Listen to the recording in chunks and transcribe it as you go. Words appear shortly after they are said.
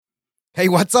Hey,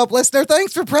 what's up, listener?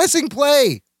 Thanks for pressing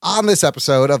play. On this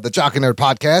episode of the Jock and Nerd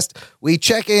Podcast, we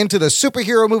check into the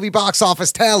superhero movie box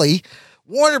office tally.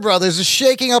 Warner Brothers is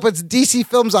shaking up its DC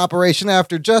Films operation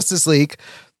after Justice League.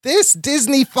 This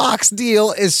Disney-Fox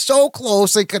deal is so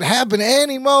close it could happen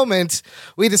any moment.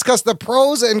 We discuss the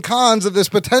pros and cons of this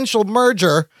potential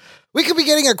merger. We could be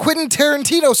getting a Quentin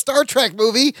Tarantino Star Trek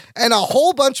movie and a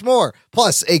whole bunch more.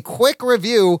 Plus, a quick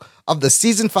review of the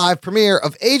Season 5 premiere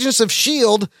of Agents of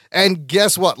S.H.I.E.L.D. And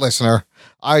guess what, listener?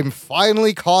 I'm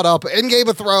finally caught up in Game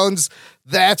of Thrones.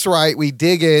 That's right, we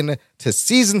dig in to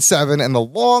Season 7 and the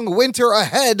long winter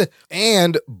ahead.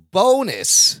 And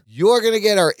bonus, you're going to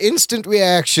get our instant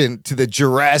reaction to the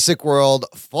Jurassic World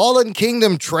Fallen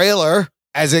Kingdom trailer,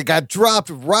 as it got dropped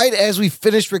right as we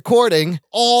finished recording,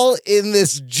 all in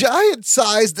this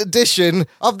giant-sized edition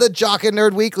of the Jock and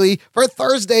Nerd Weekly for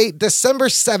Thursday, December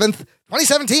 7th,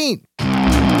 2017.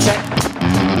 Check.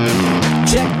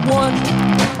 Check one.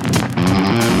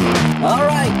 All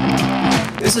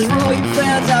right. This is really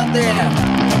fans out there.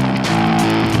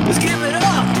 Let's give it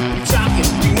up. We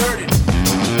jockin', we nerdin'.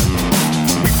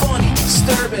 We funny,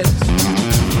 disturbing.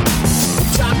 We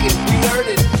jockin', we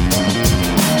nerdin'.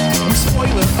 We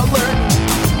spoiler alert.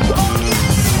 Oh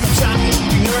yeah. We jockin',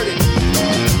 we nerdin'.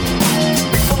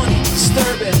 We funny,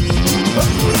 disturbing. Oh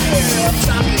yeah. I'm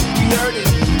jockin', we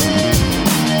nerdin'.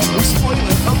 We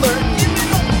spoiler alert.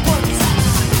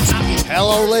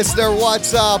 Hello, listener.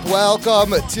 What's up?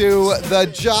 Welcome to the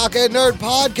Jock and Nerd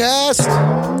Podcast.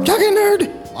 Jock and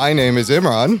Nerd. My name is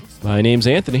Imran. My name's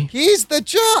Anthony. He's the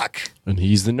Jock. And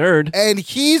he's the nerd. And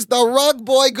he's the Rug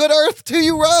Boy. Good earth to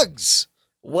you, Rugs.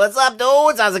 What's up,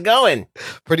 dudes? How's it going?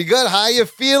 Pretty good. How you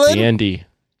feeling? Andy.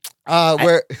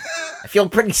 I feel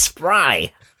pretty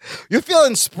spry. You're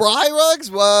feeling spry, Rugs?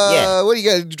 Yeah. What do you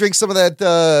got? Drink some of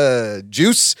that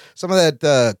juice? Some of that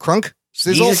crunk?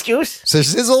 Sizzle? Jesus juice?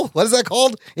 Sizzle? What is that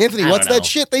called? Anthony, I what's don't know. that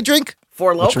shit they drink?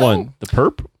 For Loco? Which one? The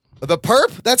Perp? The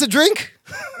Perp? That's a drink?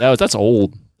 No, that's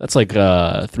old. That's like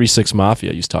 3-6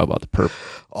 Mafia used to talk about the Perp.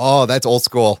 Oh, that's old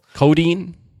school.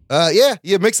 Codeine? Yeah,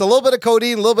 you mix a little bit of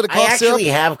codeine, a little bit of cough I actually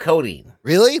syrup. have codeine.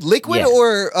 Really? Liquid Yeah.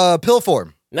 or pill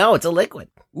form? No, it's a liquid.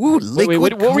 Ooh, liquid.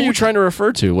 Wait, what were you trying to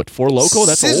refer to? What, Four Loco?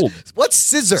 That's old. What's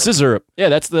scissor? Scissor. Yeah,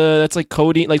 that's like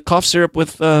codeine, like cough syrup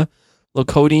with little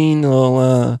codeine,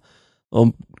 little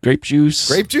grape juice.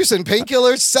 Grape juice and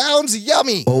painkillers sounds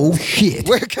yummy. Oh, shit.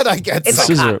 Where can I get It's some? a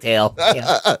Scissor. cocktail.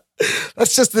 Yeah.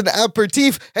 That's just an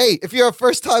aperitif. Hey, if you're a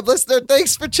first-time listener,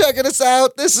 thanks for checking us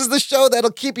out. This is the show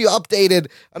that'll keep you updated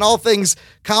on all things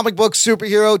comic book,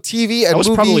 superhero, TV, and I was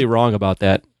movie probably wrong about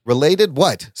that. related.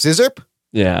 What? Scissor?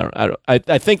 Yeah, I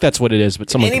think that's what it is, but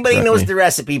someone Anybody can correct knows me. the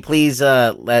recipe, please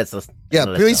let us Yeah, let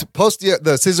us please know. post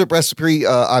the scissor recipe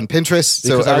on Pinterest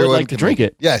Because I would like to drink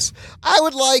it. Yes, I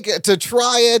would like to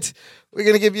try it. We're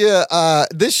going to give you,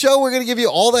 this show, we're going to give you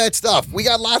all that stuff. We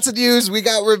got lots of news. We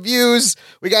got reviews.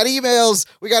 We got emails.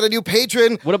 We got a new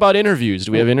patron. What about interviews?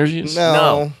 Do we have interviews?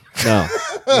 No. No.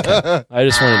 Okay. I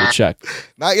just wanted to check.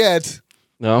 Not yet.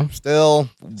 No? Still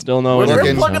No. We're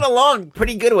looking- plugging along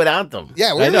pretty good without them.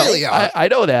 Yeah, we I know. really are. I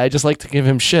know that. I just like to give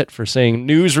him shit for saying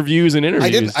news, reviews, and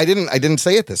interviews. I didn't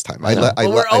say it this time. I know. left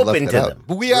Well, we're open it to out.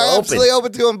 them. We We're are open. absolutely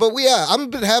open to them. But we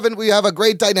have a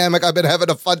great dynamic. I've been having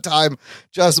a fun time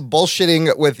just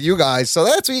bullshitting with you guys. So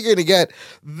that's what you're going to get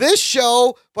this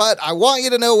show. But I want you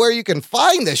to know where you can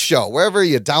find this show, wherever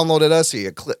you downloaded us,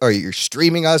 or you're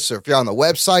streaming us, or if you're on the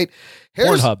website.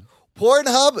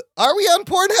 Pornhub. Are we on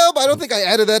Pornhub? I don't think I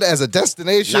added that as a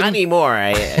destination. Not anymore.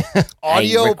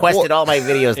 Audio I requested all my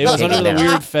videos. It was taken under the down.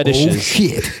 weird fetishes.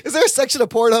 Shit. Is there a section of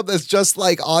Pornhub that's just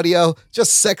like audio,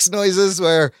 just sex noises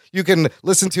where you can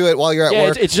listen to it while you're at Yeah,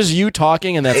 work? it's just you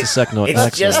talking, and that's a sec note.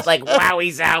 It's just like wowie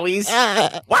zowies.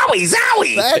 Wowie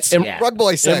zowie. That's Yeah. Rug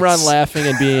Boy sex. Imran laughing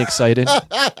and being excited.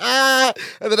 And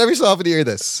then every so often you hear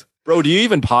this. Bro, do you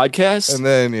even podcast? And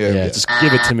then, yeah. Just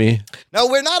give it to me. No,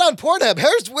 we're not on Pornhub.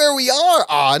 Here's where we are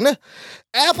on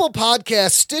Apple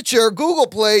Podcasts, Stitcher, Google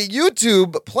Play,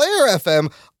 YouTube, Player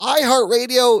FM,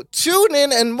 iHeartRadio,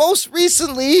 TuneIn, and most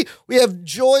recently, we have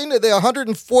joined the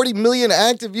 140 million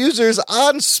active users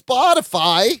on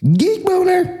Spotify. Geek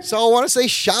Boner. So I want to say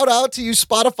shout out to you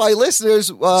Spotify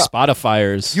listeners.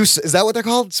 Spotifyers. Is that what they're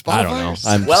called? Spotify? I don't know. I'm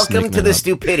just Welcome making to that the up.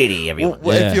 stupidity, everyone.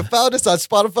 Well, Yeah. if you found us on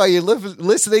Spotify, you're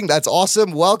listening, that's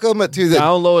awesome. Welcome to the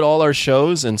Download all our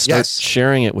shows and start Yes.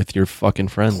 sharing it with your fucking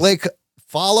friends. click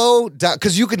follow,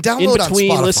 because you can download in on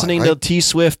between Spotify, listening right? to T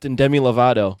Swift and Demi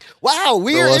Lovato. Wow,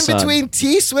 we Throw are in us on. between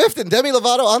T Swift and Demi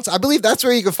Lovato. I believe that's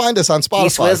where you can find us on T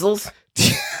Spotify. Swizzles.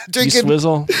 T drinking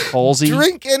Swizzle, Halsey,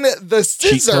 the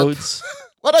cheat scissor. codes.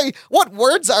 What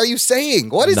words are you saying?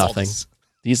 What is all Nothing. this?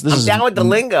 This I'm is down with the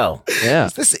lingo. yeah.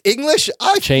 Is this English?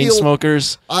 I Chain feel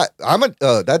smokers. I'm a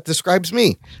that describes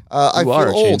me. I feel are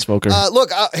a chain old. smoker.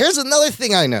 Look, here's another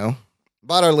thing I know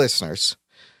about our listeners.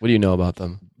 What do you know about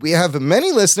them? We have many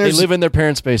They listeners. live in their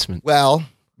parents' basement. Well,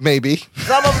 maybe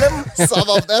Some of them. some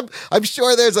of them. I'm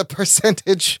sure there's a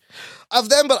percentage of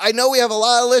them, but I know we have a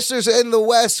lot of listeners in the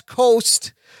West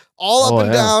Coast, all up Oh,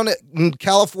 and yeah. down in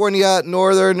California,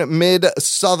 northern, mid,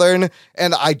 southern,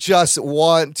 and I just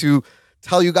want to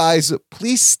tell you guys,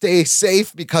 please stay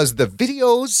safe because the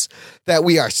videos that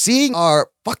we are seeing are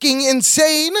fucking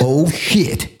insane. Oh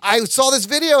shit. I saw this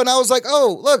video and I was like,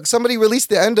 oh, look, somebody released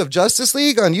the end of Justice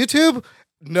League on YouTube.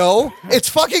 No, it's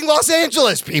fucking Los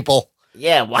Angeles, people.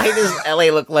 Yeah, why does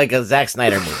LA look like a Zack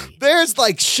Snyder movie? There's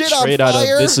like shit Straight on out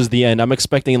fire. of This Is the End. I'm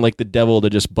expecting like the devil to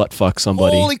just butt fuck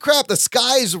somebody. Holy crap, the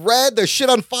sky's red. There's shit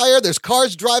on fire. There's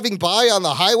cars driving by on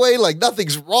the highway like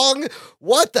nothing's wrong.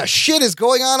 What the shit is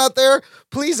going on out there?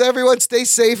 Please, everyone, stay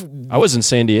safe. I was in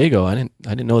San Diego. I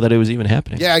didn't know that it was even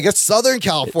happening. Yeah, I guess Southern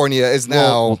California is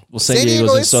now. Well, San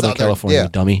Diego's in is Southern California, Yeah. you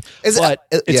dummy. Is it- But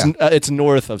yeah. it's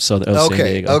north of San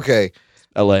Diego. Okay.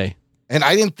 LA. And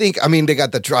I didn't think, I mean, they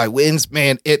got the dry winds,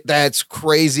 man. That's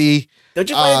crazy. Don't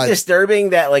you find it disturbing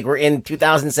that like we're in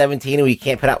 2017 and we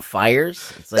can't put out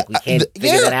fires? It's like we can't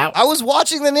figure that out. I was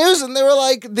watching the news and they were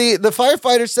like, the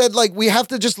firefighters said, like, we have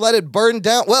to just let it burn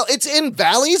down. Well, it's in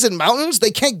valleys and mountains.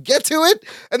 They can't get to it.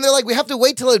 And they're like, we have to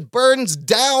wait till it burns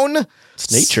down. It's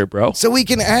nature, bro. So we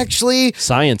can actually.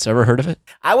 Science. Ever heard of it?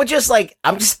 I would just like,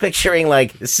 I'm just picturing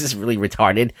like, this is really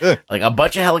retarded. Like a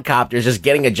bunch of helicopters just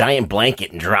getting a giant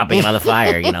blanket and dropping it on the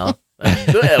fire, you know?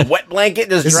 A wet blanket,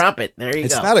 just drop it. There you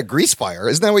It's go. not a grease fire.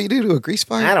 Isn't that what you do to a grease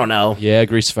fire? I don't know. Yeah,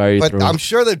 grease fire. You But throw. I'm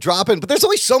sure they're dropping. But there's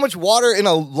only so much water in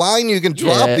a line you can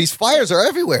drop. Yeah. These fires are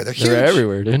everywhere. They're huge. They're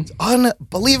everywhere, dude.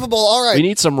 Unbelievable. All right. We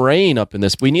need some rain up in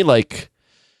this. We need like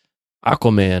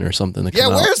Aquaman or something to Yeah,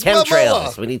 come out. where's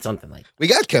Chemtrails. Momoa? We need something like We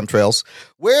got chemtrails.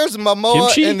 Where's Momoa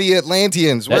Kimchi? and the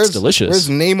Atlanteans? That's Where's delicious. Where's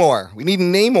Namor? We need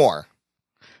Namor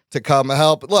to come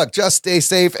help. Look, just stay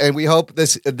safe, and we hope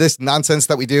this nonsense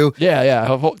that we do Yeah. I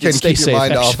hope can stay keep your safe.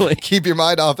 mind Actually, off. Keep your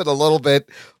mind off it a little bit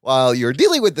while you're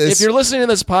dealing with this. if you're listening to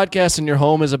this podcast and your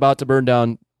home is about to burn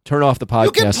down, turn off the podcast.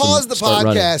 You can pause and the start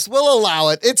running. podcast. We'll allow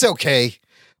it. It's okay.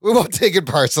 We won't take it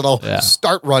personal. Yeah.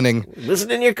 Start running.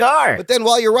 listen in your car. But then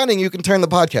while you're running, you can turn the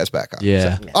podcast back on.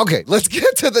 Yeah. Okay, let's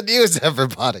get to the news,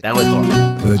 everybody. That was horrible.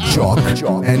 The Jock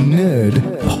and Nerd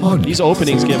Podcast. These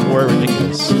openings get more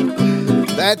ridiculous.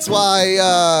 That's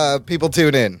why people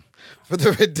tune in for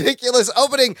the ridiculous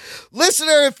opening.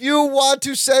 Listener, if you want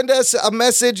to send us a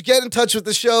message, get in touch with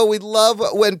the show. We love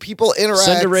when people interact.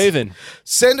 Send a raven.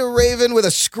 Send a raven with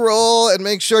a scroll and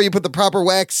make sure you put the proper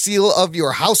wax seal of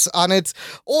your house on it.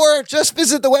 Or just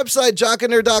visit the website,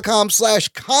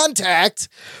 jockandnerd.com/contact.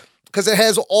 Because it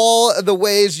has all the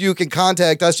ways you can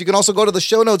contact us. You can also go to the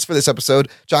show notes for this episode,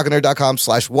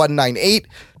 jockandnerd.com/198,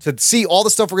 to see all the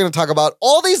stuff we're going to talk about.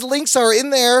 All these links are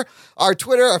in there. Our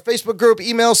Twitter, our Facebook group,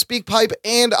 email, SpeakPipe,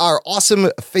 and our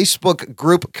awesome Facebook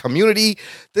group community.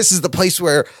 This is the place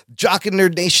where Jock and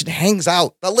Nerd Nation hangs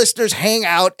out. The listeners hang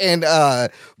out and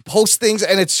post things,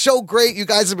 and it's so great. You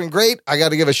guys have been great. I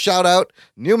got to give a shout out.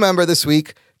 New member this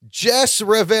week, Jess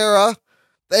Rivera.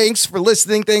 Thanks for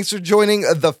listening. Thanks for joining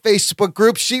the Facebook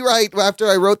group. She wrote, after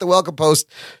I wrote the welcome post,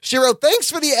 she wrote, thanks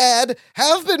for the ad.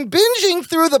 Have been binging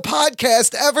through the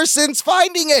podcast ever since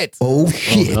finding it. Oh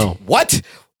shit. Oh, no. What?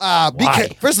 Why?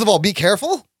 First of all, be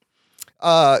careful.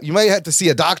 You might have to see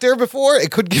a doctor before.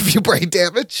 It could give you brain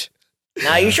damage.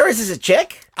 Now, are you sure this is a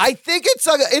chick? I think it's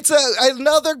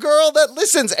another girl that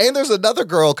listens. And there's another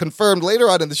girl confirmed later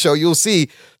on in the show. You'll see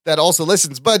that also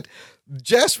listens. But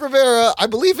Jess Rivera, I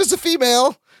believe, is a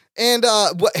female. And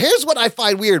here's what I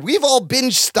find weird. We've all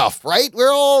binged stuff, right?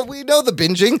 We know the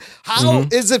binging. How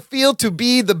does it feel to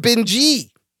be the bingee?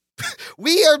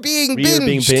 We are being We are binged.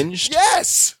 being binged?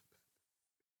 Yes.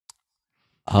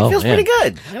 Oh, Feels man. pretty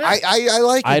good. I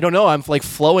like it. I don't know. I'm like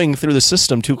flowing through the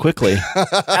system too quickly.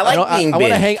 I like being I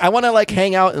want to binged. I want to like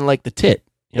hang out in like the tit.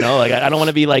 You know, like I don't want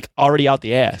to be like already out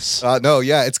the ass. No,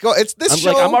 yeah, it's this I'm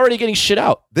show. like I'm already getting shit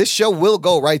out. This show will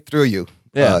go right through you,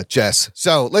 Yeah. Jess.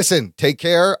 So listen, take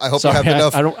care. I hope Sorry, you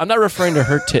have enough. I'm not referring to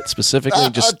her tit specifically.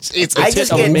 Just It's- the I tit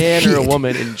just of a get- man or a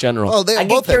woman in general. Oh, they I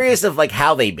both get curious of like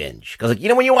how they binge because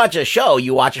like when you watch a show,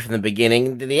 you watch it from the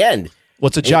beginning to the end.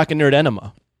 What's a jock and nerd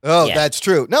enema? Oh, Yeah. that's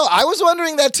true. No, I was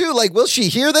wondering that too. Like, will she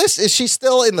hear this? Is she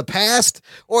still in the past,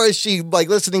 or is she like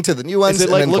listening to the new ones? Is it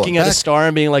and like then looking going at a back? star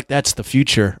and being like, "That's the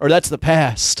future" or "That's the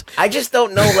past"? I just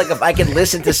don't know like if I could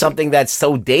listen to something that's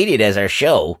so dated as our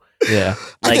show Yeah.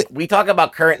 Like we talk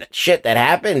about current shit that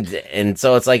happened, and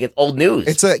so it's like it's old news.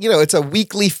 It's a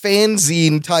weekly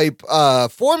fanzine type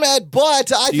format,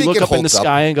 but I You think look it up in the holds up.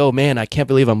 sky and go, man, I can't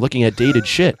believe I'm looking at dated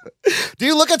shit. Do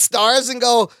you look at stars and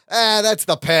go, that's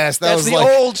the past? That That's was the like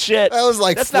old shit. that was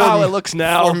like That's not how it looks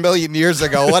now. 4 million years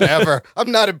ago. Whatever.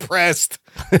 I'm not impressed.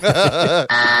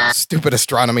 Stupid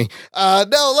astronomy.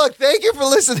 No, look, thank you for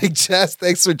listening, Jess.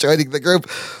 Thanks for joining the group.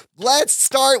 Let's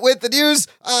start with the news.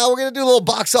 We're going to do a little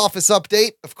box office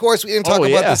update. Of course, we didn't talk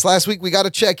about this last week. We got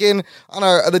to check in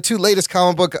on the two latest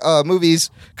comic book movies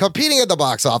competing at the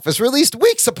box office, released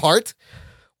weeks apart.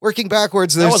 Working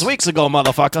backwards. That was weeks ago,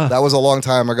 motherfucker. That was a long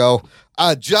time ago.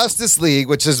 Justice League,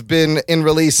 which has been in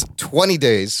release 20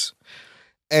 days.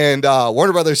 And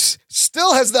Warner Brothers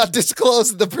still has not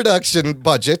disclosed the production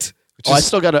budget.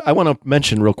 I want to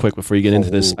mention real quick before you get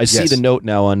into this. I see the note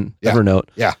now on Evernote.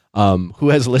 Yeah. Who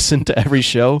has listened to every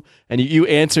show? And you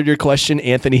answered your question.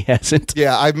 Anthony hasn't.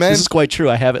 Yeah, I meant. This is quite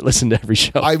true. I haven't listened to every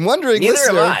show. I'm wondering. Neither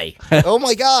listener, am I. Oh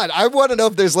my God. I want to know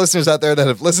if there's listeners out there that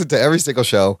have listened to every single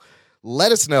show.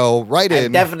 Let us know. Write I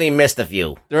in. definitely missed a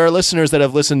few. There are listeners that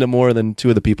have listened to more than two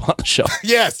of the people on the show.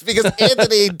 Yes, because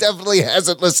Anthony definitely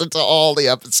hasn't listened to all the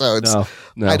episodes.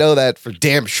 No. I know that for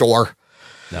damn sure.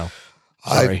 No.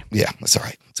 Sorry. Yeah, that's all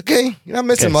right. It's okay. You're not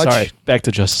missing much. Sorry. Back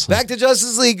to Justice League. Back to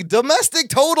Justice League. Domestic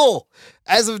total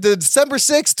as of December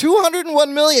 6th,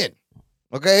 201 million.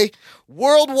 Okay.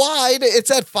 Worldwide, it's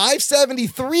at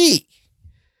 573,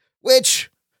 which,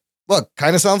 look,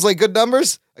 kind of sounds like good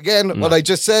numbers. Again, what I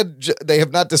just said, they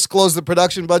have not disclosed the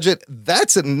production budget.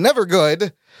 That's never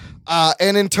good.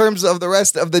 And in terms of the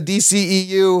rest of the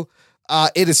DCEU,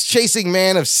 it is chasing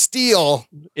Man of Steel.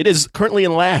 It is currently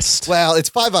in last. Well, it's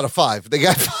 5 out of 5. They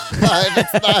got 5.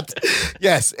 It's not.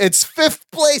 Yes, it's 5th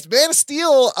place. Man of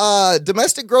Steel,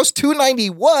 domestic gross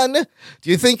 291. Do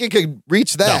you think it could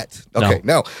reach that? No. Okay,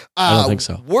 no. I don't think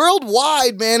so.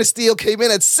 Worldwide, Man of Steel came in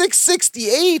at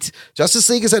 668. Justice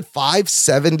League is at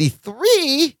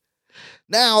 573.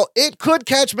 Now, it could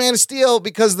catch Man of Steel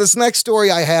because this next story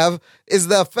I have is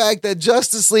the fact that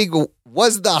Justice League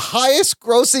was the highest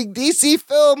grossing DC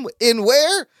film in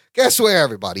where? Guess where,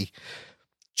 everybody?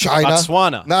 China.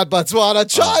 Botswana. Not Botswana,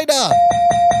 China.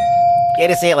 You had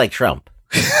to say it like Trump.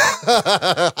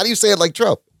 How do you say it like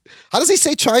Trump? How does he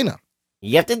say China?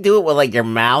 You have to do it with like your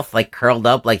mouth like curled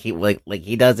up like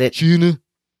he does it. China.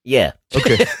 Yeah.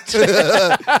 Okay.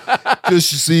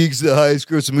 Justice League's the highest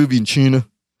grossing movie in China.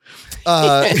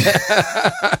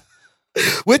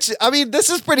 Which, I mean, this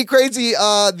is pretty crazy.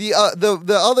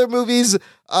 The other movies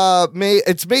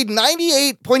made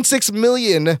 98.6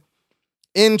 million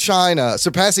in China,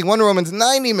 surpassing Wonder Woman's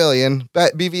 90 million.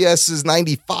 BVS's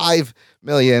 95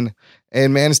 million,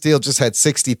 and Man of Steel just had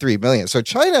 63 million. So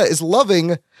China is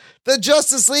loving the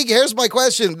Justice League. Here's my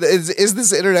question: Is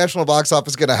this international box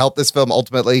office going to help this film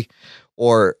ultimately,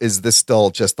 or is this still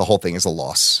just the whole thing is a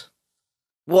loss?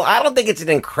 Well, I don't think it's an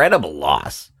incredible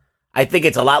loss. I think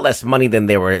it's a lot less money than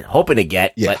they were hoping to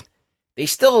get, but they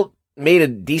still made a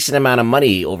decent amount of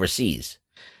money overseas.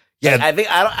 Yeah,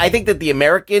 Uh, I think that the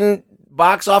American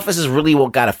box office is really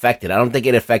what got affected. I don't think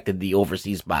it affected the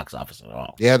overseas box office at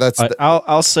all. Yeah, that's.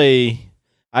 I'll say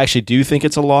I actually do think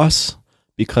it's a loss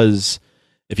because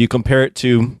if you compare it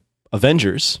to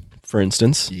Avengers, for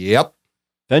instance, Yep.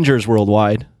 Avengers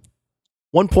worldwide,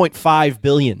 1.5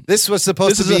 billion. This was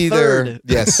supposed This to is be a their third.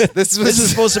 yes. This is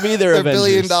supposed to be their $1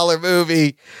 Avengers. billion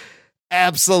movie.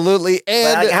 Absolutely, But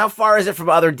and how far is it from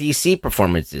other DC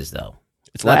performances, though?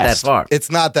 It's Not that last. far.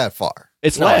 it's not that far.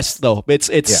 It's No, last though.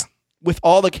 It's with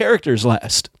all the characters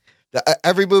last.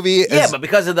 Every movie, Yeah, is, but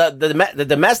because of the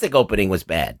domestic opening was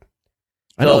bad.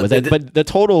 I know, So but the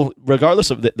total,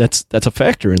 regardless of that's a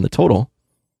factor in the total.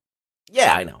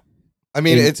 Yeah, I know. I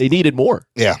mean, They needed more.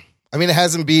 yeah. I mean, it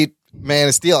hasn't beat Man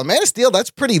of Steel. Man of Steel, that's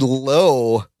pretty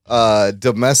low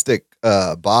domestic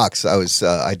box.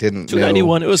 I didn't.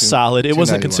 291. know. It was solid. It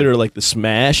wasn't 291. considered like the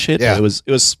smash hit. Yeah. It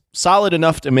was solid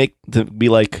enough to be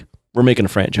like we're making a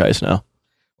franchise now.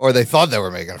 Or they thought they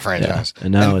were making a franchise. Yeah,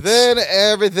 and now it's then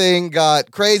everything got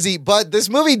crazy. But this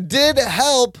movie did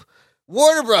help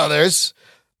Warner Brothers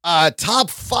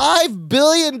top $5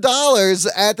 billion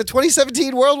at the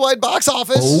 2017 worldwide box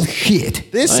office. Oh,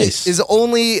 shit. This Nice. is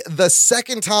only the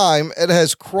second time it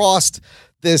has crossed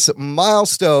this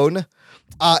milestone.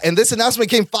 And this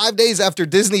announcement came 5 days after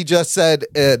Disney just said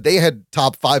they had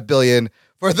topped $5 billion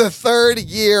for the third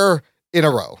year in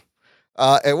a row.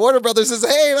 And Warner Brothers says,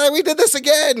 hey, man, we did this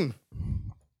again.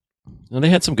 they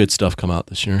had some good stuff come out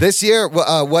this year. This year,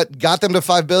 what got them to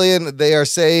 $5 billion, they are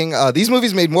saying these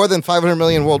movies made more than $500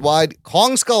 million worldwide.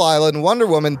 Kong Skull Island, Wonder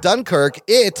Woman, Dunkirk,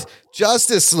 It,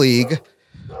 Justice League.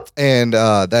 And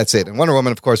that's it. And Wonder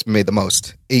Woman, of course, made the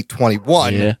most,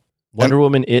 821. Yeah. Wonder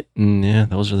Woman, yeah,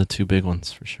 those are the two big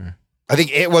ones for sure. I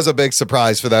think it was a big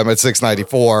surprise for them at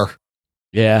 694.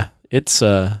 Yeah, it's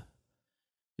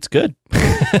good.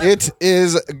 It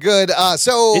is good.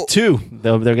 So It too.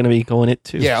 They're going to be going it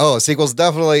too. yeah, sequel's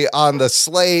definitely on the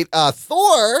slate.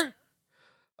 Thor,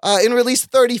 in release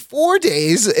 34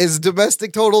 days, is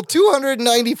domestic total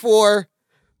 294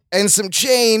 and some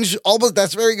change. Almost,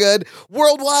 that's very good.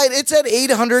 Worldwide, it's at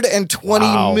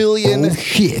 $820 million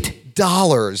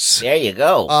dollars. There you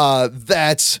go.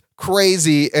 That's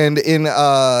crazy. And in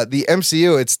the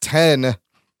MCU, it's 10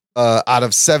 out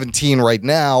of 17 right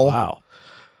now. Wow.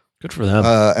 Good for them.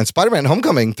 And Spider-Man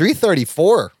Homecoming,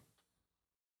 334.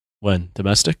 When?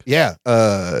 Domestic? Yeah,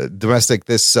 domestic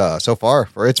this so far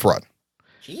for its run.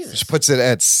 Jesus. Which puts it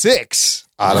at 6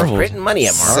 out Marvel. of Printing money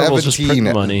at Marvel. Marvel's just 17.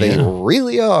 printing money, They yeah.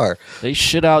 really are. They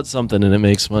shit out something and it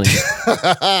makes money.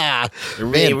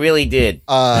 They really did.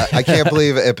 I can't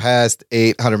believe it passed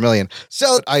 800 million.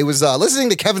 So I was listening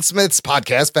to Kevin Smith's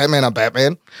podcast, Batman on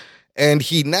Batman, and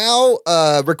he now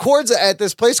records at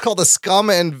this place called the Scum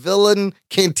and Villain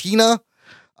Cantina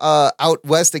out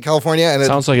west in California. And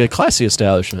Sounds like a classy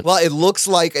establishment. well, it looks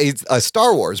like a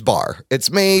Star Wars bar. It's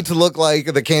made to look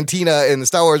like the cantina in the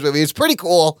Star Wars movie. It's pretty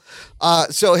cool.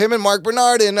 So him and Mark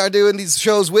Bernardin are doing these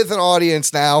shows with an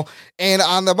audience now. And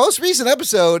on the most recent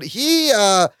episode, he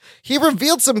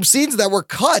revealed some scenes that were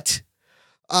cut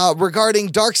regarding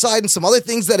Darkseid and some other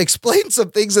things that explain some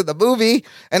things in the movie.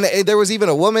 And there was even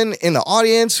a woman in the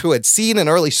audience who had seen an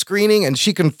early screening, and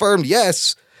she confirmed,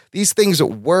 yes, these things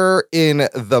were in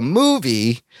the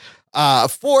movie.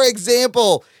 For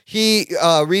example, he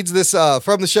reads this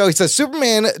from the show. He says,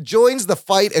 Superman joins the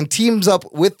fight and teams up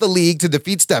with the League to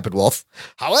defeat Steppenwolf.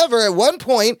 However, at one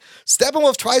point,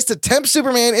 Steppenwolf tries to tempt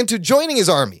Superman into joining his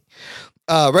army.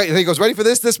 Right, and he goes, ready for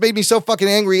this? This made me so fucking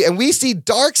angry. And we see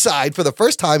Darkseid for the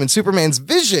first time in Superman's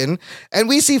vision, and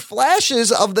we see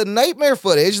flashes of the nightmare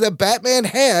footage that Batman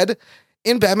had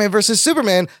in Batman versus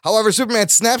Superman. However, Superman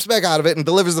snaps back out of it and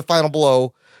delivers the final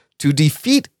blow to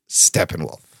defeat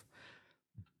Steppenwolf.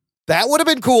 That would have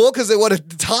been cool because it would have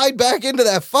tied back into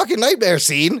that fucking nightmare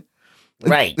scene.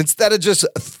 Right. Instead of just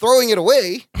throwing it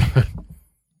away.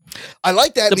 I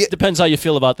like that. Depends how you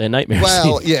feel about that nightmare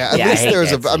Well, scene. yeah, at Yeah, I least hate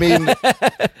there's that I mean,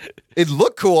 it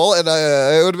looked cool, and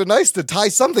it would have been nice to tie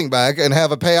something back and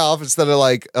have a payoff instead of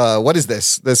like, what is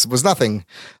this? This was nothing.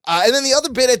 And then the other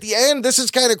bit at the end, this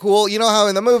is kind of cool. You know how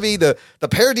in the movie, the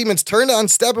parademons turned on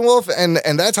Steppenwolf,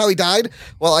 and that's how he died?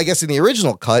 Well, I guess in the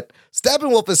original cut,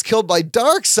 Steppenwolf is killed by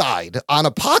Darkseid on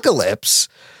Apocalypse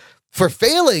for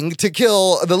failing to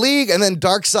kill the League, and then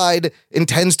Darkseid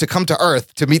intends to come to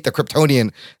Earth to meet the Kryptonian.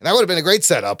 And that would have been a great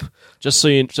setup.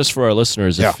 Just for our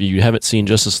listeners, Yeah. if you haven't seen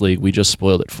Justice League, we just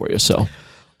spoiled it for you. So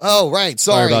Oh, right.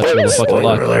 sorry Sorry. about your fucking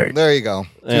luck. There you go.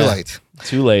 Too Yeah. late.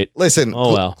 Too late. Listen,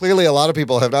 Oh, well. clearly a lot of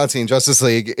people have not seen Justice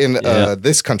League in Yeah.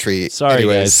 this country. Sorry,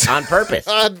 anyways. guys. On purpose.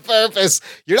 On purpose.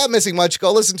 You're not missing much.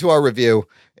 Go listen to our review.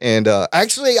 And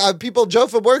actually, Joe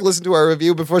from work listened to our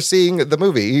review before seeing the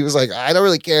movie. He was like, I don't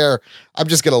really care. I'm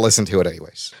just going to listen to it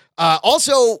anyways.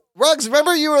 Also, Ruggs,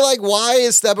 remember you were like, why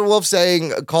is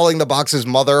Steppenwolf calling the box's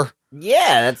mother?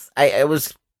 Yeah, it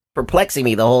was perplexing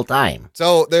me the whole time.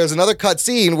 So there's another cut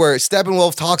scene where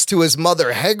Steppenwolf talks to his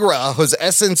mother, Hegra, whose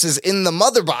essence is in the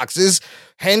mother boxes,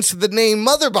 hence the name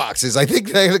mother boxes. I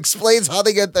think that explains how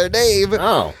they get their name.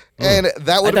 Oh. And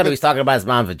that I would thought have he was talking about his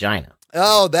mom's vagina.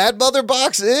 Oh, that mother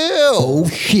box? Ew. Oh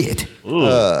shit.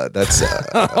 That's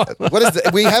what is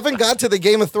that? We haven't got to the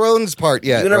Game of Thrones part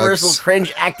yet. Universal Rugs.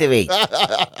 cringe activate.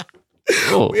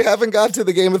 Oh. We haven't got to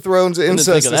the Game of Thrones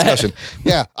incest think of that. discussion.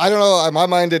 Yeah, I don't know. My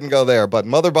mind didn't go there, but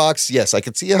mother box, yes, I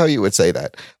could see how you would say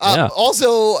that. Yeah.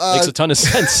 Also, Makes a ton of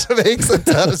sense. makes a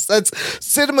ton of sense.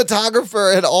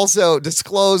 Cinematographer had also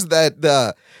disclosed that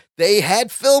they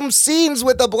had filmed scenes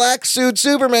with the black suit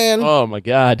Superman, Oh my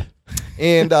God.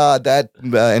 and that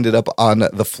ended up on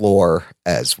the floor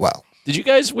as well.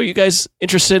 Were you guys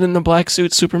interested in the black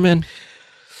suit Superman?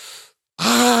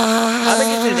 I'm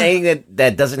interested in anything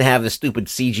that doesn't have the stupid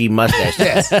CG mustache.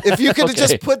 Yes, if you could Okay.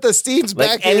 just put the scenes Like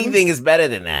back in. anything is better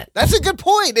than that. That's a good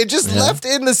point. It just left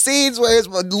in the scenes where his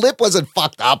lip wasn't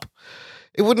fucked up.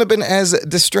 It wouldn't have been as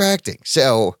distracting.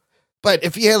 So, but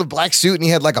if he had a black suit and he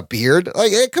had like a beard,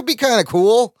 like it could be kind of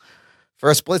cool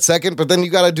for a split second. But then you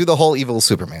got to do the whole evil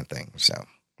Superman thing. So,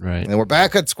 Right. and we're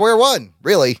back at square one,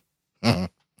 really. Mhm.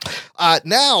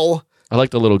 Now, I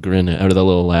like the little grin or the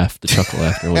little laugh, the chuckle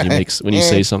after when you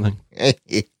say something.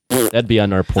 That'd be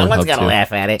on our Someone's Pornhub got to too.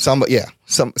 laugh at it. Somebody's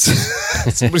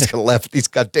gonna laugh at these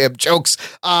goddamn jokes.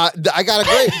 I got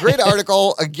a great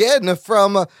article again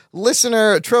from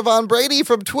listener Trevon Brady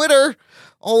from Twitter,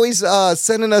 always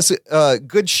sending us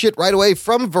good shit right away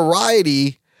from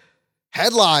Variety.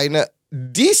 Headline: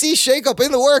 DC shakeup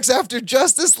in the works after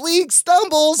Justice League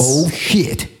stumbles. Oh,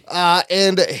 shit.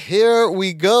 And here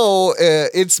we go.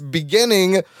 It's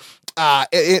beginning.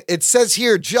 It says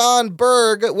here, John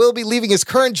Berg will be leaving his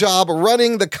current job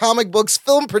running the comic books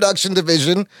film production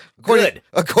division,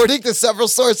 according to several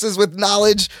sources with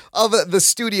knowledge of the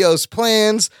studio's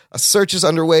plans. A search is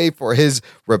underway for his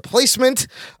replacement.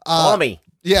 Call me.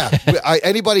 Yeah,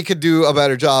 anybody could do a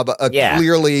better job. Yeah.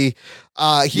 Clearly.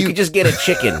 You could just get a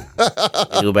chicken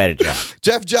and do a better job.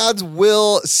 Jeff Johns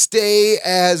will stay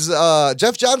as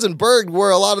Jeff Johns and Berg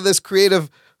were a lot of this creative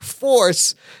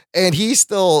force, and he's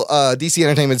still DC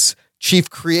Entertainment's chief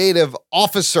creative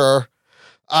officer.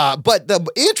 But the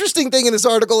interesting thing in this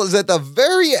article is at the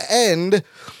very end,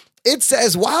 it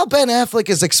says, while Ben Affleck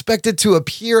is expected to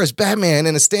appear as Batman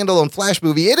in a standalone Flash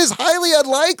movie, it is highly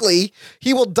unlikely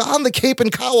he will don the cape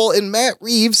and cowl in Matt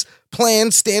Reeves'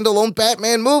 planned standalone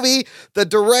Batman movie. The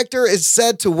director is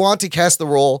said to want to cast the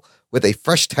role with a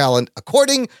fresh talent,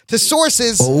 according to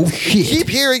sources. Oh, shit. We keep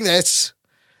hearing this.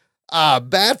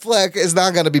 Batfleck is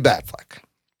not going to be Batfleck,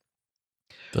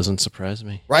 Doesn't surprise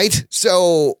me. right?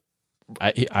 So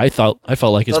I felt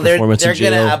like his They're performance in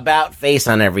jail. gonna about face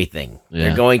on everything. Yeah.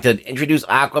 They're going to introduce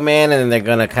Aquaman, and then they're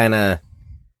gonna kind of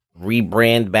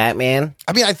rebrand Batman.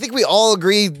 I mean, I think we all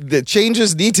agree that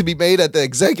changes need to be made at the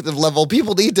executive level.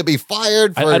 People need to be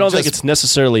fired for I don't just, think it's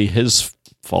necessarily his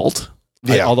fault.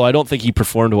 Yeah. Although I don't think he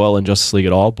performed well in Justice League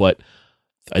at all, but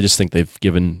I just think they've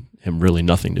given him really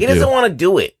nothing to He do. doesn't want to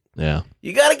do it. Yeah.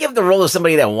 You got to give the role to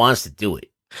somebody that wants to do it.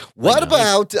 What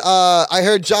about, I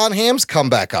heard John Hamm's come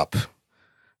back up.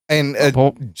 And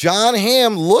John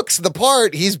Hamm looks the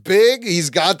part. He's big. He's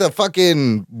got the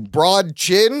fucking broad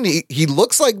chin. He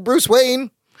looks like Bruce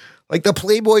Wayne, like the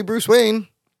Playboy Bruce Wayne.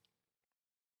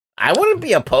 I wouldn't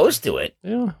be opposed to it.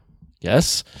 Yeah.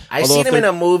 Yes. I've Although seen if him in they're-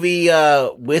 a movie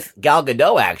with Gal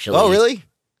Gadot, actually. Oh, really?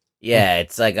 Yeah,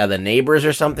 it's like The Neighbors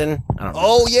or something. I don't know.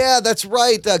 Oh, yeah, that's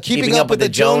right. Keeping up with the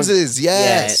Joneses.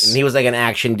 Yes. Yeah, and he was like an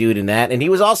action dude in that. And he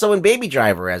was also in Baby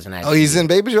Driver as an action. Oh, he's in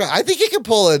Baby Driver. I think he can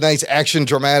pull a nice action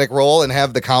dramatic role and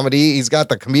have the comedy. He's got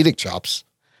the comedic chops.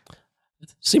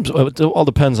 Seems it all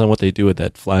depends on what they do with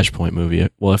that Flashpoint movie.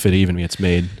 Well, if it even gets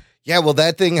made. Yeah, well,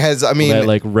 that thing has, I mean, Will that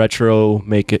like retro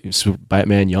make it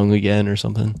Batman young again or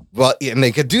something? well, and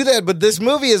they could do that, but this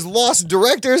movie has lost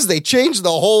directors. They changed the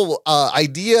whole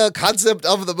concept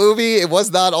of the movie. It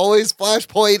was not always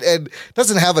Flashpoint and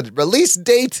doesn't have a release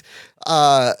date.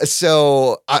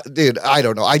 Dude, I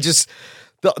don't know. I just,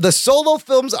 the solo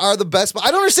films are the best, but I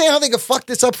don't understand how they could fuck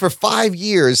this up for 5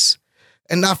 years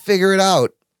and not figure it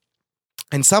out.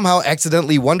 And somehow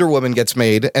accidentally Wonder Woman gets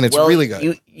made, and it's really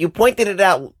good. You pointed it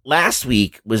out last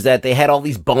week, was that they had all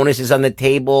these bonuses on the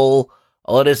table,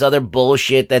 all of this other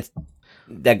bullshit that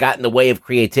got in the way of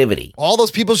creativity. All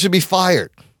those people should be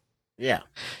fired. Yeah.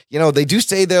 You know, they do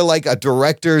say they're like a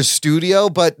director's studio,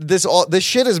 but this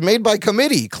shit is made by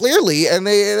committee, clearly, and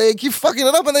they keep fucking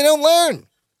it up and they don't learn.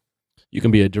 You can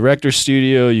be a director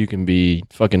studio. You can be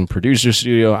fucking producer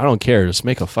studio. I don't care. Just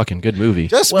make a fucking good movie.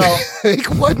 Just make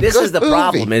one This good is the movie.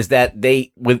 problem, is that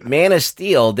with Man of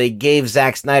Steel, they gave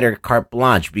Zack Snyder carte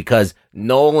blanche because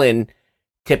Nolan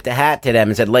tipped a hat to them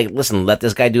and said, like, listen, let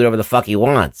this guy do whatever the fuck he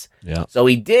wants. Yeah. So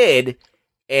he did,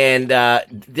 and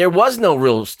there was no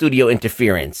real studio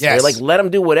interference. Yes. They're like, let him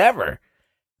do whatever.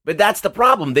 But that's the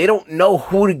problem. They don't know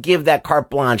who to give that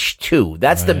carte blanche to.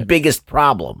 That's the Right. biggest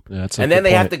problem. Yeah, that's a And then good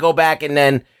they have point. to go back and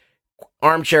then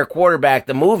armchair quarterback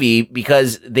the movie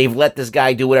because they've let this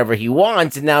guy do whatever he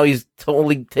wants, and now he's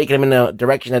totally taking him in a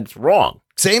direction that's wrong.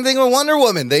 Same thing with Wonder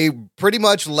Woman. They pretty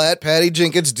much let Patty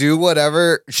Jenkins do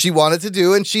whatever she wanted to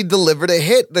do, and she delivered a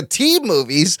hit. The team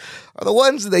movies are the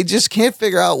ones they just can't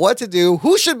figure out what to do.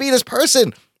 Who should be this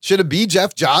person? Should it be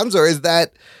Jeff Johns, or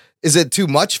is it too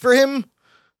much for him?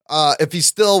 If he's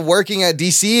still working at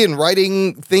DC and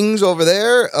writing things over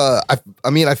there,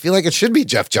 I feel like it should be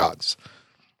Jeff Johns.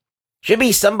 Should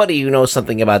be somebody who knows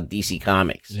something about DC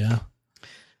Comics. Yeah.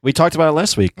 We talked about it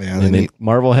last week. Yeah, I mean,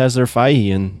 Marvel has their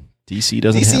Feige and DC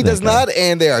doesn't have DC that does guy. not,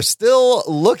 and they are still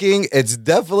looking. It's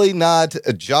definitely not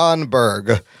John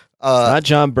Berg. Not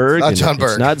John Berg. not and John Berg.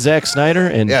 It's not Zack Snyder.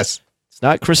 And Yes. it's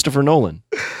not Christopher Nolan.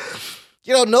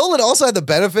 You know, Nolan also had the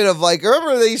benefit of, like,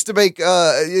 remember they used to make,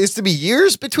 it used to be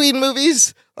years between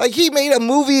movies? Like, he made a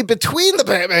movie between the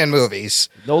Batman movies.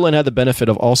 Nolan had the benefit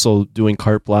of also doing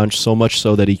carte blanche so much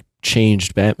so that he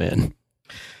changed Batman.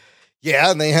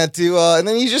 Yeah, and they had to, and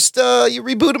then you just you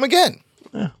reboot him again.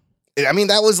 Yeah. I mean,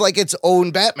 that was like its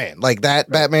own Batman. Like that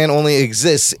Batman only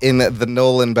exists in the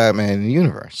Nolan Batman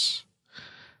universe.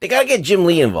 They gotta get Jim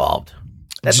Lee involved.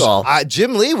 That's all.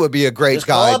 Jim Lee would be a great Just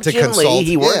call guy up to Jim consult. Lee.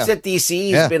 He works at DC.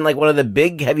 He's been like one of the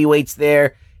big heavyweights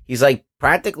there. He's like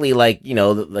practically like, you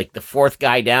know, like the fourth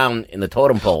guy down in the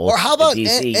totem pole. Or how at about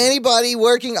DC. anybody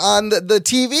working on the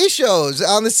TV shows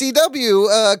on the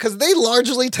CW? Because they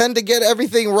largely tend to get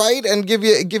everything right and give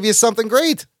you something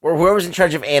great. Or whoever's in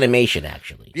charge of animation,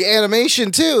 actually. The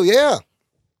animation too, yeah.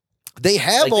 They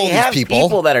have Like, all they these have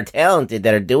people that are talented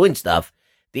that are doing stuff.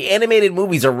 The animated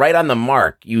movies are right on the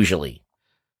mark usually,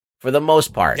 for the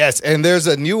most part. Yes, and there's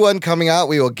a new one coming out.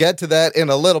 We will get to that in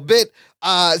a little bit.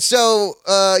 So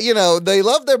you know, they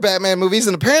love their Batman movies,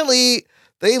 and apparently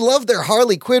they love their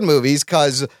Harley Quinn movies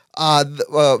because in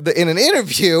an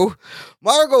interview,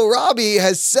 Margot Robbie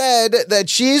has said that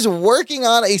she's working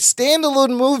on a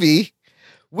standalone movie,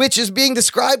 which is being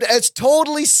described as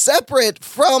totally separate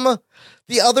from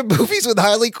the other movies with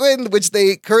Harley Quinn, which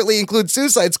they currently include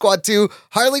Suicide Squad 2,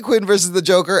 Harley Quinn versus the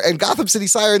Joker, and Gotham City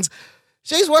Sirens.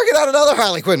 She's working on another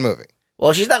Harley Quinn movie.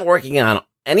 Well, she's not working on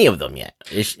any of them yet.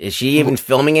 Is she even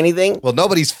filming anything? Well,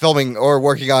 nobody's filming or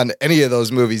working on any of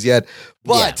those movies yet.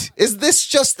 But is this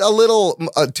just a little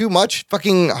too much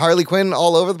fucking Harley Quinn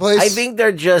all over the place? I think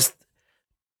they're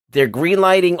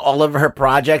greenlighting all of her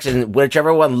projects, and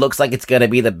whichever one looks like it's going to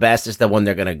be the best is the one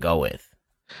they're going to go with.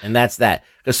 And that's that.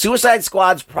 Because Suicide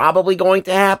Squad's probably going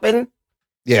to happen.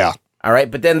 Yeah. All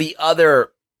right. But then the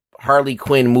other Harley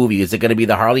Quinn movie, is it going to be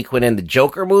the Harley Quinn and the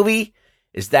Joker movie?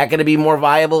 Is that going to be more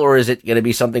viable, or is it going to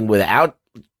be something without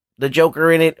the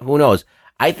Joker in it? Who knows?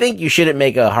 I think you shouldn't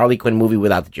make a Harley Quinn movie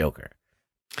without the Joker.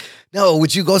 No,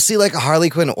 would you go see like a Harley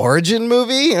Quinn origin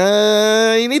movie?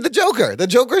 You need the Joker. The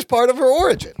Joker's part of her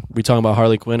origin. We talking about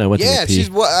Harley Quinn? I went Yeah, to the she's.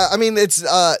 I mean, it's.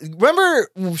 Remember,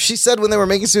 she said when they were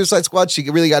making Suicide Squad, she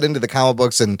really got into the comic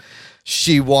books and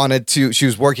she wanted to. She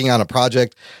was working on a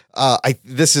project.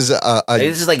 This is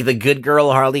this is like the good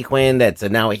girl Harley Quinn that's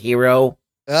now a hero.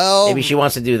 Oh, Maybe she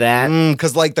wants to do that.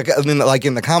 Because like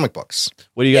in the comic books.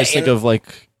 What do you guys think of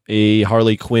like a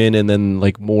Harley Quinn and then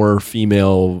like more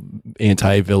female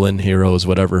anti-villain heroes,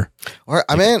 whatever? Or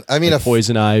I mean, like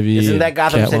Poison Ivy. Isn't that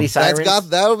Gotham Catwoman. City Sirens?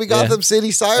 that would be Gotham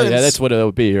City Sirens. Yeah, that's what it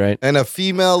would be, right? And a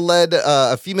female-led,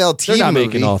 a female team They're not movie.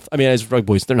 making all. I mean, as Rug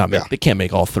Boys, they're not. They can't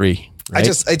make all three. Right?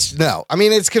 No. I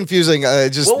mean, it's confusing.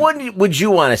 What one would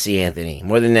you want to see, Anthony,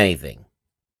 more than anything?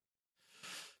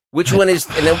 Which one is?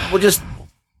 And then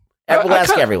we'll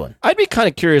ask everyone. I'd be kind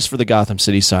of curious for the Gotham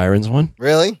City Sirens one.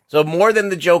 Really? So more than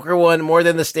the Joker one, more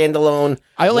than the standalone.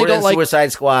 I only more don't than like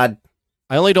Suicide Squad.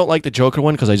 I only don't like the Joker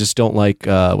one because I just don't like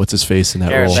what's his face in that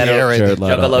Jared role. Leto. Jared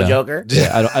Leto, Juggalo yeah. Joker.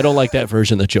 Yeah, I don't like that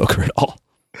version of the Joker at all.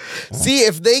 See,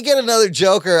 if they get another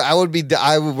Joker, I would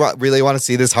really want to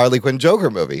see this Harley Quinn Joker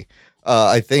movie.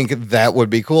 I think that would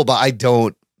be cool, but I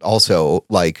don't also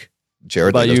like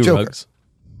Jared What about Leto's you, Joker. Ruggs?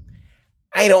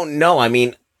 I don't know. I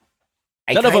mean,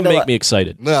 None of them make me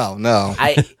excited. No.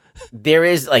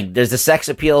 There's the sex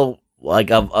appeal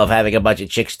of having a bunch of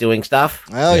chicks doing stuff.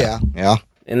 Oh yeah.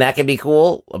 And that can be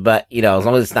cool, but as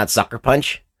long as it's not Sucker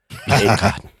Punch. It's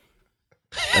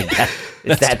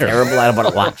that terrible. I don't want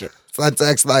to watch it. It's not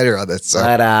Zack Snyder on this. So.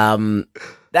 But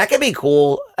that could be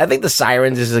cool. I think the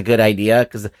Sirens is a good idea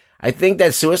because I think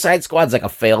that Suicide Squad's like a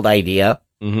failed idea,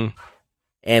 and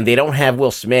they don't have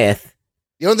Will Smith.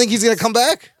 You don't think he's gonna come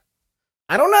back?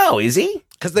 I don't know. Is he?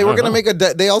 Because they were gonna make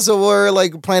they also were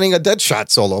like planning a Deadshot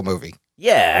solo movie.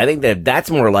 Yeah, I think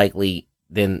that's more likely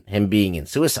than him being in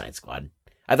Suicide Squad.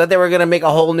 I thought they were gonna make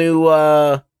a whole new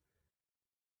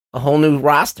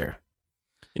roster.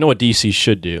 You know what DC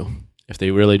should do if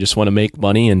they really just want to make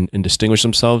money and distinguish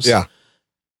themselves? Yeah.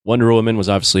 Wonder Woman was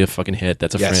obviously a fucking hit.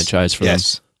 That's a franchise for them.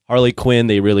 Harley Quinn,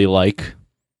 they really like.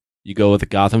 You go with the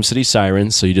Gotham City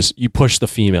Sirens, so you push the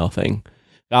female thing.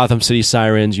 Gotham City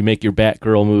Sirens, you make your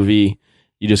Batgirl movie,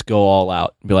 you just go all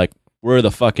out. Be like, we're at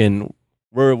the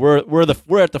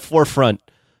forefront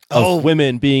of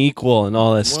women being equal and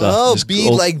all that stuff. Oh, Just be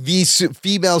like the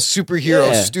female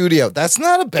superhero studio. That's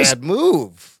not a bad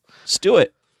move. Just do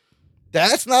it.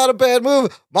 That's not a bad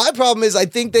move. My problem is I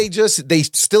think they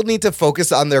still need to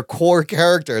focus on their core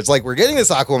characters. Like, we're getting this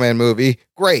Aquaman movie.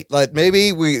 Great. Like,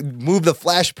 maybe we move the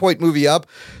Flashpoint movie up.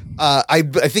 I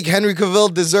think Henry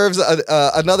Cavill deserves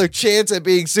another chance at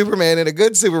being Superman in a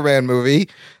good Superman movie.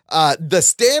 The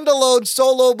standalone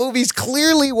solo movies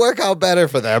clearly work out better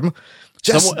for them.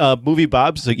 Movie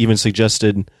Bob's even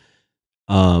suggested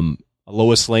a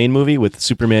Lois Lane movie with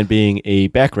Superman being a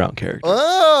background character.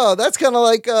 Oh, that's kind of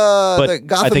like but the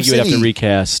Gotham I think you would have City. to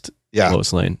recast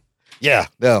Lois Lane. Yeah,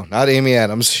 no, not Amy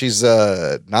Adams. She's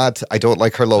not. I don't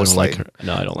like her Lois Lane.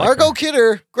 No, I don't like Margot her.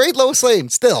 Kidder, great Lois Lane,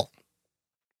 still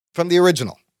from the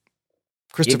original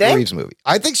Christopher Reeves movie.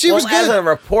 I think she was good as a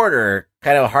reporter,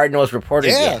 kind of a hard nosed reporter.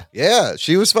 Yeah,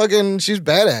 she was fucking. She's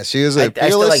badass. She was I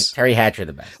still like Terry Hatcher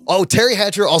the best. Oh, Terry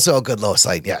Hatcher, also a good Lois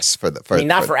Lane. Yes,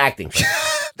 not for acting.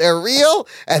 They're real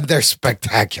and they're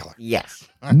spectacular. Yes.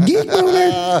 DC,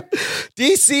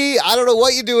 I don't know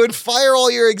what you're doing. Fire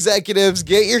all your executives.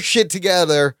 Get your shit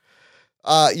together.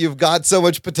 You've got so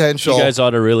much potential. You guys ought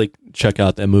to really check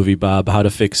out that movie, Bob, How to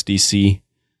Fix DC.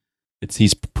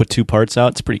 He's put 2 parts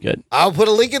out. It's pretty good. I'll put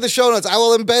a link in the show notes. I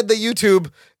will embed the YouTube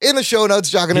in the show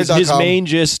notes, jockandnerd.com. His main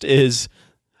gist is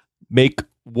make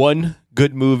one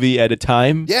good movie at a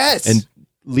time. Yes. And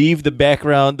leave the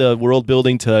background, the world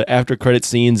building to after credit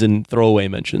scenes and throwaway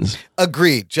mentions.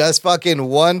 Agreed. Just fucking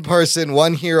one person,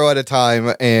 one hero at a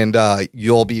time, and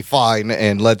you'll be fine.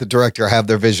 And let the director have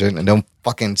their vision and don't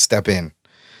fucking step in.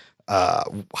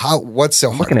 What's so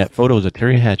hard? I'm looking at photos of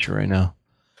Terry Hatcher right now.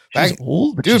 She's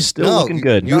old, but she's still looking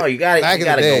good. You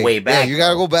gotta go way back. Yeah, you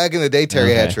gotta go back in the day,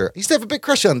 Terry Hatcher. I used to have a big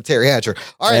crush on Terry Hatcher.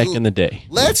 All right, back in the day.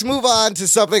 Let's move on to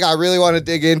something I really want to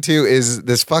dig into is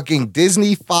this fucking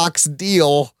Disney Fox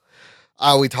deal.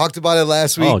 We talked about it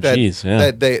last week that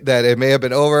it may have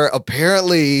been over.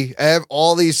 Apparently,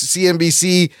 all these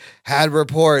CNBC had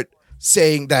report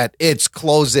saying that it's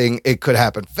closing. It could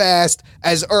happen fast,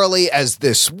 as early as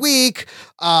this week.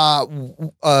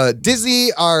 Disney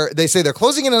they say they're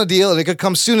closing in on a deal and it could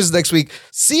come soon as next week.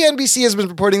 CNBC has been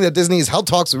reporting that Disney has held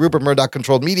talks with Rupert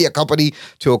Murdoch-controlled media company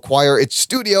to acquire its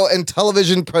studio and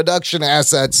television production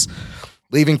assets,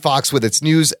 leaving Fox with its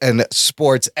news and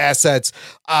sports assets.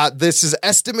 This is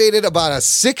estimated about a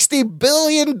 $60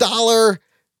 billion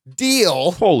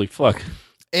deal. Holy fuck.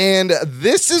 And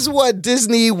this is what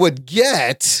Disney would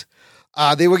get.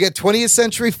 They would get 20th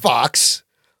Century Fox,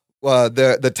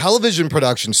 the television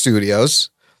production studios.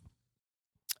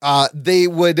 They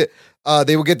would get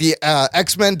the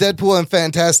X-Men, Deadpool, and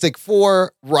Fantastic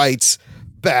Four rights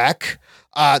back.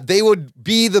 They would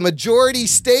be the majority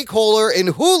stakeholder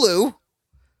in Hulu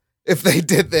if they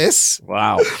did this.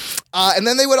 Wow. And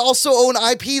then they would also own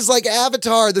IPs like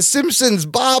Avatar, The Simpsons,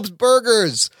 Bob's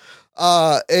Burgers,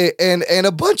 and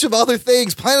a bunch of other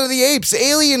things, Planet of the Apes,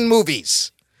 Alien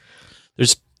movies.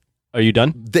 Are you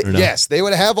done? No? Yes, they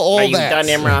would have all that. Are you done,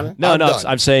 Imran? No,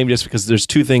 I'm saying just because there's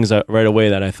 2 things right away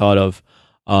that I thought of.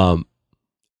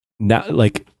 Now,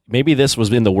 like maybe this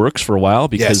was in the works for a while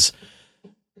because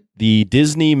the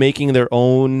Disney making their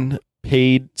own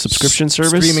paid subscription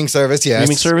streaming service,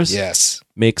 yes,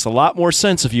 makes a lot more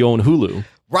sense if you own Hulu,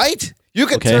 right? You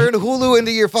could turn Hulu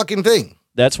into your fucking thing.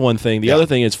 That's one thing. The other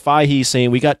thing is Fahey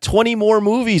saying we got 20 more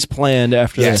movies planned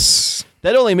after this.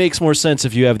 That only makes more sense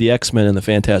if you have the X-Men and the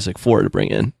Fantastic Four to bring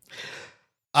in.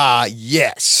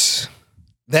 Yes.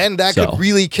 Then that could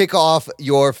really kick off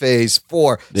your phase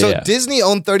 4. So Disney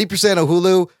owned 30% of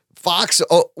Hulu. Fox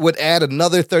would add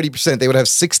another 30%. They would have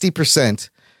 60%,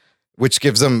 which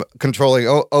gives them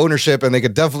controlling ownership, and they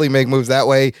could definitely make moves that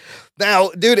way. Now,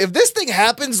 dude, if this thing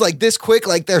happens like this quick,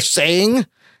 like they're saying,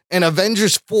 and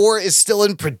Avengers 4 is still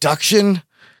in production,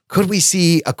 could we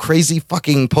see a crazy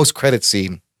fucking post-credit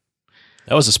scene?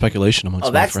 That was a speculation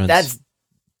amongst my friends. That's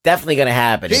definitely going to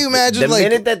happen. Can you imagine? The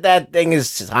minute that thing is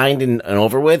signed and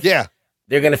over with, they're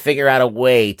going to figure out a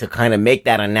way to kind of make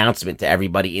that announcement to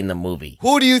everybody in the movie.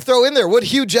 Who do you throw in there? Would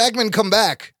Hugh Jackman come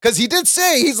back? Because he did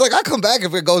say, he's like, I'll come back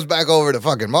if it goes back over to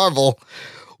fucking Marvel.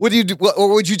 Would you do,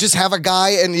 or would you just have a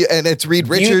guy and it's Reed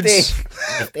Richards?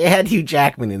 If they had Hugh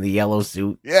Jackman in the yellow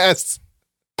suit, yes,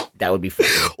 that would be fun.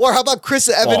 Or how about Chris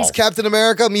Evans, Captain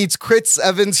America meets Chris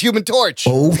Evans, Human Torch?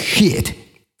 Oh shit!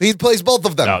 He plays both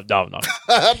of them. No. No,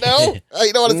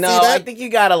 you don't want to see that. I think you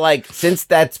gotta since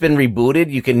that's been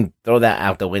rebooted, you can throw that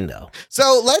out the window.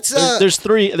 So let's. There's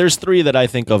three that I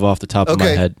think of off the top of my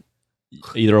head.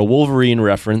 Either a Wolverine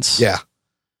reference, because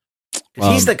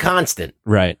he's the constant,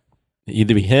 right?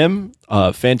 Either be him,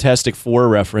 Fantastic Four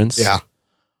reference,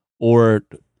 or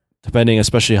depending,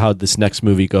 especially how this next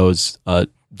movie goes,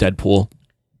 Deadpool.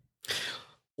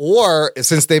 Or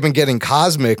since they've been getting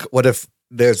cosmic, what if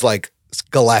there's like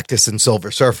Galactus and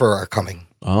Silver Surfer are coming?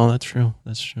 Oh, that's true.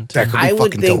 That's true. I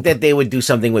would think that they would do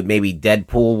something with maybe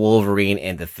Deadpool, Wolverine,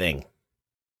 and the Thing.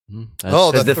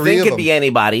 Because the Thing could be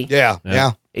anybody. Yeah.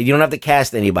 You don't have to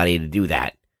cast anybody to do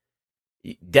that.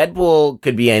 Deadpool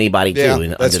could be anybody too.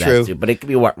 Yeah, that's true. But it could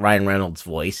be Ryan Reynolds'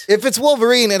 voice. If it's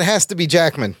Wolverine, it has to be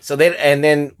Jackman. So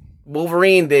then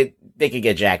Wolverine, they could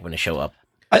get Jackman to show up.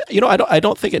 I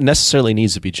don't think it necessarily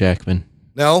needs to be Jackman.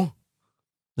 No,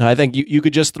 I think you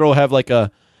could just have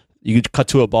you could cut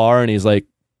to a bar and he's like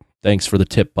thanks for the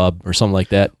tip, bub, or something like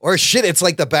that. Or shit, it's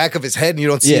like the back of his head and you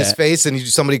don't see his face and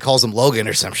somebody calls him Logan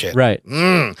or some shit. Right.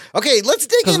 Okay, let's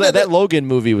dig into that Logan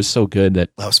movie was so good that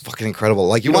was fucking incredible.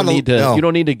 Like you don't need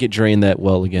to get drained that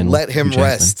well again. Let him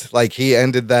rest. Like he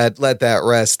ended that. Let that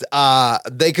rest.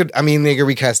 They could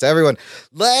recast everyone.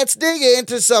 Let's dig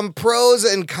into some pros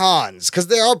and cons because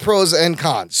there are pros and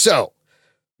cons. So,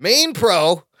 main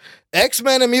pro.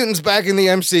 X-Men and mutants back in the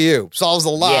MCU solves a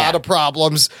lot of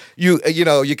problems. You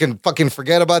can fucking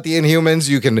forget about the Inhumans.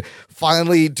 You can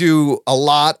finally do a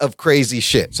lot of crazy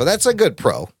shit. So that's a good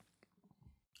pro.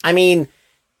 I mean,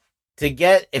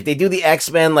 if they do the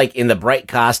X-Men like in the bright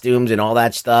costumes and all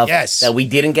that stuff that we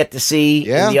didn't get to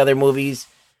see in the other movies,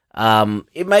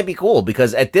 it might be cool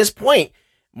because at this point,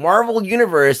 Marvel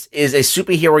Universe is a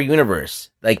superhero universe.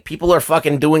 Like people are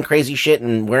fucking doing crazy shit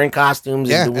and wearing costumes.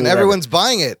 And everyone's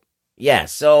buying it. Yeah,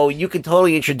 so you could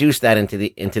totally introduce that into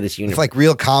this universe. It's like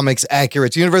real comics,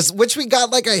 accurate universe, which we got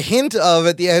like a hint of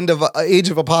at the end of Age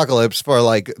of Apocalypse for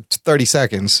like 30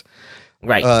 seconds.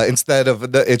 Right. Instead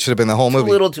of it should have been the whole movie.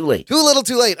 Too little too late. Too little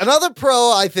too late. Another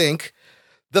pro, I think,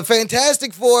 the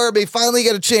Fantastic Four may finally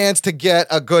get a chance to get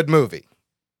a good movie.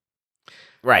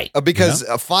 Right. Because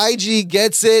Feige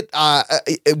gets it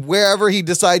wherever he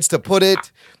decides to put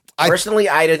it. Personally,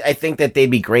 I think that they'd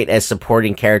be great as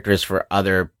supporting characters for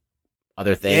other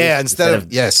things. Yeah, instead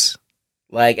of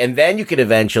like, and then you could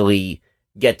eventually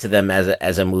get to them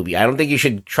as a movie. I don't think you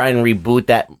should try and reboot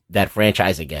that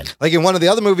franchise again. Like in one of the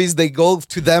other movies, they go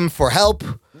to them for help.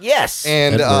 Yes,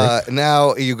 and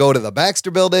now you go to the Baxter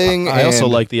Building. I also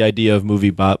like the idea of Movie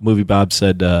Bob. Movie Bob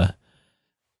said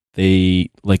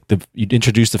they you'd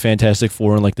introduce the Fantastic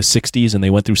Four in like the 60s, and they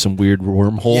went through some weird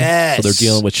wormhole. Yes. So they're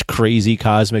dealing with crazy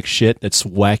cosmic shit that's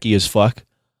wacky as fuck,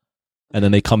 and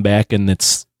then they come back and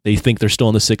they think they're still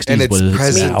in the 60s, and it's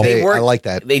present day. I like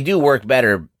that. They do work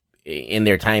better in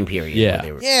their time period.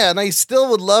 Yeah, and I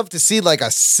still would love to see like a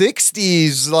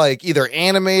 60s, like either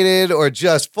animated or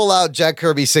just full out Jack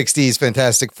Kirby 60s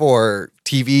Fantastic Four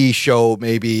TV show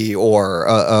maybe, or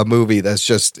a movie that's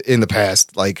just in the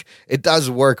past. Like it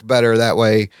does work better that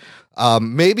way.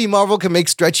 Maybe Marvel can make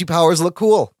stretchy powers look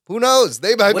cool. Who knows?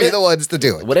 They might be the ones to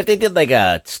do it. What if they did like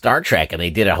a Star Trek and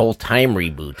they did a whole time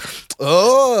reboot?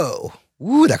 Oh.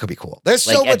 Ooh, that could be cool. There's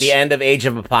like so much at the end of Age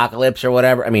of Apocalypse or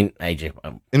whatever. I mean,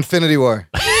 Infinity War.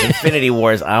 Infinity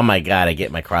Wars. Oh my god, I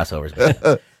get my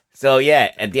crossovers. So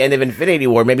yeah, at the end of Infinity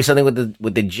War, maybe something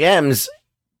with the gems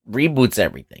reboots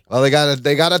everything. Well, they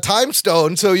got a time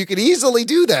stone, so you could easily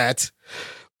do that.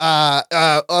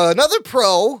 Another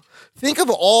pro. Think of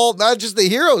not just the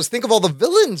heroes. Think of all the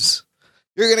villains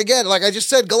you're going to get. Like I just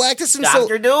said, Galactus and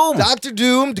Doctor Doom. Doctor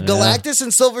Doom, Galactus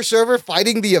and Silver Surfer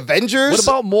fighting the Avengers. What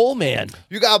about Mole Man?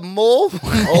 You got Mole.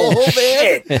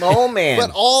 Mole Man.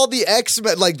 But all the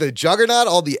X-Men, like the Juggernaut,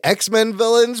 all the X-Men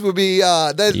villains would be,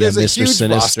 there's a Mr. huge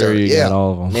Sinister, roster. Got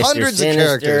all of them. Mr. Hundreds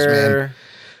Sinister. of characters,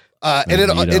 man.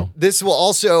 And this will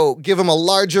also give them a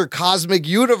larger cosmic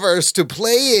universe to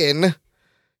play in.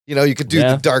 You know, you could do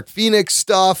the Dark Phoenix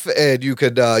stuff, and you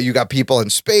got people in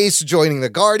space joining the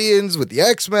Guardians with the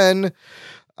X-Men.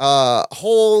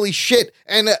 Holy shit.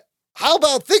 And how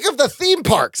about think of the theme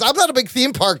parks? I'm not a big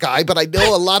theme park guy, but I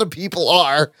know a lot of people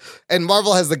are. And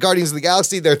Marvel has the Guardians of the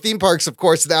Galaxy. Their theme parks, of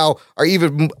course, now are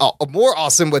even more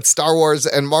awesome with Star Wars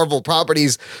and Marvel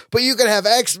properties. But you could have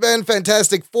X-Men,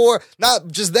 Fantastic Four. Not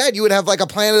just that, you would have like a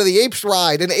Planet of the Apes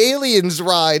ride, an Aliens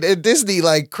ride, and Disney,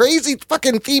 like crazy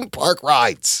fucking theme park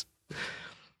rides.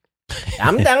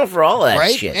 I'm down for all that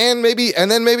right? shit. And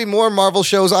then maybe more Marvel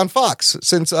shows on Fox.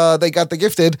 Since they got The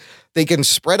Gifted, they can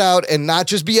spread out and not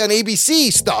just be on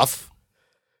ABC stuff.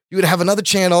 You would have another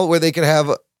channel where they could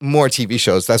have more TV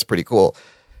shows. That's pretty cool.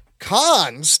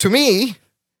 Cons, to me,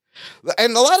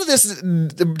 and a lot of this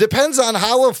depends on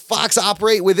how will Fox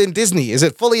operate within Disney. Is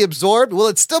it fully absorbed? Will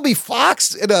it still be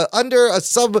Fox under a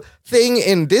sub thing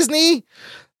in Disney?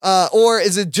 Or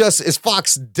is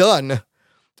Fox done?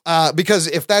 Because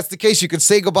if that's the case, you could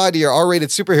say goodbye to your R-rated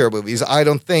superhero movies. I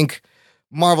don't think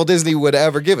Marvel Disney would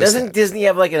ever give us Doesn't Disney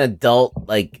have like an adult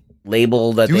like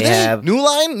label that they have? New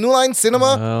Line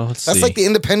Cinema? That's like the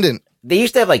independent. They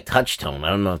used to have like Touchstone. I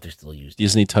don't know if they're still used.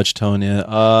 Disney Touchstone, yeah.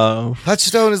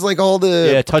 Touchstone is like all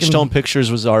the Touchstone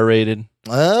Pictures was R-rated.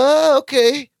 Oh,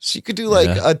 okay. So you could do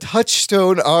like a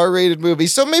Touchstone R-rated movie.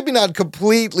 So maybe not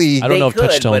completely. I don't know if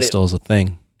Touchstone still is a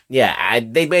thing. Yeah,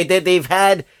 they've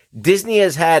had. Disney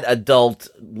has had adult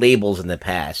labels in the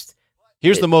past.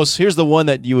 Here's the one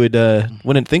that you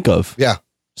wouldn't think of. Yeah.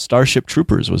 Starship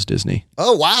Troopers was Disney.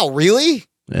 Oh, wow. Really?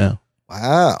 Yeah.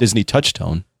 Wow. Disney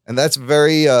Touchstone. And that's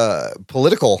very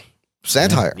political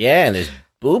satire. Yeah, and there's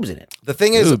boobs in it. The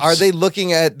thing is, Boobs. are they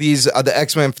looking at these the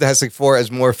X-Men Fantastic Four as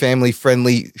more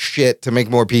family-friendly shit to make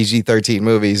more PG-13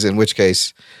 movies? In which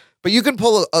case, but you can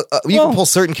pull can pull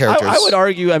certain characters. I would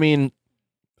argue. I mean,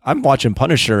 I'm watching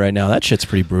Punisher right now. That shit's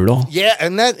pretty brutal. Yeah,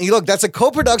 and that's a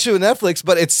co-production with Netflix,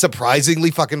 but it's surprisingly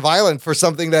fucking violent for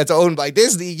something that's owned by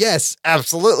Disney. Yes,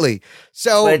 absolutely.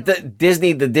 So, But the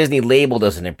Disney label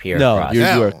doesn't appear. No, across. you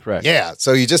are correct. Yeah,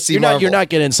 so you just see You're not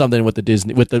getting something with the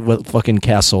Disney with fucking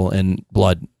castle and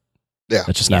blood. Yeah,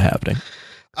 that's just not happening.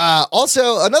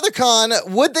 Also, another con,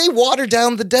 would they water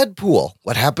down the Deadpool?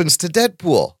 What happens to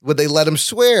Deadpool? Would they let him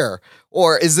swear?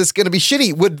 Or is this going to be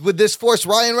shitty? Would this force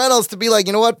Ryan Reynolds to be like,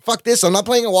 you know what? Fuck this. I'm not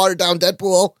playing a watered down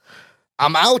Deadpool.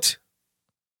 I'm out.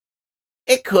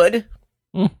 It could.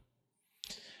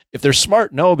 If they're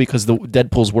smart, no, because the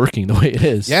Deadpool's working the way it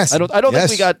is. Yes. I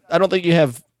don't think you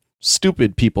have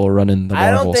stupid people running the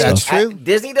Marvel I don't think That's stuff. true.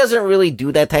 Disney doesn't really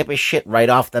do that type of shit right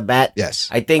off the bat. Yes.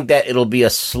 I think that it'll be a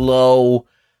slow,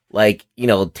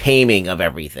 taming of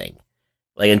everything,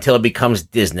 until it becomes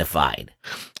Disneyfied.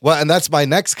 Well, and that's my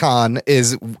next con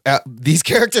is these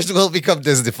characters will become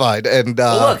Disneyfied. And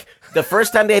Look, the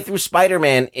first time they threw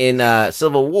Spider-Man in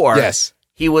Civil War, yes.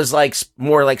 he was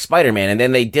more like Spider-Man, and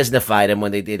then they Disneyfied him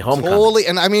when they did Homecoming. Totally.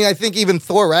 And I mean, I think even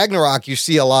Thor Ragnarok, you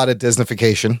see a lot of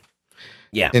Disneyfication.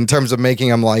 Yeah. In terms of making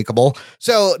them likable.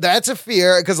 So that's a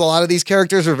fear because a lot of these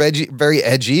characters are very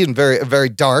edgy and very, very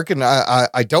dark. And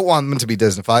I don't want them to be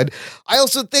Disneyfied. I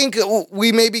also think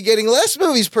we may be getting less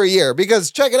movies per year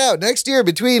because check it out. Next year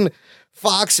between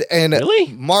Fox and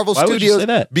Marvel Why would you Studios, say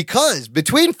that? because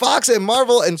between Fox and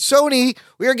Marvel and Sony,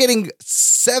 we are getting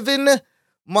 7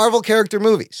 Marvel character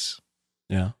movies.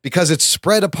 Yeah. Because it's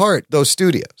spread apart, those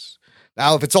studios.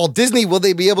 Now, if it's all Disney, will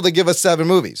they be able to give us 7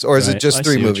 movies, or is it just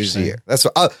 3 movies a year? That's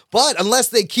what, but unless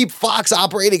they keep Fox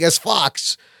operating as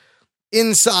Fox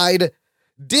inside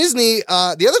Disney,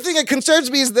 the other thing that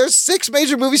concerns me is there's 6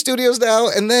 major movie studios now,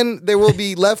 and then there will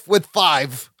be left with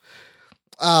 5,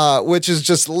 which is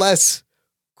just less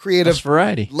creative,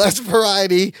 less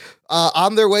variety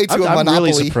on their way to a monopoly. I'm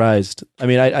really surprised. I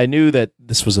mean, I knew that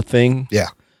this was a thing. Yeah.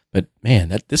 But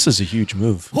man, this is a huge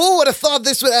move. Who would have thought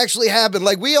this would actually happen?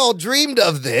 Like, we all dreamed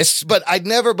of this, but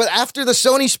but after the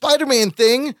Sony Spider-Man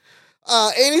thing,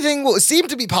 anything seemed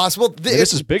to be possible.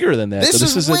 This is bigger than that. This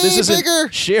is way bigger.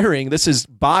 Sharing. This is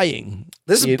buying.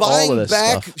 This is buying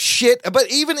back stuff. shit. But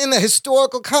even in the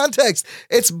historical context,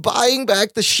 it's buying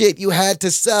back the shit you had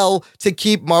to sell to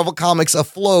keep Marvel Comics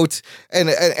afloat. And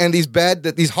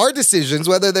these hard decisions,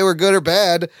 whether they were good or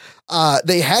bad,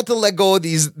 they had to let go of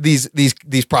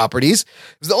these properties.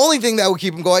 It was the only thing that would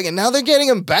keep them going. And now they're getting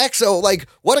them back. So,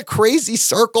 what a crazy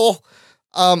circle.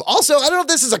 Also, I don't know if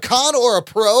this is a con or a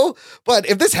pro, but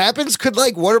if this happens, could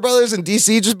Warner Brothers and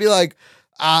DC just be like,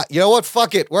 you know what?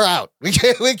 Fuck it. We're out. We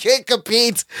can't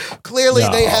compete. Clearly,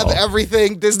 They have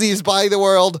everything. Disney's buying the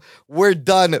world. We're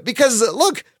done. Because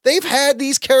look, they've had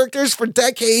these characters for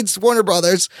decades, Warner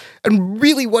Brothers, and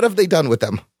really, what have they done with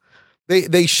them?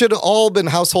 They should have all been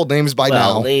household names by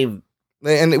now.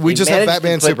 And we just have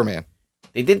Batman and Superman.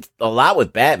 They did a lot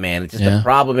with Batman. It's just the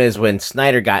problem is when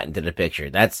Snyder got into the picture.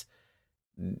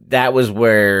 That was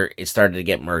where it started to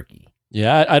get murky.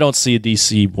 Yeah, I don't see a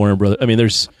DC Warner Brothers. I mean,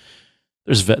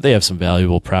 they have some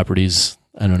valuable properties.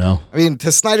 I don't know. I mean,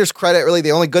 to Snyder's credit, really,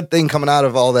 the only good thing coming out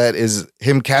of all that is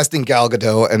him casting Gal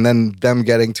Gadot and then them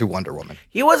getting to Wonder Woman.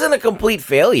 He wasn't a complete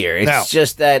failure. It's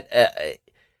just that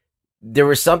there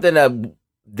was something.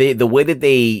 The way that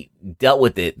they dealt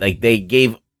with it, they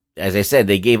gave, as I said,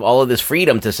 they gave all of this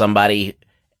freedom to somebody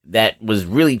that was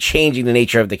really changing the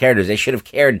nature of the characters. They should have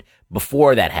cared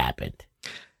before that happened.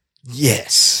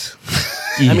 Yes.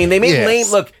 I mean, they made lame.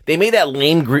 Look, they made that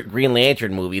lame Green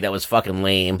Lantern movie that was fucking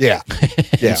lame. Yeah,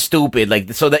 and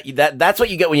stupid. So that's what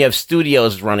you get when you have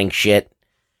studios running shit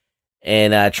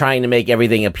and trying to make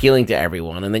everything appealing to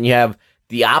everyone, and then you have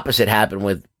the opposite happen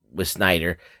with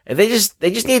Snyder, and they just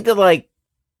need to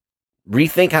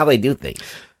rethink how they do things.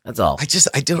 That's all.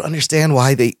 I don't understand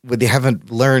why they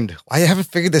haven't learned. Why they haven't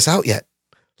figured this out yet.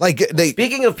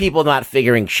 Speaking of people not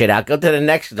figuring shit out, go to the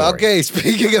next story. Okay,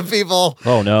 speaking of people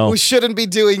who shouldn't be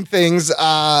doing things,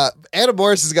 Adam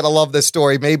Morris is going to love this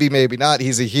story. Maybe not.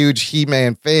 He's a huge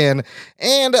He-Man fan.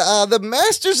 And the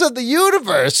Masters of the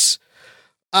Universe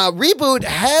reboot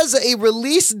has a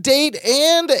release date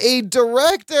and a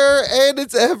director, and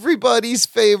it's everybody's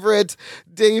favorite,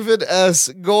 David S.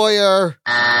 Goyer.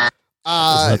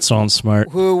 That sounds smart.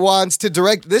 Who wants to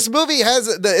direct this movie?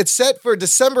 It's set for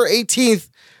December 18th,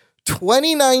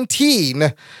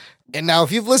 2019. And now,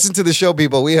 if you've listened to the show,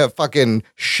 people, we have fucking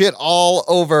shit all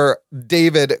over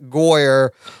David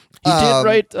Goyer. He did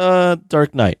write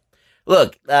Dark Knight.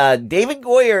 Look, David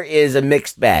Goyer is a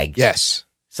mixed bag. Yes.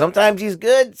 Sometimes he's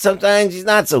good, sometimes he's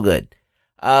not so good.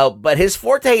 But his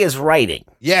forte is writing.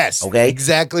 Yes. Okay.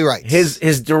 Exactly right.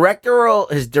 His directorial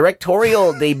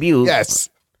debut Yes.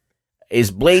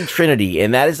 is Blade Trinity,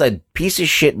 and that is a piece of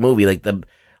shit movie. Like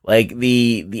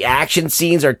the action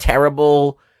scenes are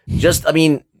terrible. Just how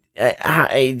do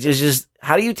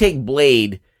you take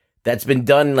Blade that's been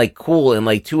done like cool in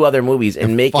like 2 other movies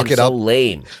and make it so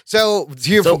lame? So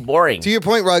Boring. To your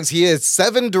point, Ruggs, he has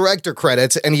 7 director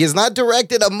credits, and he has not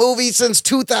directed a movie since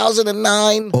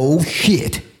 2009. Oh,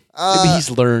 shit. Maybe he's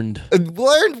learned.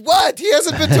 Learned what? He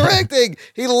hasn't been directing.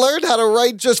 He learned how to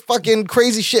write just fucking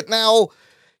crazy shit now.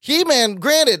 He-Man,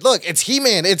 granted, look, it's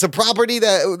He-Man. It's a property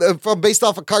that based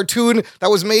off a cartoon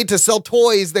that was made to sell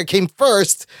toys that came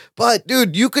first. But,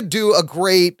 dude, you could do a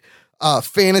great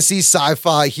fantasy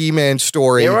sci-fi He-Man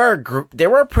story. There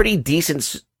were pretty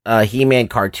decent He-Man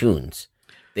cartoons.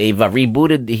 They've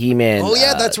rebooted the He-Man. Oh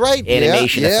yeah, that's right.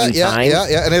 Animation a few times.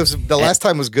 Yeah. And the last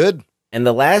time was good. And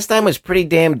the last time was pretty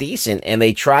damn decent. And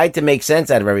they tried to make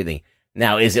sense out of everything.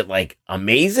 Now, is it like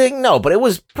amazing? No, but it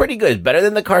was pretty good. Better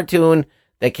than the cartoon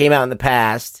that came out in the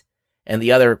past and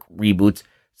the other reboots.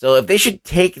 So if they should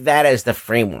take that as the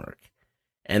framework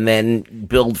and then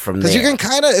build from there. Because you can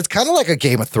it's kind of like a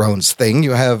Game of Thrones thing.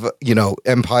 You have,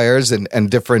 empires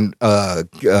and different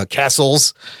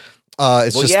castles.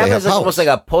 It's almost like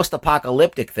a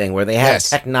post-apocalyptic thing where they have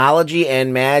technology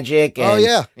and magic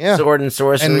and sword and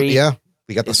sorcery. And,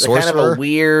 we got the sorcerer. Kind of a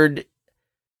weird,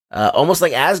 almost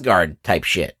like Asgard type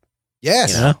shit.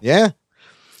 Yes. Yeah.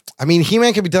 I mean,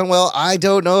 He-Man can be done well. I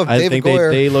don't know if David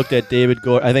Goyer... they looked at David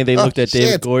Goyer. I think they looked at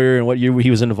David Goyer and what year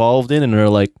he was involved in, and they're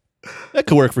like, that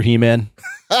could work for He-Man.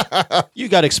 You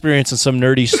got experience in some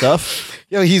nerdy stuff.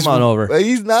 Come on over.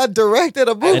 He's not directed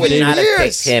a movie I would in not have years.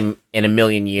 picked him in a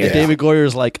million years. And David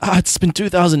Goyer's like, it's been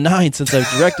 2009 since I've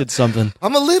directed something.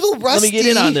 I'm a little rusty. Let me get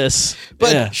in on this.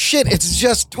 But shit, it's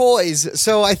just toys,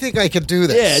 so I think I could do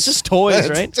this. Yeah, it's just toys,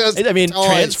 right? Toys.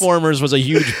 Transformers was a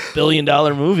huge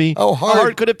billion-dollar movie. How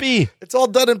hard could it be? It's all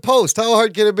done in post. How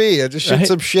hard can it be? I just shoot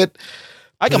some shit.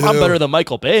 I'm better than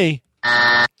Michael Bay.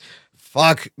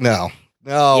 Fuck no.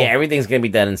 No. Yeah, everything's gonna be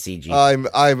done in CG.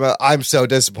 I'm so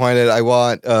disappointed.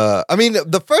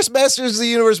 The first Masters of the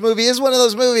Universe movie is one of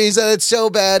those movies that it's so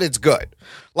bad it's good.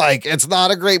 Like, it's not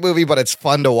a great movie, but it's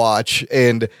fun to watch,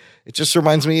 and it just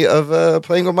reminds me of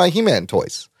playing with my He-Man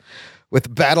toys.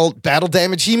 With battle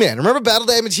damage He-Man. Remember battle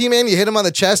damage He-Man? You hit him on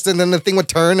the chest, and then the thing would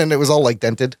turn, and it was all like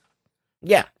dented.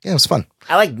 Yeah, it was fun.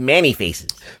 I like Manny Faces.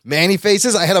 Manny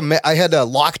Faces. I had a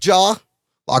Lockjaw.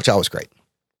 Lockjaw was great.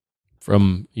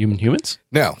 From Humans?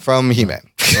 No, from He-Man.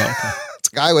 It's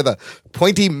a guy with a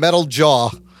pointy metal jaw.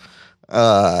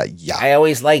 I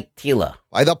always liked Tila.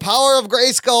 By the power of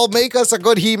Grayskull, make us a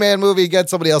good He-Man movie. Get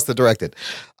somebody else to direct it.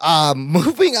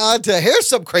 Moving on to here's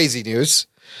some crazy news.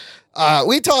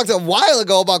 We talked a while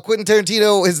ago about Quentin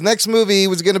Tarantino. His next movie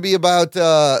was going to be about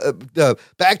the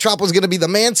backdrop was going to be the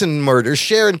Manson murders,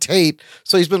 Sharon Tate.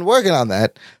 So he's been working on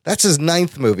that. That's his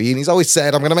 9th movie, and he's always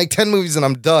said, "I'm going to make 10 movies and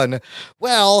I'm done."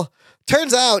 Well,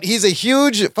 turns out he's a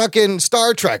huge fucking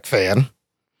Star Trek fan.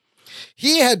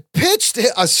 He had pitched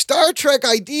a Star Trek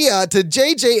idea to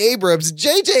J.J. Abrams.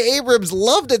 J.J. Abrams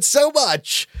loved it so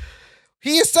much,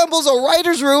 he assembles a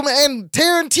writer's room, and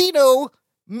Tarantino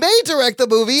may direct the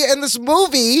movie, and this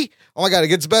movie, oh my God, it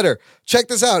gets better. Check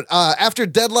this out. After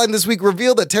Deadline this week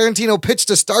revealed that Tarantino pitched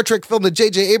a Star Trek film to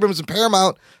J.J. Abrams and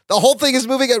Paramount, the whole thing is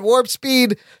moving at warp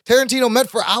speed. Tarantino met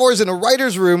for hours in a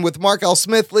writer's room with Mark L.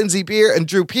 Smith, Lindsay Beer, and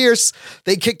Drew Pearce.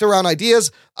 They kicked around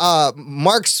ideas.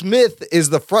 Mark Smith is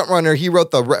the frontrunner. He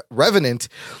wrote The Revenant.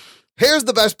 Here's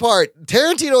the best part.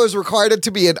 Tarantino has required it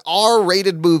to be an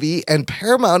R-rated movie, and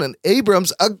Paramount and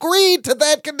Abrams agreed to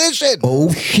that condition.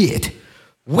 Oh, shit.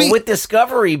 With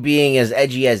Discovery being as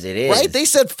edgy as it is. Right? They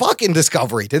said fucking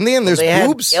Discovery, didn't they? And there's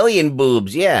boobs. Alien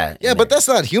boobs, yeah. Yeah, but that's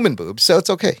not human boobs, so it's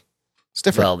okay. It's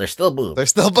different. Well, they're still boobs. They're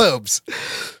still boobs.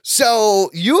 So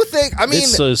you think,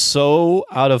 this is so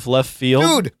out of left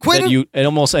field. Dude, Quentin. And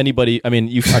almost anybody, I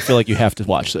feel like you have to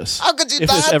watch this. How could you if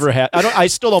not? This ever happened. I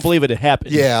still don't believe it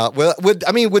happened. Yeah. Well,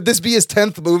 would this be his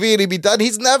 10th movie and he'd be done?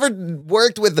 He's never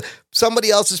worked with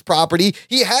somebody else's property.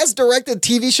 He has directed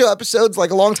TV show episodes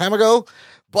like a long time ago,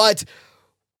 but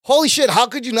holy shit, how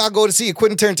could you not go to see a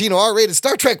Quentin Tarantino R-rated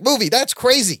Star Trek movie? That's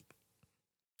crazy.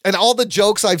 And all the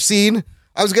jokes I've seen,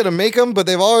 I was going to make them, but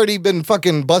they've already been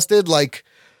fucking busted. Like,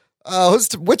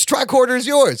 which tricorder is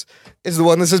yours? Is the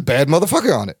one that says bad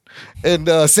motherfucker on it.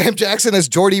 And Sam Jackson as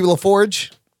Geordie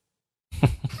LaForge.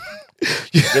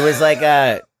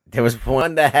 There was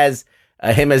one that has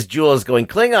him as Jules going,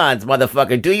 Klingons,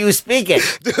 motherfucker, do you speak it?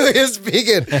 Do you speak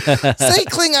it? Say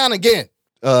Klingon again.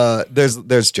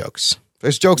 There's jokes.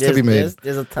 There's jokes to be made.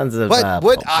 There's a tons of. But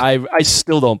what I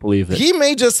still don't believe it. he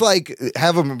may just like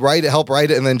have him help write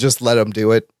it, and then just let him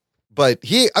do it. But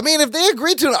if they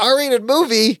agreed to an R-rated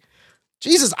movie,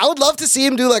 Jesus, I would love to see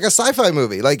him do like a sci-fi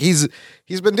movie. Like he's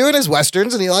been doing his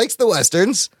westerns, and he likes the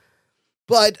westerns.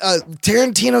 But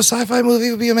Tarantino sci-fi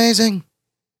movie would be amazing.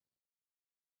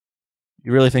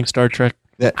 You really think Star Trek?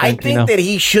 I think that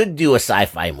he should do a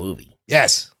sci-fi movie.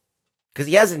 Yes. Because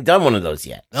he hasn't done one of those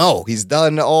yet. No, he's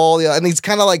done and he's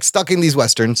kind of like stuck in these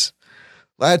westerns.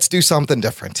 Let's do something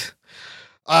different.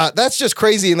 That's just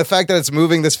crazy. And the fact that it's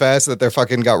moving this fast, that they're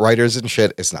fucking got writers and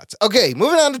shit, is nuts. Okay,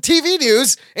 moving on to TV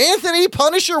news. Anthony,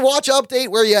 Punisher watch update.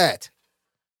 Where you at?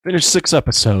 Finished 6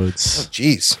 episodes.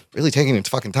 Jeez, really taking your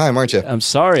fucking time, aren't you? I'm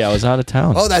sorry, I was out of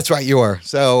town. Oh, that's right, you are.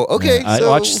 So, okay. Yeah, I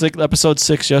watched episode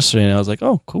 6 yesterday, and I was like,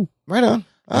 oh, cool. Right on.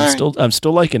 I'm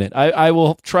still liking it. I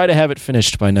will try to have it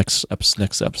finished by next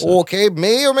episode. Okay,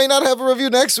 may or may not have a review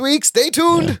next week. Stay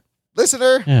tuned,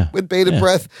 listener, with bated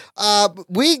breath.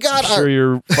 We got I'm sure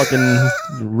you're fucking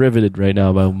riveted right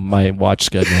now by my watch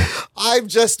schedule. I'm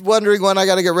just wondering when I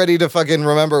got to get ready to fucking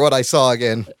remember what I saw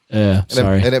again. Yeah,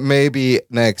 sorry. And it may be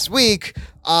next week.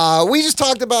 We just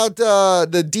talked about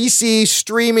the DC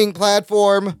streaming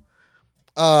platform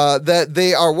that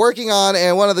they are working on,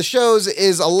 and one of the shows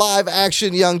is a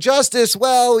live-action Young Justice.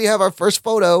 Well, we have our first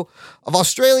photo of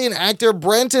Australian actor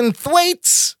Brenton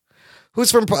Thwaites,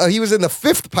 who's from he was in the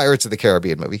 5th Pirates of the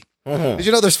Caribbean movie. Mm-hmm. Did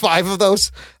you know there's 5 of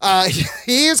those?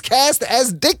 He is cast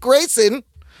as Dick Grayson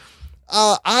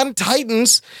on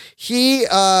Titans.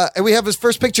 And we have his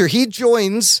first picture. He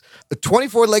joins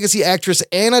 24 legacy actress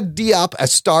Anna Diop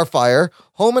as Starfire,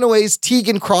 Home and Away's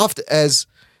Tegan Croft as...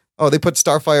 Oh, they put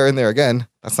Starfire in there again.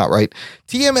 That's not right.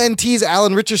 TMNT's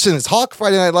Alan Richardson as Hawk,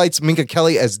 Friday Night Lights, Minka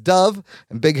Kelly as Dove,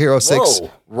 and Big Hero 6,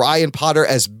 Ryan Potter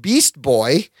as Beast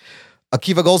Boy.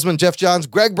 Akiva Goldsman, Jeff Johns,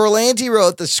 Greg Berlanti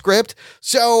wrote the script.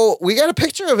 So we got a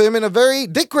picture of him in a very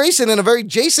Dick Grayson in a very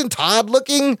Jason Todd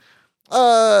looking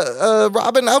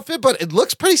Robin outfit, but it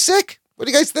looks pretty sick. What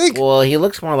do you guys think? Well, he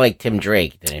looks more like Tim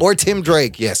Drake. Or Tim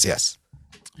Drake, yes.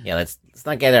 Yeah, let's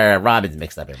not get our Robins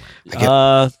mixed up in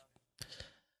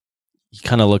He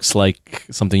kind of looks like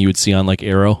something you would see on like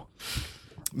Arrow.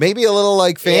 Maybe a little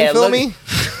like fan filmy.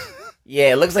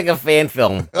 Yeah, it looks like a fan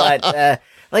film, but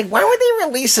like, why would they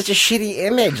release such a shitty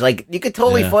image? Like, you could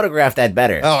totally photograph that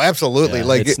better. Oh, absolutely. Yeah,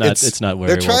 like, it's not.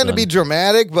 They're trying to be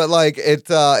dramatic, but like it's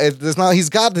not. He's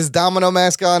got this domino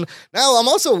mask on. Now, I'm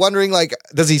also wondering, like,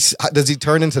 does he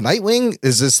turn into Nightwing?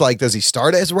 Is this like, does he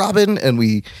start as Robin? And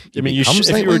if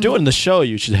you were doing the show,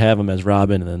 you should have him as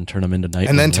Robin and then turn him into Nightwing,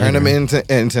 and then turn him into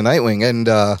Nightwing,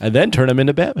 and then turn him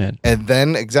into Batman, and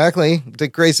then exactly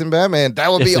Dick Grayson Batman. That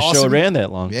would be awesome. The show ran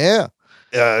that long. Yeah.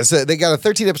 So they got a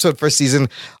 13-episode first season.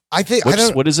 I think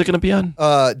what is it going to be on?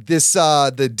 The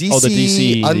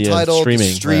DC Untitled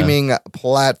streaming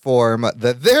platform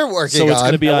that they're working on. So it's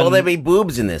going to be on. Will there be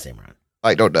boobs in this, Imran?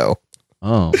 I don't know.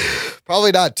 Oh,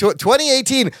 probably not.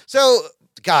 2018. So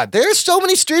God, there's so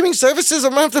many streaming services.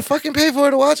 I'm gonna have to fucking pay for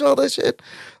to watch all this shit.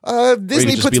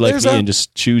 Disney puts theirs out, and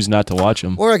just choose not to watch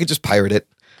them, or I could just pirate it.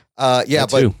 And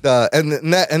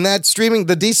that streaming,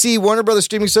 the DC Warner Brothers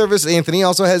streaming service, Anthony,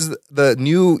 also has the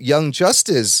new Young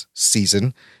Justice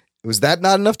season. Was that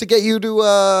not enough to get you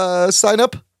to sign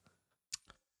up?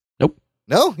 Nope.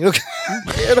 No, you don't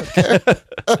care.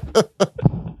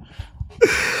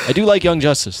 I do like Young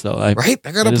Justice, though. Right?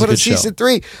 They're gonna put a season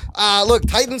 3. Look,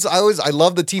 Titans. I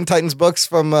love the Teen Titans books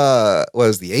from the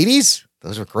 80s.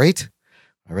 Those were great.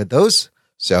 I read those.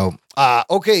 So,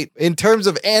 okay. In terms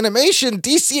of animation,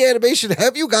 DC animation,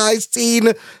 have you guys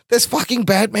seen this fucking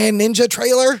Batman Ninja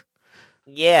trailer?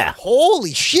 Yeah.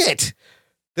 Holy shit.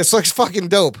 This looks fucking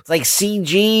dope. It's like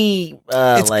CG.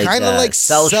 It's kind of like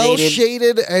cell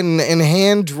shaded and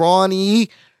hand drawn-y.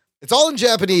 It's all in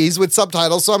Japanese with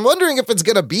subtitles, so I'm wondering if it's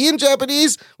going to be in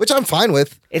Japanese, which I'm fine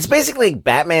with. It's basically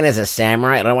Batman as a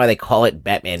samurai. I don't know why they call it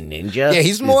Batman Ninja. Yeah,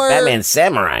 he's more... Batman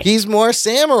Samurai. He's more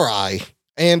samurai.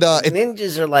 And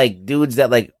ninjas are like dudes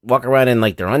that like walk around in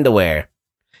like their underwear.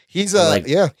 He's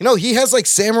yeah. You know, he has like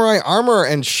samurai armor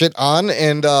and shit on,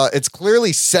 and it's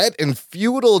clearly set in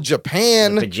feudal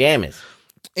Japan. The pajamas.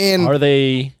 And are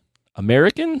they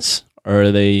Americans? Or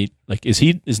are they like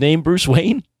his name Bruce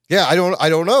Wayne? Yeah, I don't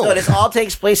know. No, this all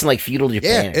takes place in like feudal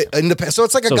Japan. Yeah, so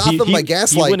it's like a Gotham by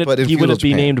Gaslight, but in he wouldn't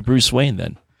Japan. Be named Bruce Wayne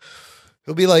then.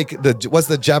 He'll be like what's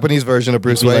the Japanese version of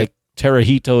Bruce Wayne? Like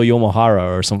Terahito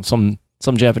Yomohara or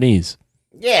some Japanese.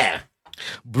 Yeah.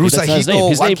 Bruce his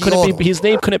name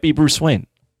couldn't be Bruce Wayne.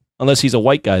 Unless he's a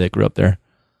white guy that grew up there.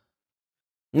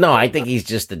 No, I think he's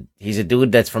a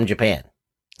dude that's from Japan.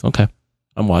 Okay.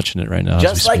 I'm watching it right now.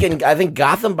 Just like I think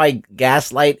Gotham by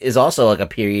Gaslight is also like a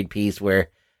period piece where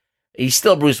he's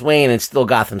still Bruce Wayne and still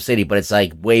Gotham City, but it's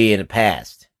like way in the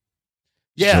past.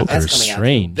 Yeah, Joker that's is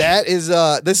strange. That is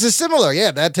this is similar.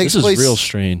 Yeah, that takes this place. This is real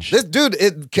strange. This dude,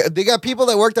 they got people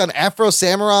that worked on Afro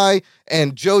Samurai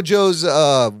and JoJo's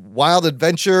Wild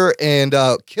Adventure and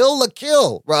Kill la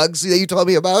Kill, Ruggs, that you told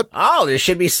me about. Oh, there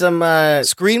should be some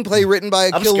screenplay written by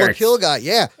a Kill la Kill guy.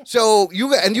 Yeah. So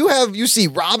you see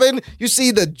Robin, you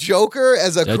see the Joker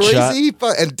as a crazy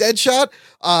and Deadshot.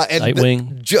 And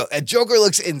Nightwing. And Joker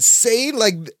looks insane,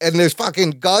 like, and there's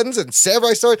fucking guns and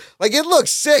samurai sword. Like, it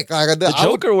looks sick. Like, the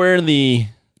Joker wearing the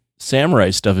samurai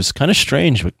stuff is kind of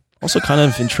strange, but also kind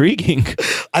of intriguing.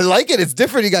 I like it. It's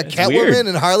different. You got Catwoman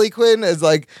and Harley Quinn as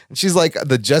like, she's like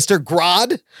the jester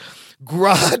Grodd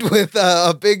with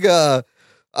a big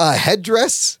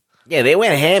headdress. Yeah, they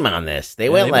went ham on this. They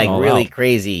went like really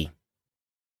crazy.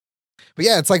 But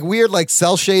yeah, it's like weird, like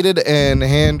cell shaded and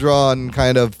hand drawn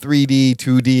kind of 3D,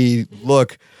 2D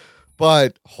look.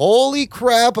 But holy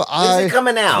crap! When's it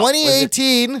coming out?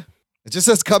 2018. It just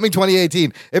says coming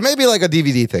 2018. It may be like a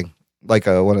DVD thing, like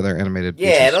one of their animated.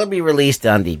 Yeah, features. it'll be released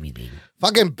on DVD.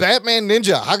 Fucking Batman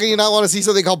Ninja. How can you not want to see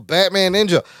something called Batman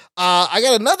Ninja? I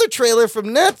got another trailer from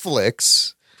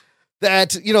Netflix.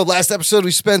 That, last episode we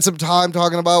spent some time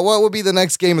talking about what would be the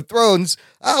next Game of Thrones.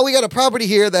 We got a property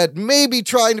here that may be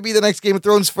trying to be the next Game of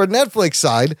Thrones for Netflix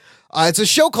side. It's a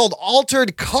show called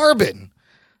Altered Carbon,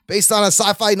 based on a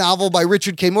sci-fi novel by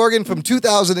Richard K. Morgan from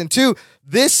 2002.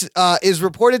 This is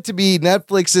reported to be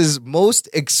Netflix's most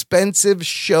expensive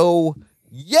show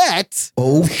yet.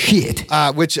 Oh, shit.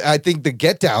 Which I think The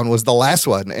Get Down was the last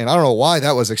one, and I don't know why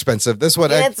that was expensive. This one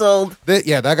canceled. That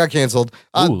got canceled.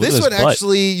 This one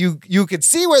actually, you could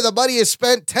see where the money is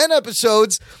spent. 10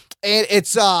 episodes, and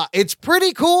it's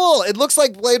pretty cool. It looks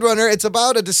like Blade Runner. It's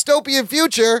about a dystopian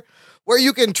future where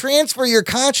you can transfer your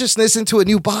consciousness into a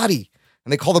new body,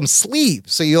 and they call them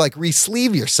sleeves. So you like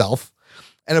re-sleeve yourself,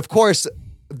 and of course,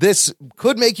 this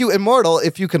could make you immortal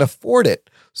if you can afford it.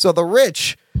 So the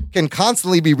rich can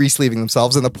constantly be re-sleeving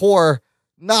themselves, and the poor,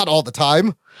 not all the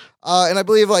time. And I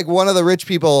believe like one of the rich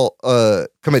people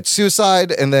commits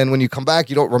suicide, and then when you come back,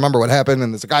 you don't remember what happened,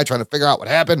 and there's a guy trying to figure out what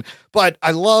happened. But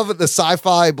I love the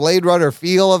sci-fi Blade Runner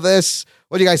feel of this.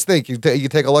 What do you guys think? You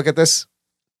take a look at this?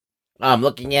 I'm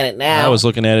looking at it now. I was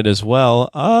looking at it as well.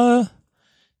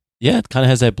 Yeah, it kind of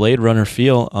has that Blade Runner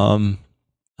feel.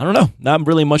 I don't know. Not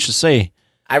really much to say.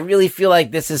 I really feel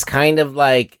like this is kind of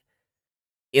like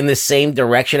in the same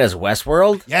direction as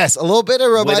Westworld. Yes, a little bit of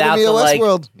reminded me of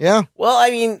Westworld. Yeah. Well, I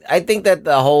mean, I think that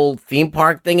the whole theme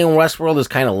park thing in Westworld is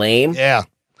kind of lame. Yeah.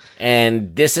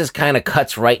 And this is kind of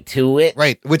cuts right to it.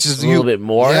 Right, which is a little bit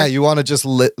more. Yeah, you want to just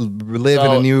live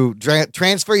in a new,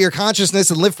 transfer your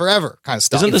consciousness and live forever kind of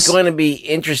stuff. It's going to be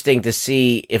interesting to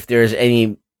see if there's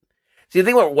any. See, the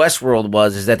thing what Westworld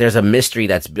was is that there's a mystery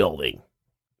that's building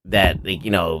that,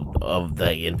 of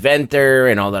the inventor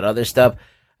and all that other stuff.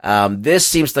 This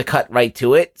seems to cut right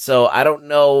to it. So I don't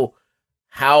know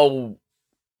how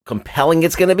compelling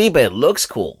it's going to be, but it looks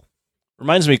cool.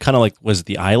 Reminds me kind of like, was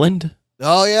The Island?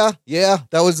 Oh, yeah. Yeah.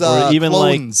 That was or even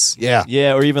Clones. Like,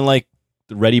 yeah. Or even like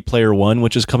the Ready Player One,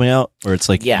 which is coming out, where it's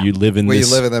like you live in where this,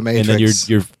 you live in the Matrix. And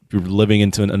then you're living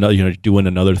into another, doing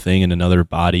another thing in another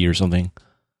body or something.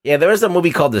 Yeah, there was a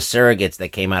movie called The Surrogates that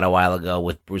came out a while ago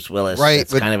with Bruce Willis. Right.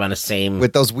 It's kind of on the same...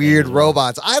 With those weird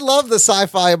robots. I love the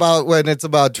sci-fi about when it's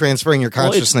about transferring your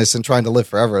consciousness and trying to live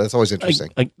forever. That's always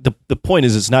interesting. The point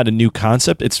is, it's not a new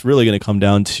concept. It's really going to come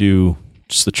down to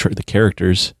just the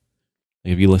characters.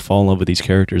 Like if you fall in love with these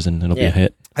characters, and it'll be a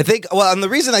hit. I think, and the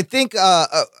reason I think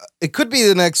it could be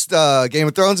the next Game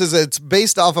of Thrones is it's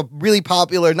based off a really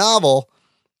popular novel,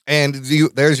 and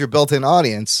there's your built-in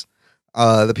audience.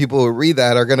 The people who read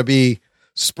that are going to be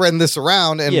spreading this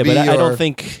around, and but I don't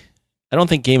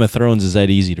think Game of Thrones is that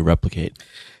easy to replicate.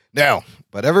 No,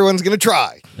 but everyone's going to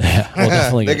try. Yeah, well,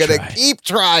 definitely they're going to keep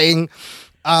trying.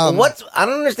 I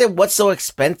don't understand what's so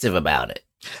expensive about it.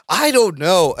 I don't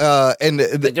know.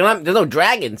 There's no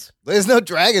dragons. There's no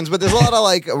dragons, but there's a lot of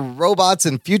like robots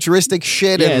and furistic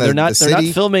shit. Yeah, in they're not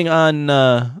filming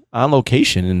on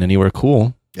location in anywhere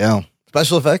cool. Yeah,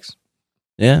 special effects.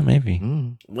 Yeah, maybe.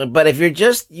 But if you're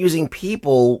just using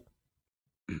people,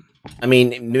 I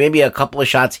mean, maybe a couple of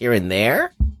shots here and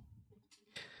there.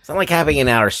 It's not like having in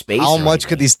outer space. How much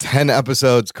could these 10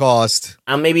 episodes cost?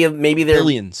 Maybe they're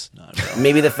billions.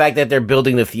 Maybe the fact that they're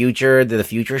building the future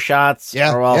shots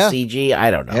are all CG.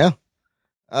 I don't know.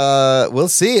 Yeah. We'll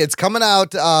see. It's coming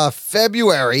out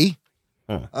February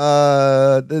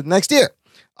the next year.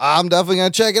 I'm definitely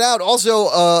going to check it out.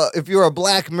 Also, if you're a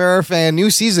Black Mirror fan, new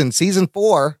season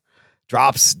 4,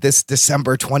 drops this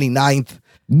December 29th.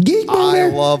 I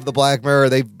love the Black Mirror.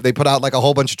 They put out like a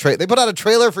whole bunch of they put out a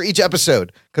trailer for each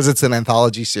episode because it's an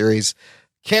anthology series.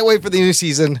 Can't wait for the new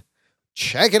season.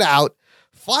 Check it out.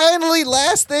 Finally,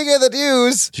 last thing in the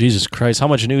news. Jesus Christ, how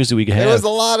much news do we have? There was a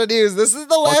lot of news. This is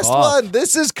the last one.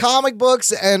 This is comic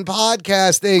books and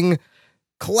podcasting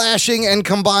clashing and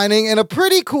combining in a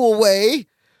pretty cool way.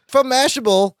 From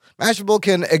Mashable, Mashable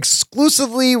can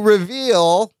exclusively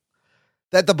reveal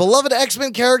that the beloved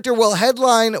X-Men character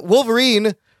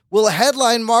Wolverine will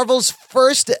headline Marvel's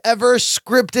first ever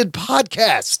scripted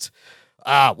podcast.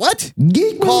 What?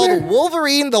 Called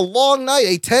Wolverine The Long Night,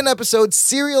 a 10-episode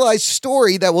serialized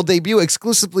story that will debut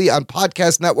exclusively on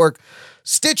podcast network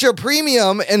Stitcher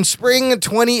Premium in spring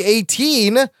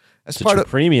 2018. Stitcher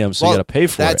Premium, so you got to pay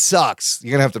for it. That sucks.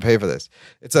 You're going to have to pay for this.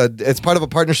 It's part of a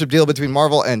partnership deal between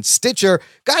Marvel and Stitcher.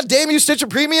 God damn you, Stitcher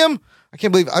Premium. I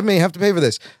can't believe I may have to pay for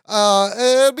this.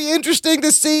 It'll be interesting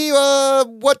to see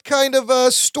what kind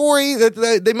of story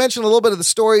that they mentioned a little bit of the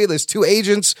story. There's 2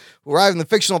 agents who arrive in the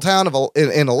fictional town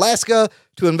in Alaska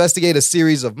to investigate a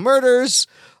series of murders.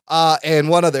 And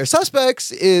one of their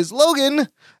suspects is Logan,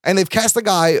 and they've cast a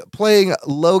guy playing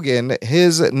Logan.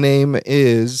 His name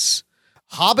is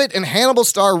Hobbit and Hannibal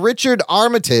star Richard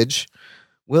Armitage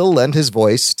will lend his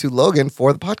voice to Logan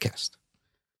for the podcast.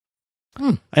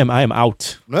 I am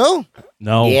out. No?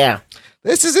 Yeah.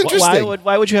 This is interesting.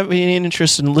 Why would you have any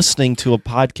interest in listening to a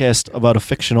podcast about a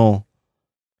fictional?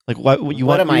 Like,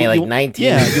 what am I, 19?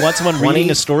 Yeah, you want someone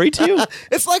reading a story to you?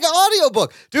 It's like an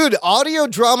audiobook. Dude, audio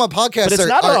drama podcasts but it's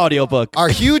not an audiobook. Are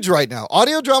huge right now.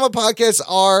 Audio drama podcasts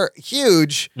are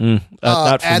huge.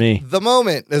 Not for me. At the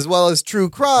moment, as well as true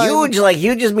crime.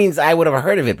 Huge just means I would have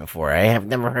heard of it before. I have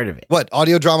never heard of it. What,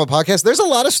 audio drama podcasts? There's a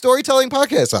lot of storytelling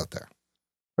podcasts out there.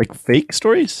 Like fake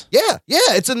stories? Yeah,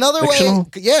 it's another fictional?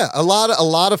 way. Yeah, a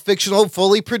lot of fictional,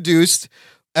 fully produced,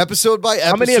 episode by episode.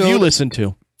 How many have you listened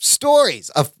to?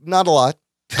 Stories of not a lot.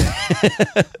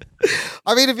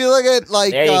 I mean, if you look at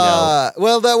like, there you go.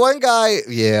 Well, that one guy,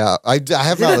 yeah, I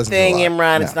have not listened thing, to a lot.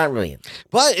 Imran. Yeah. It's not really.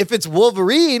 But if it's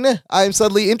Wolverine, I'm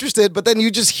suddenly interested. But then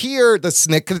you just hear the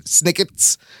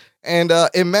snickets and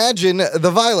imagine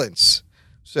the violence.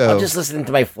 So I'm just listening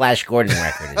to my Flash Gordon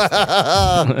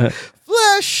record.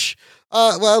 Flash.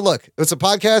 Well, look, it's a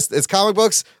podcast. It's comic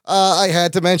books. I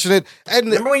had to mention it. And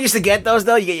remember when you used to get those,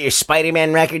 though? You get your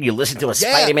Spider-Man record, you listen to a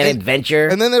Spider-Man adventure.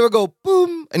 And then they would go,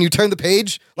 boom, and you turn the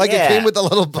page like it came with a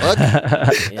little book.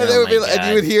 And they would be, and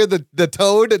you would hear the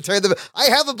toad and turn the... I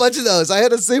have a bunch of those. I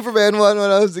had a Superman one when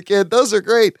I was a kid. Those are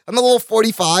great. I'm a little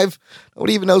 45.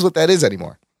 Nobody even knows what that is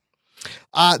anymore.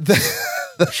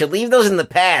 Should leave those in the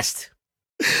past.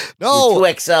 No.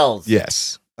 2 XLs.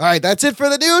 Yes. All right, that's it for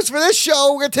the news for this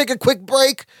show. We're going to take a quick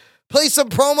break, play some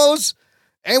promos,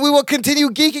 and we will continue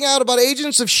geeking out about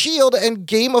Agents of S.H.I.E.L.D. and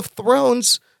Game of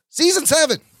Thrones Season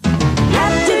 7.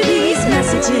 After these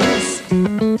messages,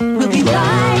 we'll be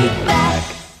right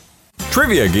back.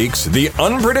 Trivia Geeks, the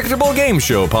Unpredictable Game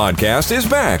Show podcast, is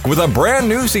back with a brand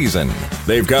new season.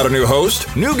 They've got a new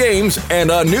host, new games,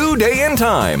 and a new day and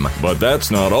time. But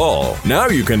that's not all. Now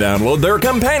you can download their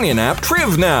companion app,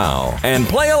 Triv Now, and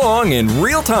play along in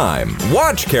real time.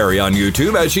 Watch Carrie on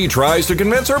YouTube as she tries to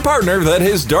convince her partner that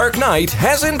his Dark Knight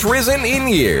hasn't risen in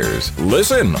years.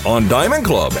 Listen on Diamond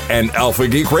Club and Alpha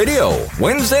Geek Radio,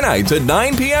 Wednesday nights at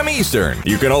 9 p.m. Eastern.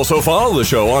 You can also follow the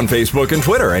show on Facebook and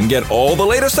Twitter and get all the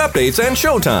latest updates and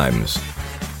showtimes.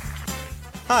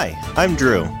 Hi, I'm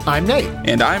Drew. I'm Nate.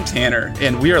 And I'm Tanner,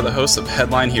 and we are the hosts of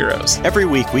Headline Heroes. Every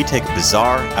week we take a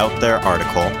bizarre, out-there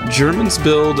article. Germans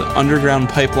build underground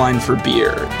pipeline for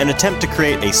beer. An attempt to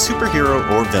create a superhero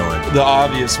or villain. The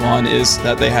obvious one is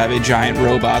that they have a giant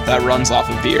robot that runs off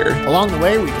of beer. Along the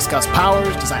way, we discuss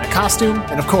powers, design a costume,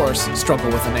 and of course, struggle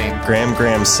with a name.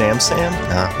 Graham Sam?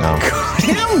 No.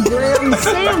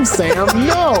 Graham Sam,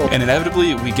 no! And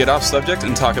inevitably, we get off subject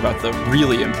and talk about the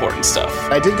really important stuff.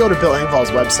 I did go to Bill Engvall's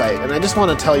website, and I just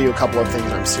want to tell you a couple of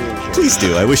things I'm seeing here. Please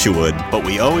do, I wish you would. But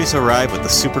we always arrive with the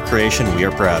super creation we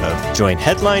are proud of. Join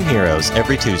Headline Heroes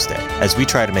every Tuesday as we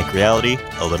try to make reality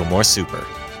a little more super.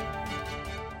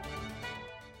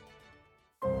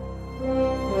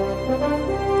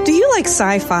 Do you like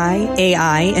sci-fi,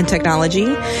 AI, and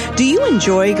technology? Do you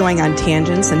enjoy going on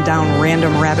tangents and down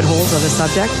random rabbit holes of a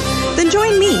subject? Then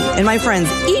join me and my friends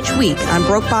each week on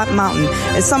Brokebot Mountain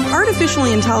as some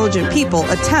artificially intelligent people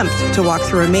attempt to walk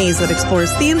through a maze that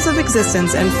explores themes of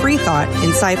existence and free thought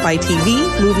in sci-fi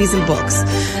TV, movies, and books.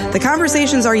 The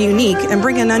conversations are unique and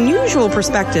bring an unusual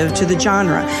perspective to the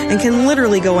genre and can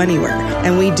literally go anywhere.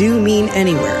 And we do mean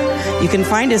anywhere. You can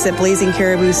find us at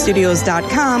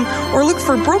blazingcariboustudios.com or look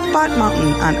for Brokebot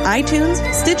Mountain on iTunes,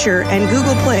 Stitcher, and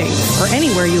Google Play, or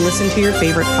anywhere you listen to your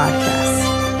favorite podcasts.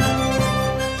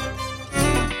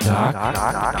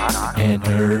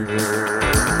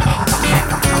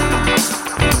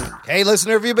 Hey,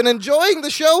 listener, if you've been enjoying the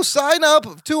show, sign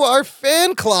up to our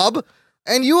fan club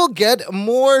and you will get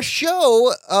more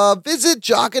show. Visit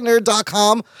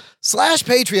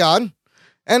jockandnerd.com/Patreon.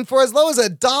 And for as low as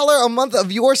 $1 a month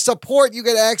of your support, you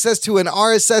get access to an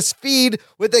RSS feed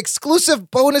with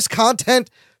exclusive bonus content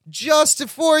just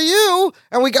for you.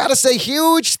 And we got to say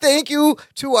huge thank you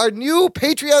to our new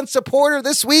Patreon supporter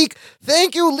this week.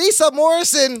 Thank you, Lisa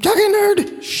Morrison. Jock and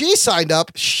Nerd. She signed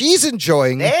up. She's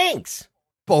enjoying Thanks.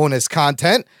 bonus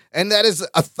content. And that is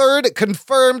a third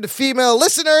confirmed female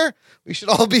listener. We should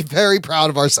all be very proud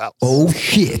of ourselves. Oh,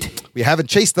 shit. We haven't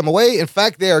chased them away. In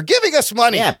fact, they are giving us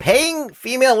money. Yeah, paying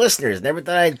female listeners. Never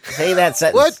thought I'd say that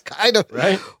sentence. What kind of?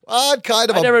 Right? What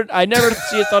kind of? I never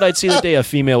thought I'd see the day a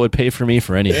female would pay for me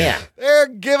for anything. Yeah. They're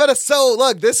giving us. So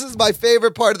look, this is my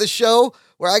favorite part of the show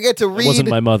where I get to read. It wasn't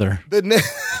my mother. The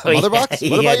mother box.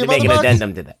 You What about had your to make mother an box?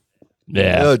 addendum to that.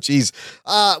 Yeah. Oh, geez.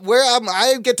 Where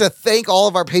I get to thank all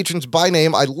of our patrons by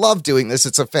name. I love doing this.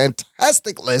 It's a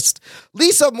fantastic list.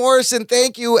 Lisa Morrison,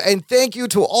 thank you. And thank you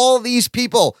to all these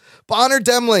people. Bonner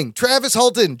Demling, Travis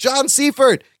Holton, John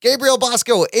Seifert, Gabriel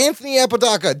Bosco, Anthony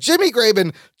Apodaca, Jimmy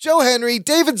Graben, Joe Henry,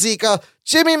 David Zika,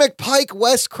 Jimmy McPike,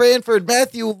 Wes Cranford,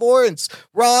 Matthew Lawrence,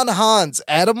 Ron Hans,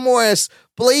 Adam Morris,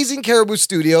 Blazing Caribou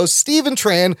Studios, Stephen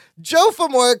Tran, Joe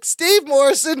from Work, Steve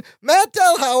Morrison, Matt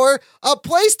Delhauer, A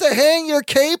Place to Hang Your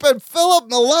Cape, and Philip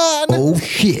Milan. Oh,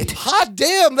 shit. Hot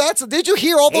damn, did you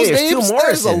hear all those There's names? two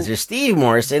Morrisons. There's Steve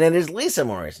Morrison and there's Lisa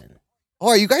Morrison. Oh,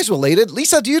 are you guys related?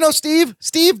 Lisa, do you know Steve?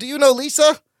 Steve, do you know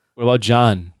Lisa? What about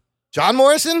John? John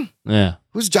Morrison? Yeah.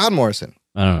 Who's John Morrison?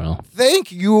 I don't know.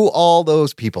 Thank you, all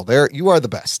those people. You are the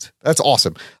best. That's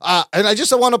awesome. And I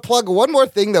just want to plug one more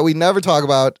thing that we never talk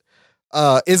about.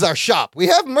 Is our shop. We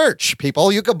have merch,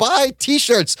 people. You can buy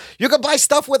t-shirts. You can buy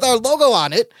stuff with our logo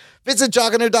on it. Visit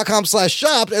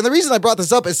jockandnerd.com/shop. And the reason I brought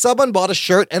this up is someone bought a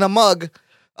shirt and a mug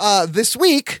this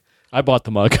week. I bought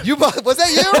the mug. You bought? Was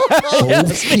that you?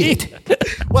 Oh, shit.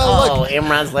 Well, look.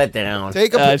 Imran's let down.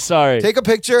 I'm sorry. Take a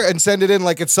picture and send it in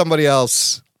like it's somebody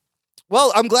else.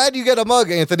 Well, I'm glad you get a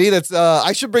mug, Anthony. That's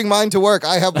I should bring mine to work.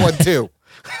 I have one too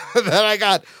that I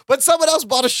got. But someone else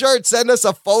bought a shirt. Send us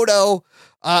a photo.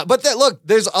 But look,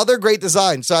 there's other great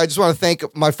designs. So I just want to thank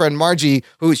my friend Margie,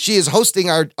 who she is hosting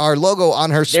our logo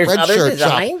on her There's other Spreadshirt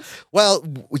designs? shop. Well,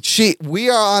 we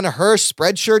are on her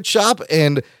Spreadshirt shop,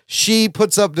 and she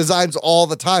puts up designs all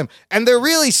the time, and they're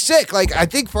really sick. Like, I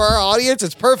think for our audience,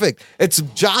 it's perfect. It's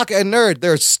Jock and Nerd.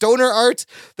 There's stoner art.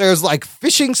 There's like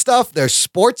fishing stuff. There's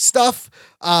sports stuff.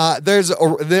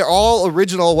 They're all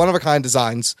original, one of a kind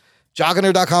designs.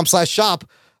 jockandnerd.com/shop.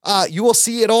 You will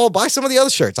see it all. Buy some of the other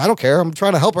shirts. I don't care. I'm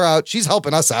trying to help her out. She's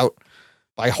helping us out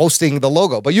by hosting the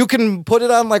logo. But you can put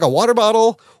it on like a water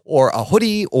bottle or a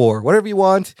hoodie or whatever you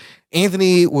want.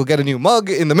 Anthony will get a new mug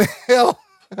in the mail.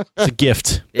 It's a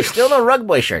gift. There's still no Rug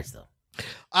Boy shirts, though.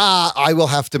 I will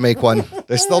have to make one.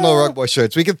 There's still no Rug Boy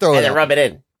shirts. We can throw it And then out. rub it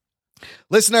in.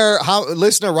 Listener,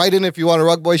 write in if you want a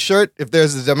Rug Boy shirt. If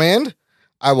there's a demand,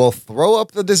 I will throw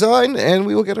up the design and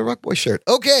we will get a Rug Boy shirt.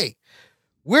 Okay.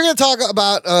 We're going to talk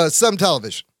about some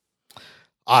television.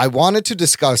 I wanted to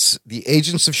discuss the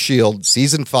Agents of S.H.I.E.L.D.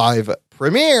 Season 5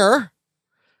 premiere,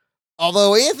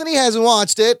 although Anthony hasn't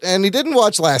watched it, and he didn't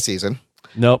watch last season.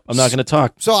 Nope, I'm not going to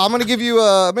talk. So I'm going to give you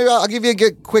maybe I'll give you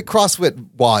a quick CrossFit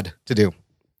WOD to do.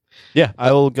 Yeah,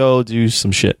 I will go do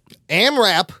some shit.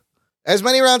 AMRAP, as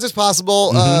many rounds as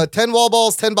possible, 10 wall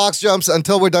balls, 10 box jumps,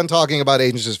 until we're done talking about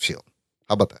Agents of S.H.I.E.L.D.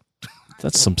 How about that?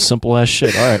 That's some simple ass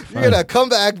shit. All right, You're going to come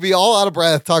back, be all out of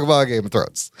breath, talk about Game of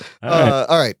Thrones. All right.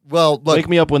 All right. Well, look. Wake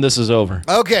me up when this is over.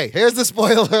 Okay, here's the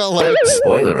spoiler alert.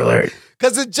 Spoiler alert.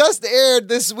 Because it just aired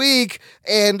this week,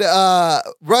 and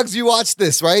Ruggs, you watched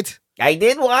this, right? I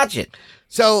did watch it.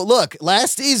 So, look,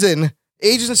 last season,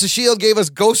 Agents of S.H.I.E.L.D. gave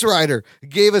us Ghost Rider, it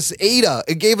gave us Ada,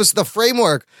 it gave us the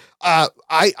framework. I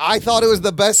thought it was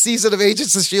the best season of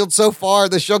Agents of S.H.I.E.L.D. so far.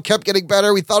 The show kept getting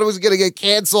better. We thought it was going to get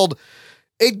canceled.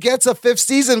 It gets a 5th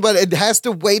season, but it has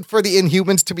to wait for the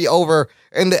Inhumans to be over.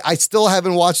 And I still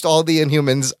haven't watched all the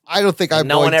Inhumans. I don't think I'm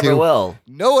No going one to. ever will.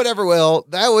 No one ever will.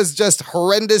 That was just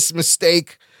horrendous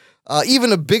mistake.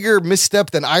 Even a bigger misstep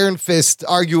than Iron Fist,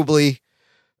 arguably.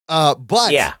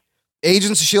 But Yeah.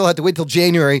 Agents of S.H.I.E.L.D. had to wait till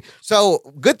January. So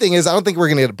good thing is I don't think we're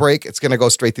going to get a break. It's going to go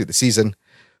straight through the season.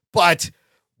 But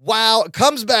wow, it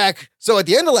comes back. So at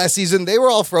the end of last season, they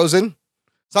were all frozen.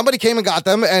 Somebody came and got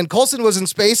them, and Coulson was in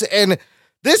space, and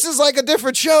this is like a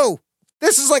different show.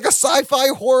 This is like a sci-fi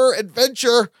horror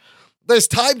adventure. There's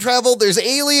time travel. There's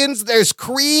aliens. There's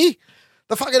Kree.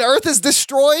 The fucking Earth is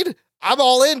destroyed. I'm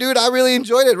all in, dude. I really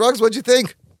enjoyed it. Ruggs, what'd you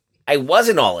think? I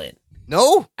wasn't all in.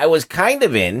 No? I was kind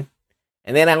of in,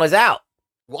 and then I was out.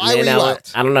 Why were you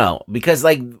out? I don't know. Because,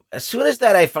 like, as soon as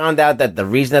that I found out that the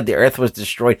reason that the Earth was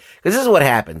destroyed, because this is what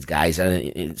happens, guys.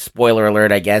 Spoiler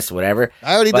alert, I guess, whatever.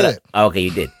 I already did it. Okay,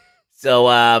 you did.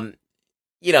 So,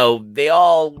 you know, they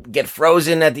all get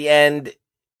frozen at the end,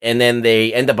 and then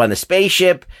they end up on the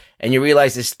spaceship, and you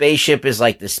realize the spaceship is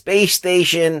like the space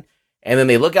station, and then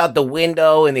they look out the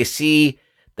window and they see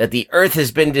that the Earth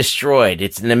has been destroyed.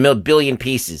 It's in a billion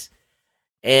pieces.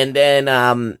 And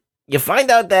then you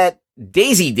find out that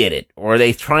Daisy did it, or are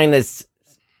they trying to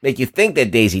make you think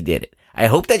that Daisy did it? I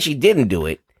hope that she didn't do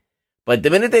it. But the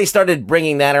minute they started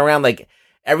bringing that around, like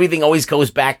everything always goes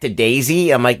back to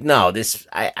Daisy, I'm like, no,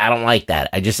 I don't like that.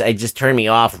 I just turned me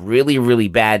off really, really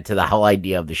bad to the whole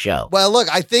idea of the show. Well, look,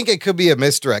 I think it could be a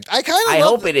misdirect. I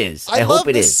hope it is. I hope love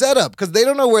it the is. setup because they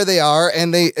don't know where they are,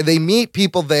 and they meet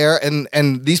people there,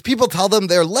 and these people tell them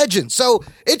they're legends. So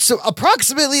it's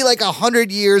approximately like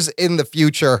 100 years in the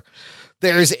future.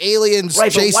 There's aliens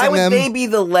chasing them. Why would they be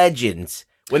the legends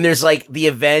when there's like the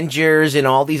Avengers and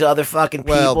all these other fucking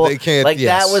people? Well, they can't. Like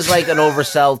yes. that was like an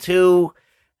oversell too.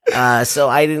 So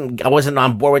I wasn't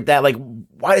on board with that. Like,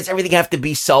 why does everything have to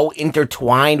be so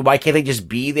intertwined? Why can't they just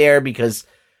be there because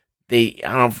they,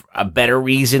 I don't know, a better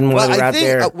reason why they're out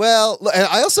there?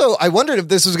 I wondered if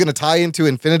this was going to tie into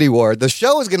Infinity War. The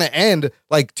show is going to end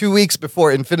like 2 weeks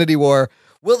before Infinity War.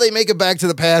 Will they make it back to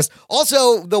the past?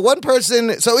 Also, the one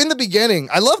person, so in the beginning,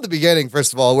 I love the beginning,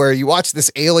 first of all, where you watch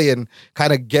this alien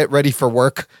kind of get ready for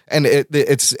work, and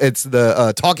it's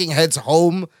the Talking Heads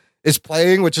Home is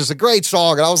playing, which is a great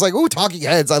song. And I was like, ooh, Talking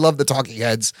Heads. I love the Talking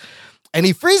Heads. And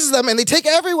he freezes them, and they take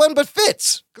everyone but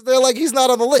Fitz, because they're like, he's not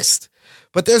on the list.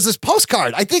 But there's this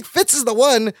postcard. I think Fitz is the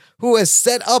one who has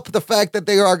set up the fact that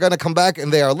they are going to come back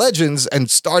and they are legends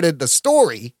and started the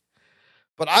story.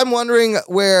 But I'm wondering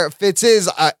where Fitz is.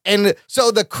 And so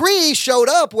the Kree showed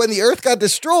up when the Earth got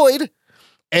destroyed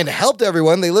and helped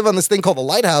everyone. They live on this thing called the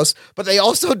Lighthouse, but they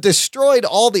also destroyed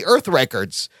all the Earth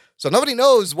records. So nobody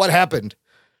knows what happened.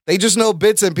 They just know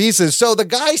bits and pieces. So the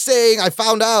guy saying, I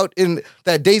found out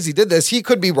that Daisy did this, he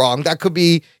could be wrong. That could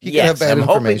be, he could have bad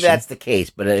information. I'm hoping that's the case.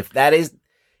 But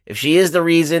if she is the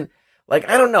reason, like,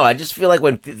 I don't know. I just feel like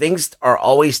when things are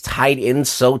always tied in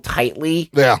so tightly,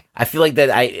 I feel like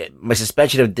that my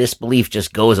suspension of disbelief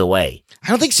just goes away. I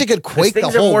don't think she could quake the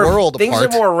whole world apart. Things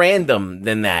are more random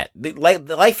than that.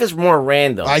 Life is more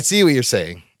random. I see what you're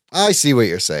saying. Like,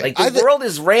 the world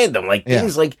is random. Like,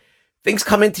 things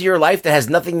come into your life that has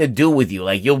nothing to do with you.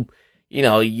 Like,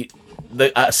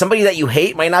 somebody that you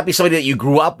hate might not be somebody that you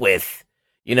grew up with.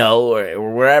 You know,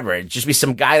 or wherever. It'd just be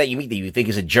some guy that you meet that you think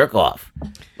is a jerk off.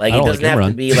 Like, it doesn't have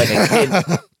to be like a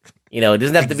kid. You know, it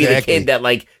doesn't have to be the kid that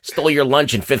like stole your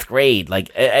lunch in 5th grade.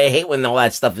 Like, I hate when all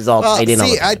that stuff is all tied in.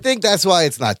 I think that's why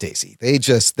it's not Daisy. They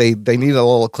need a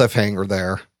little cliffhanger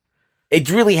there. It's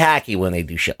really hacky when they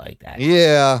do shit like that.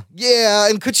 Yeah.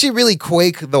 And could she really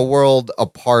quake the world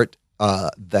apart?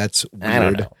 That's weird. I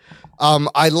don't know.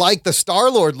 I like the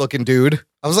Star-Lord looking dude.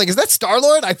 I was like, is that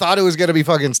Star-Lord? I thought it was going to be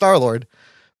fucking Star-Lord.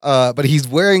 But he's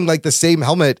wearing like the same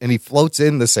helmet and he floats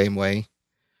in the same way.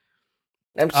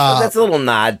 I'm sure that's a little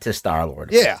nod to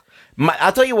Star-Lord. Yeah.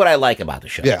 I'll tell you what I like about the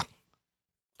show. Yeah.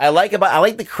 I like the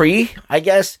Kree, I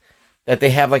guess, that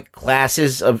they have like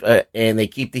classes of, and they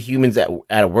keep the humans at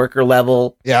a worker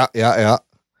level. Yeah.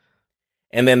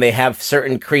 And then they have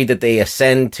certain Kree that they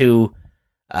ascend to,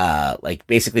 like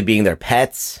basically being their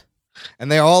pets.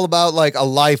 And they're all about like a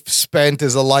life spent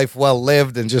is a life well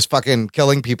lived and just fucking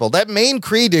killing people. That main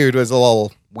Kree dude was a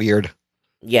little weird.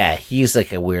 Yeah, he's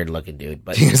like a weird looking dude.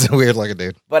 But he's a weird looking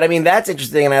dude. But I mean, that's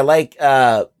interesting. And I like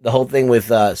the whole thing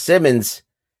with Simmons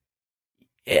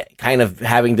kind of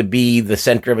having to be the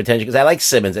center of attention because I like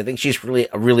Simmons. I think she's really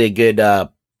a good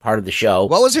part of the show.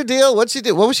 What was her deal? What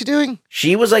was she doing?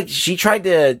 She was like, she tried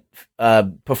to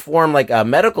perform like a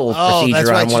medical procedure. That's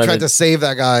right. On she tried to save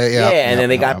that guy. And then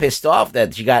they got pissed off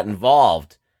that she got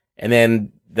involved. And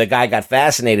then the guy got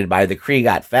fascinated by her. The Kree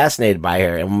got fascinated by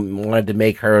her and wanted to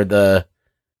make her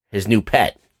his new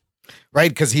pet.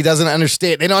 Right, because he doesn't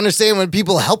understand. They don't understand when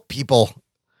people help people.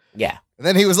 Yeah. And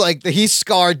then he was like, he's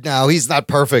scarred now. He's not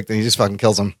perfect. And he just fucking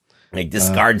kills him. He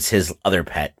discards his other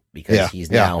pet because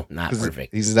he's now not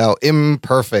perfect. He's now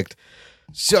imperfect.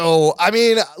 So, I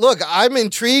mean, look, I'm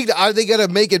intrigued. Are they going to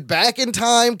make it back in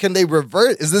time? Can they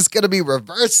revert? Is this going to be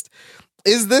reversed?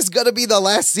 Is this going to be the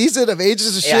last season of Agents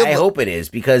of S.H.I.E.L.D.? I hope it is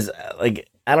because, like,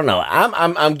 I don't know.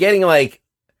 I'm getting like,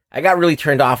 I got really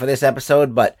turned off of this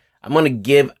episode, but I'm going to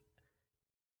give...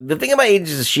 The thing about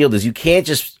Agents of S.H.I.E.L.D. is you can't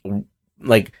just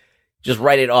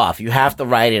write it off. You have to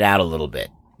write it out a little bit.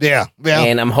 Yeah.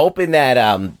 And I'm hoping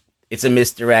that it's a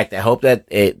misdirect. I hope that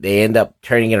they end up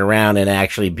turning it around and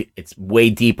actually it's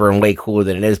way deeper and way cooler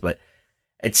than it is. But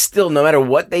it's still, no matter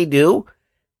what they do,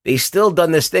 they've still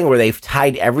done this thing where they've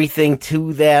tied everything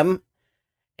to them.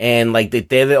 And like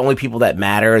they're the only people that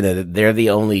matter. They're the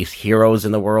only heroes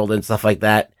in the world and stuff like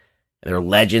that. They're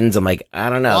legends. I'm like, I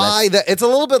don't know. Why? It's a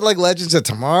little bit like Legends of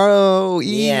Tomorrow.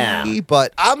 Yeah.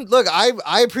 But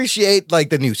I appreciate like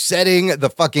the new setting,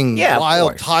 the fucking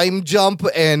wild time jump,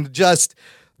 and just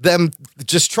them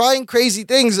just trying crazy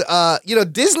things.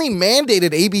 Disney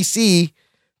mandated ABC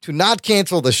to not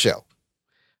cancel the show.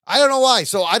 I don't know why.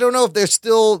 So I don't know if they're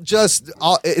still just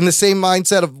in the same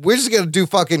mindset of we're just going to do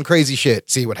fucking crazy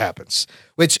shit, see what happens.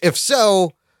 Which if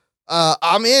so,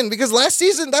 I'm in, because last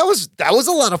season that was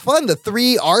a lot of fun. The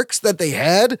 3 arcs that they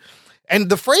had, and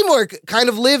the framework kind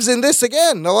of lives in this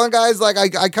again. The one guy's like,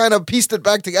 I kind of pieced it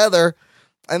back together,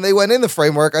 and they went in the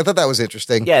framework. I thought that was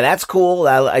interesting. Yeah, that's cool.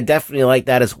 I definitely like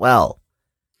that as well.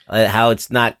 How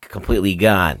it's not completely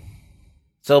gone.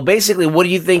 So basically, what do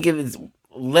you think it is?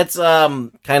 Let's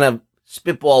kind of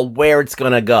spitball where it's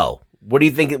gonna go. What do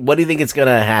you think it's going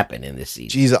to happen in this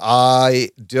season? Jeez, I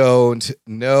don't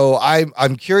know.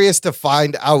 I'm curious to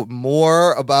find out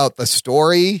more about the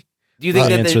story. Do you think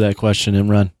answer that question,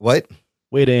 Imran? What?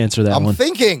 Way to answer that one. I'm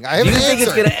thinking. I have Do an you think answer.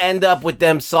 it's going to end up with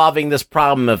them solving this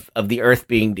problem of the Earth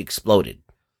being exploded?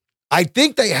 I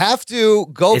think they have to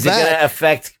go Is back. it going to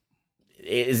affect?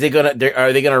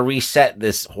 Are they going to reset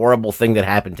this horrible thing that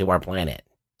happened to our planet?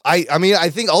 I mean,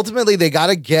 I think ultimately they got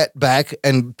to get back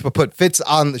and put Fitz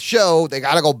on the show. They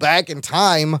got to go back in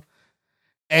time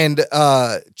and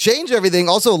change everything.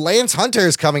 Also, Lance Hunter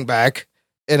is coming back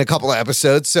in a couple of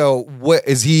episodes. So what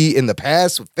is he in the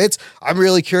past with Fitz? I'm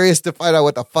really curious to find out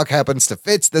what the fuck happens to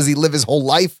Fitz. Does he live his whole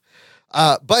life?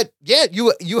 But yeah,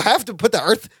 you have to put the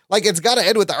Earth, like it's got to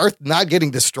end with the Earth not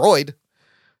getting destroyed.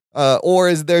 Or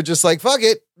is there just like, fuck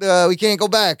it, we can't go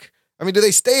back? I mean, do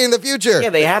they stay in the future? Yeah,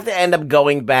 they have to end up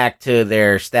going back to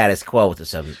their status quo to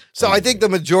some. So I think the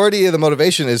majority of the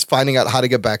motivation is finding out how to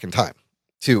get back in time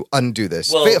to undo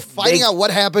this. Well, finding out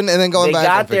what happened and then going back. They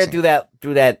got and there fixing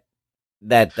through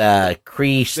that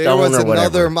Kree stone there was or whatever.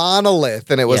 another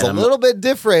monolith, and it was a little bit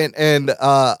different. And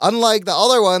unlike the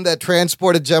other one that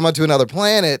transported Gemma to another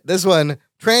planet, this one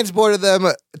transported them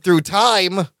through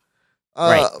time,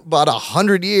 about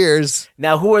 100 years.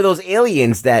 Now, who are those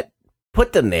aliens that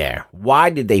put them there? Why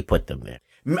did they put them there?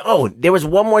 Oh, there was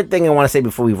one more thing I want to say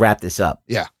before we wrap this up.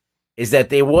 Yeah. Is that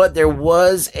there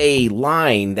was a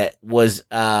line that was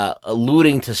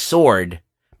alluding to Sword,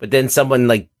 but then someone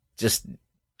like just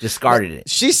discarded it.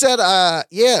 She said,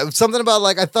 something about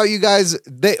like, I thought you guys,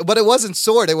 but it wasn't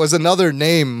Sword. It was another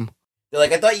name. They're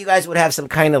like, I thought you guys would have some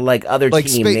kind of like other Like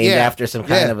team named after some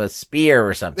kind of a spear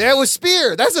or something. Yeah, it was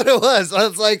Spear. That's what it was. I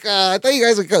was like, I thought you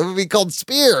guys would be called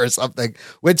Spear or something,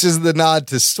 which is the nod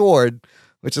to Sword,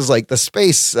 which is like the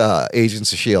space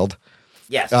Agents of S.H.I.E.L.D.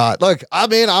 Yes. Look,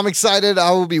 I'm excited.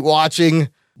 I will be watching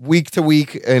week to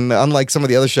week, and unlike some of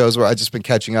the other shows where I've just been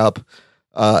catching up,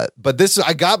 but this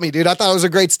I got me, dude. I thought it was a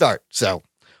great start. So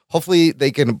hopefully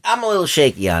they can. I'm a little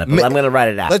shaky on it, but I'm going to write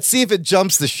it out. Let's see if it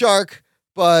jumps the shark,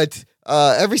 but.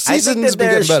 Every season's been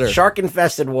getting better.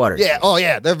 Shark-infested waters. Yeah. Oh,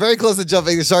 yeah. They're very close to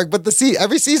jumping the shark, but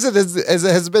every season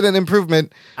has been an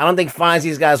improvement. I don't think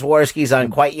Fonzie's got his water skis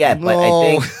on quite yet, but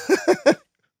I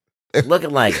think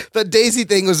looking like the Daisy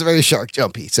thing was very shark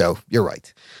jumpy. So you're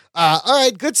right. All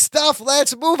right, good stuff.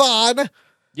 Let's move on.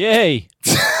 Yay!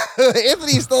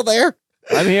 Anthony's still there.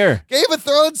 I'm here. Game of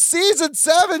Thrones season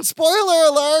 7. Spoiler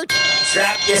alert!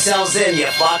 Strap yourselves in, you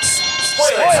fucks.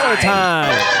 Spoiler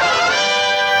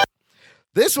time.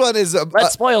 This one is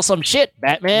let's spoil some shit,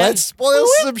 Batman. Let's spoil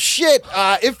some shit.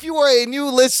 If you are a new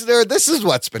listener, this is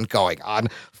what's been going on.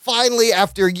 Finally,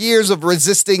 after years of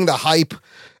resisting the hype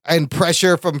and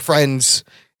pressure from friends,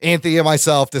 Anthony and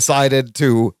myself decided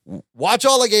to watch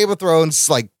all of Game of Thrones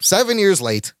like 7 years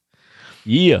late.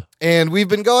 Yeah. And we've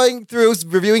been going through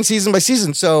reviewing season by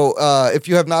season. So if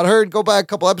you have not heard, go back a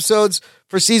couple episodes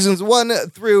for seasons 1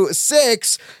 through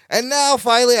 6. And now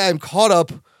finally I'm caught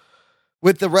up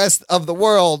with the rest of the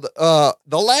world. The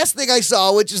last thing I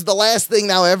saw, which is the last thing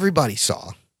now everybody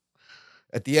saw,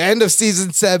 at the end of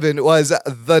season 7 was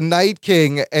the Night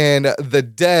King and the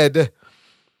Dead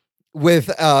with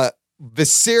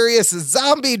Viserys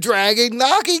zombie dragon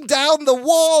knocking down the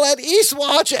wall at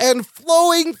Eastwatch and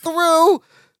flowing through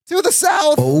to the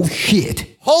south. Oh,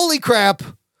 shit. Holy crap.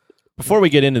 Before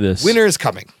we get into this, Winter is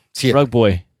coming. It's here. Rug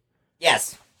Boy,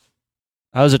 yes.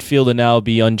 How does it feel to now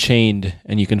be unchained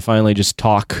and you can finally just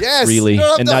talk Yes, freely you don't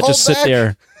have and to not hold just sit back.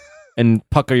 there and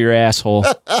pucker your asshole?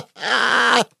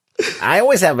 I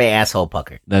always have my asshole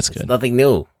pucker. That's It's good. nothing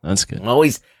new. That's good. I'm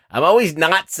always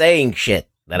not saying shit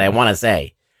that I want to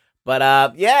say.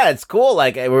 But yeah, it's cool.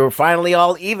 Like we're finally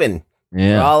all even.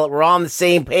 Yeah. We're all on the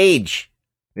same page.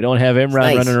 We don't have Imran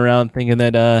nice. running around thinking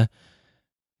that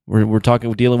we're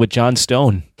dealing with John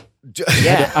Stone.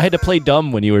 Yeah. I had to play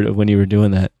dumb when you were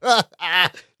doing that.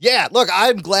 Yeah, look,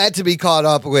 I'm glad to be caught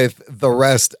up with the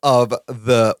rest of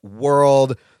the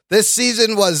world. This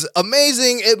season was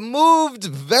amazing. It moved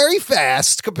very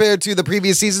fast compared to the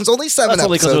previous seasons. Only 7 That's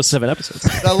only because episodes. it was 7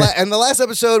 episodes. And the last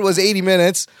episode was 80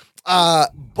 minutes.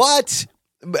 But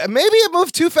maybe it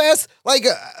moved too fast. Like,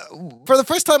 for the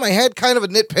first time, I had kind of a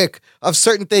nitpick of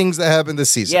certain things that happened this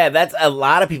season. Yeah, that's a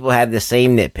lot of people had the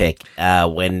same nitpick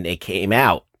when it came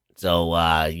out.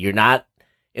 So you're not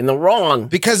in the wrong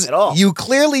because at all. You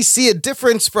clearly see a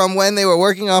difference from when they were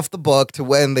working off the book to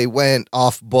when they went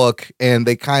off book, and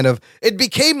it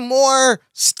became more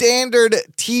standard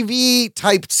TV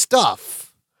type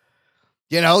stuff.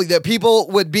 You know, that people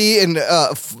would be in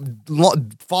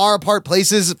far apart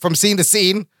places from scene to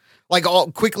scene, like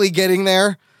all quickly getting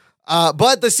there.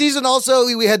 But the season also,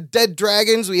 we had dead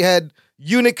dragons, we had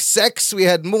eunuch sex, we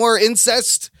had more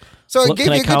incest. So it gave can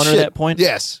you I good counter shit. that point?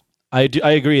 Yes. I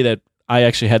agree that I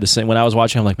actually had the same when I was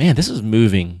watching. I'm like, man, this is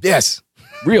moving. Yes.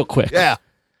 Real quick. Yeah.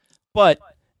 But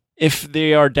if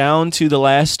they are down to the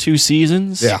last 2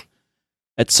 seasons, yeah,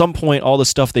 at some point, all the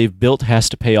stuff they've built has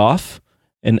to pay off.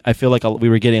 And I feel like we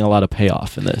were getting a lot of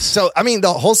payoff in this. So, I mean,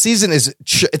 the whole season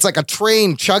it's like a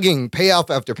train chugging payoff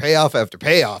after payoff after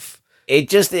payoff. It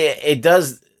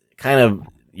does kind of,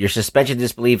 your suspension of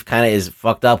disbelief kind of is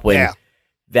fucked up when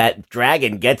that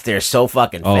dragon gets there so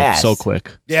fucking fast. So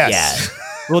quick. Yes. Yeah.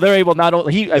 Well, they're able not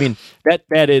only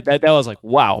that was like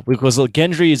wow, because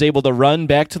Gendry is able to run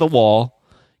back to the wall,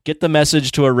 get the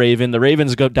message to a raven. The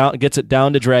ravens gets it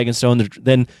down to Dragonstone.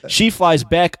 Then she flies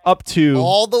back up to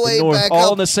all the way north, back all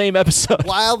up in the same episode.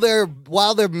 While they're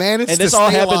managed. And to this all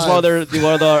stay happens alive.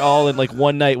 while they're all in like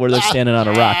one night where they're standing on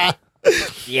a rock.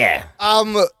 Yeah.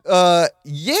 I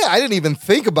didn't even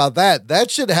think about that.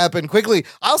 That should happen quickly.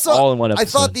 Also, all in one I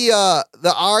episode. thought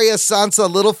the Arya Sansa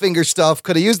Littlefinger stuff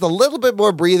could have used a little bit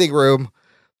more breathing room.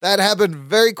 That happened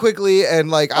very quickly and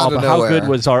like out of but nowhere. how good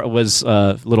was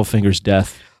Littlefinger's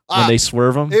death when they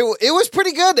swerve him? It was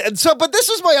pretty good. And so, but this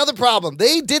was my other problem.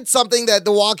 They did something that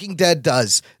The Walking Dead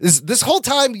does. This whole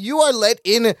time you are let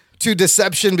in to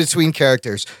deception between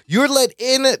characters. You're let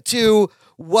into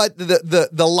what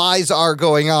the lies are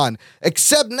going on.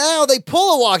 Except now they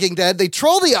pull a Walking Dead, they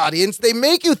troll the audience, they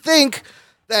make you think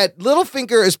that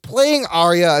Littlefinger is playing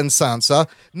Arya and Sansa.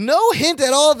 No hint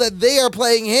at all that they are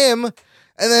playing him.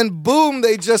 And then boom,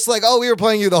 they just like, oh, we were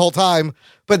playing you the whole time.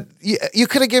 But you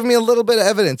could have given me a little bit of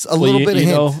evidence, a little bit of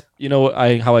hint. You know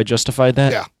how I justified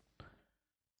that? Yeah.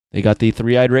 They got the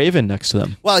 3-eyed raven next to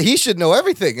them. Well, he should know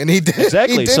everything, and he did.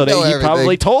 Exactly. He did So know he everything.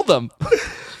 probably told them.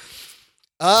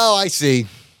 Oh, I see.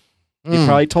 He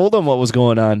probably told them what was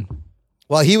going on.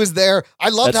 Well, he was there. I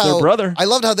loved That's how their brother. I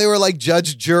loved how they were like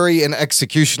judge, jury, and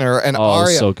executioner, and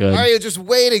Arya. So good. Arya just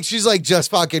waiting. She's like, just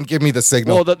fucking give me the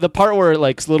signal. Well, the part where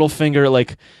like Littlefinger,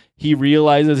 like he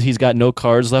realizes he's got no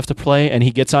cards left to play, and he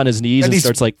gets on his knees and he's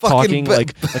starts like fucking talking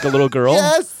like a little girl.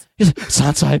 Yes. He's like,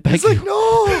 Sansa, I beg He's you. like,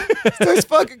 no. Starts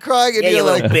fucking crying, and Yeah, you're you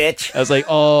like, little bitch. I was like,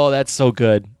 oh, that's so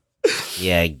good.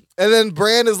 Yeah. and then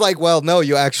Bran is like, well, no,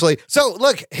 you actually. So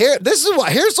look here.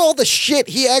 Here's all the shit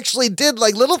he actually did.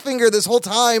 Like Littlefinger this whole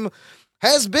time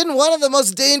has been one of the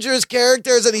most dangerous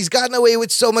characters, and he's gotten away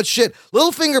with so much shit.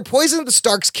 Littlefinger poisoned the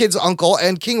Stark's kid's uncle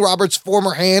and King Robert's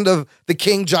former hand of the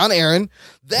king, Jon Arryn.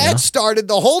 That started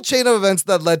the whole chain of events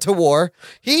that led to war.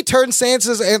 He turned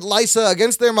Sansa's Aunt Lysa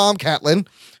against their mom, Catelyn,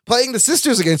 playing the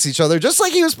sisters against each other, just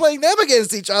like he was playing them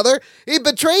against each other. He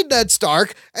betrayed Ned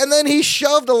Stark, and then he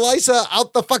shoved Lysa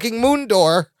out the fucking moon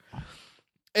door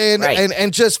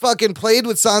and just fucking played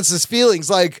with Sansa's feelings.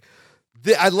 Like,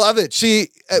 I love it. She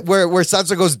where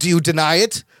Sansa goes, "Do you deny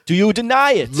it? Do you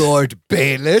deny it, Lord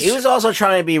Baelish?" He was also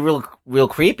trying to be real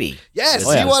creepy. Yes,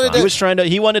 Oh, yeah,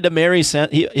 he wanted to marry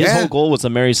Sansa. His whole goal was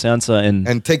to marry Sansa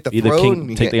and take the be the throne.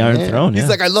 king, take the Iron Throne. He's Yeah.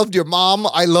 like, "I loved your mom.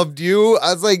 I loved you."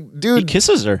 I was like, "Dude," He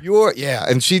kisses her.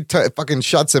 and she fucking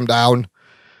shuts him down.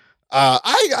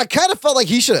 I kind of felt like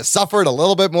he should have suffered a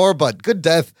little bit more, but good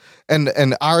death.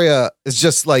 And Arya is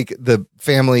just like the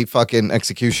family fucking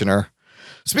executioner.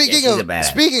 Speaking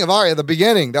of Arya, the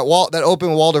beginning, that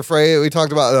open Walder Frey we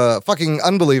talked about, fucking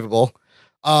unbelievable.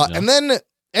 And then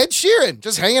Ed Sheeran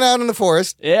just hanging out in the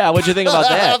forest. Yeah, what'd you think about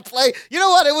that? You know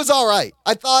what? It was all right.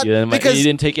 I thought You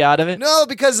didn't take you out of it? No,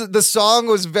 because the song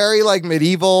was very like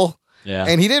medieval. Yeah.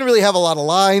 And he didn't really have a lot of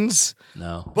lines.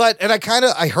 No. And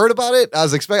I heard about it. I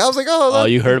was like, oh,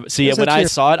 you heard? See, when I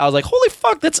saw it, I was like, holy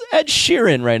fuck, that's Ed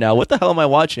Sheeran right now. What the hell am I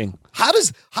watching? How do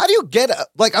you get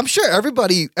like? I'm sure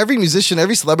every musician,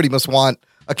 every celebrity must want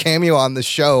a cameo on the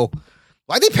show.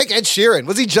 Why'd they pick Ed Sheeran?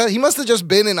 Was he must have just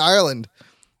been in Ireland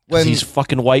when he's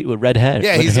fucking white with red hair.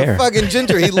 Yeah, he's a fucking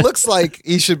ginger. He looks like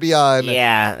he should be on.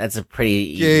 Yeah, that's a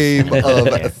pretty Game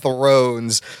of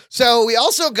Thrones. So we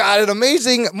also got an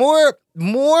amazing more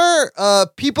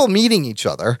people meeting each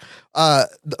other.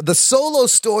 The solo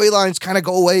storylines kind of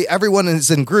go away. Everyone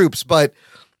is in groups, but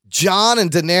Jon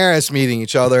and Daenerys meeting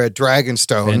each other at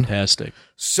Dragonstone. Fantastic.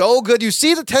 So good. You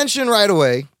see the tension right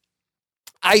away.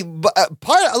 A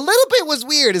little bit was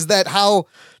weird is that how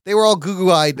they were all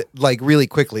goo-goo-eyed like really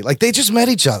quickly. Like they just met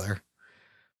each other,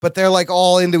 but they're like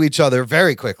all into each other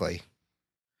very quickly.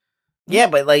 Yeah,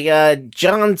 but like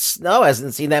Jon Snow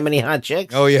hasn't seen that many hot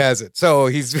chicks. Oh, he hasn't. So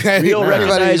he's real,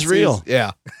 recognize real.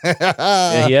 Yeah.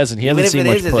 Yeah, he hasn't. He hasn't seen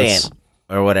much puss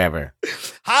or whatever.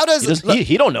 How does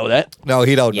he don't know that? No,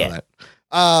 he don't know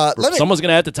that. Someone's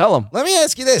gonna have to tell him. Let me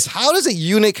ask you this: how does a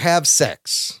eunuch have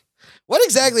sex? What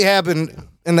exactly happened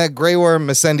in that Grey Worm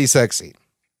Missandei sex scene?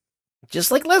 Just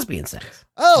like lesbian sex.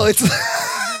 Oh, it's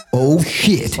oh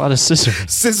shit! A lot of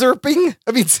scissorping.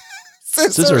 I mean,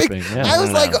 scissoring. Yeah, I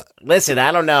was like, listen,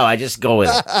 I don't know. I just go with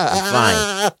it. It's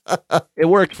fine. It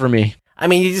worked for me. I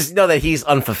mean, you just know that he's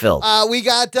unfulfilled. We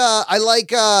got. I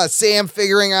like Sam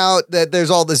figuring out that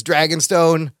there's all this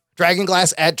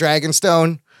dragonglass at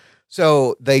Dragonstone,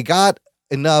 so they got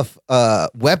enough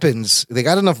weapons. They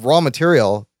got enough raw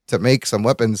material to make some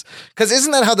weapons. Because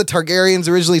isn't that how the Targaryens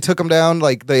originally took them down?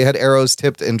 Like they had arrows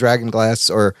tipped in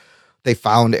dragonglass, or they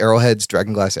found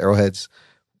dragonglass arrowheads.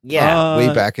 Yeah,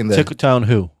 way back in the took down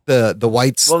who the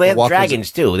whites. Well, they have have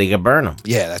dragons too. They could burn them.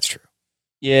 Yeah, that's true.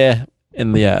 Yeah,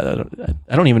 and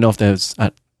I don't even know if there's.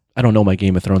 I don't know my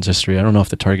Game of Thrones history. I don't know if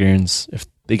the Targaryens, if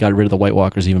they got rid of the White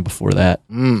Walkers even before that.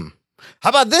 How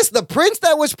about this? The prince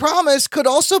that was promised could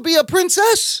also be a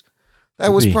princess.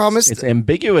 That was promised. It's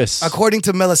ambiguous. According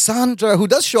to Melisandre, who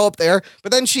does show up there,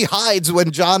 but then she hides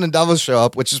when Jon and Davos show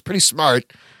up, which is pretty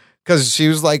smart because she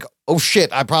was like, oh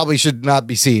shit, I probably should not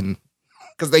be seen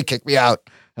because they kicked me out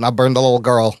and I burned the little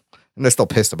girl. And they're still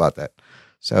pissed about that.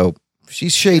 So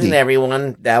she's shady. Isn't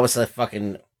everyone? That was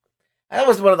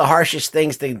one of the harshest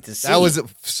things to see. That was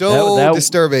so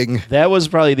disturbing. That was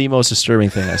probably the most disturbing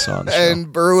thing I saw on the show.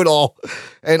 And brutal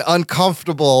and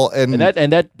uncomfortable. And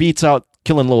that beats out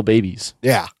killing little babies.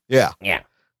 Yeah.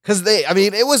 Because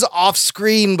it was off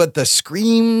screen, but the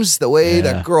screams, the way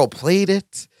that girl played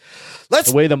it.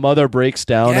 The way the mother breaks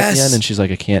down at the end and she's like,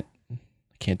 I can't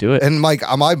do it. And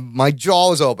my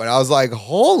jaw was open. I was like,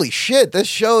 holy shit, this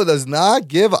show does not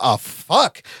give a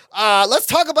fuck. Let's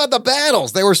talk about the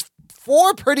battles. There were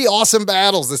 4 pretty awesome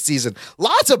battles this season.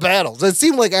 Lots of battles. It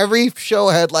seemed like every show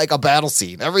had like a battle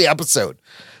scene, every episode.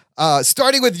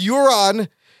 Starting with Euron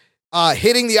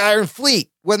hitting the Iron Fleet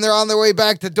when they're on their way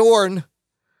back to Dorne.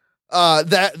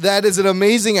 That is an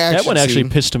amazing action That one actually scene.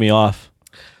 pissed me off.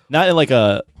 Not in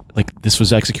like this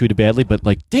was executed badly, but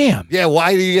like, damn. Yeah,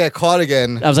 why did you get caught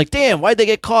again? I was like, damn, why'd they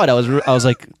get caught? I was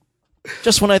like,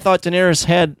 just when I thought Daenerys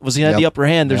had the upper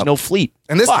hand, there's no fleet.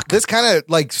 And this kind of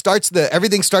like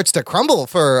everything starts to crumble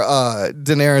for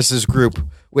Daenerys's group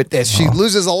with this. She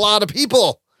loses a lot of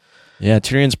people. Yeah,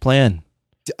 Tyrion's plan.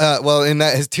 In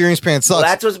that his Tyrion's plan sucks. Well,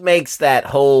 that's what makes that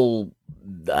whole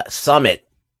summit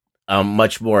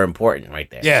much more important right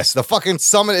there. Yes, the fucking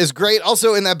summit is great.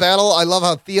 Also in that battle, I love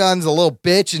how Theon's a little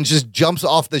bitch and just jumps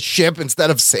off the ship instead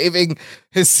of saving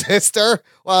his sister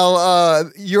while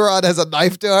Euron has a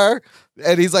knife to her.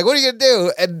 And he's like, what are you going to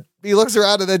do? And he looks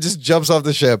around and then just jumps off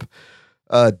the ship.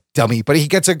 Dummy. But he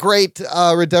gets a great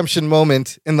redemption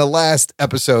moment in the last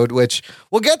episode, which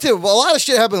we'll get to. A lot of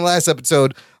shit happened in the last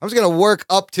episode. I'm just going to work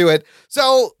up to it.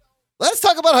 So let's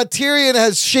talk about how Tyrion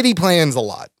has shitty plans a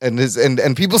lot, and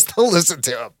people still listen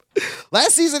to him.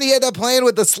 Last season, he had that plan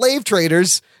with the slave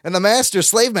traders and the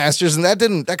slave masters, and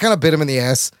that kind of bit him in the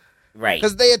ass. Right.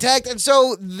 Because they attacked. And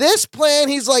so this plan,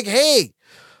 he's like, hey,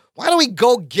 why don't we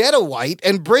go get a white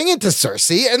and bring it to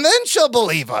Cersei, and then she'll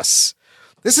believe us.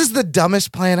 This is the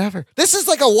dumbest plan ever. This is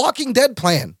like a Walking Dead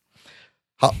plan.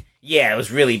 Yeah, it was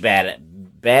really bad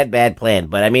plan.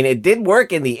 But I mean, it did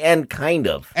work in the end, kind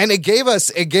of. And it gave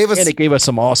us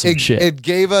some awesome shit. It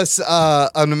gave us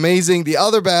the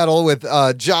other battle with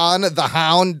Jon, the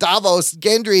Hound, Davos,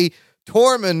 Gendry,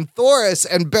 Tormund, Thoros,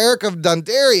 and Beric of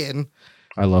Dondarrion.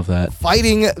 I love that.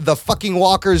 fighting the fucking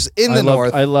walkers in the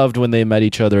north. I loved when they met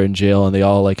each other in jail and they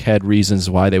all like had reasons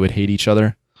why they would hate each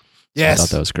other. Yes. I thought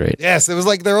that was great. Yes, it was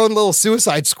like their own little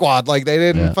Suicide Squad. Like they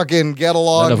didn't fucking get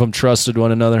along. None of them trusted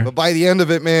one another. But by the end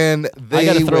of it, man, they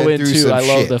I got to throw went in through too. some I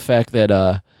love shit. the fact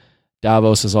that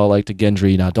Davos is all like to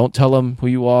Gendry. Now, don't tell him who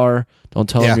you are. Don't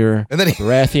tell him you're And then he-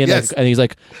 Baratheon. Yes. And he's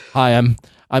like, "Hi, I'm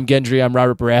Gendry. I'm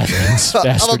Robert Baratheon's bastard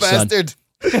I'm a son." bastard.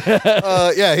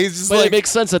 Yeah, he's just But like it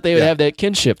makes sense that they would have that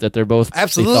kinship that they're both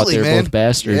absolutely, they thought they were man. both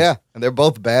bastards. Yeah, and they're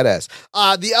both badass.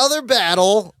 The other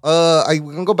battle, we're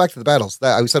gonna go back to the battles.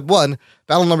 I said one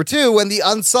battle number 2 when the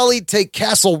Unsullied take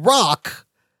Castle Rock,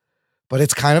 but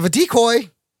it's kind of a decoy.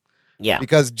 Yeah,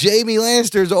 because Jaime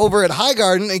Lannister's over at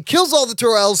Highgarden and kills all the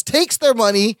Tyrells, takes their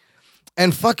money,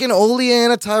 and fucking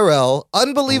Olenna Tyrell,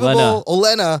 unbelievable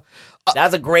Olenna.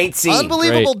 That's a great scene.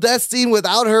 Unbelievable death scene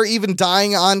without her even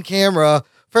dying on camera.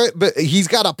 But he's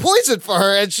got a poison for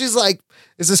her, and she's like,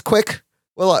 "Is this quick?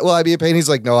 Will I be in pain?" He's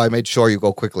like, "No, I made sure you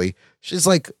go quickly." She's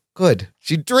like, "Good."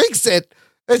 She drinks it,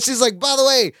 and she's like, "By the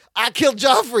way, I killed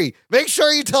Joffrey. Make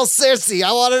sure you tell Cersei.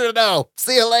 I want her to know.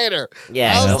 See you later."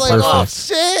 Yeah, I was like, perfect. "Oh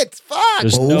shit, fuck."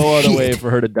 There's no other way for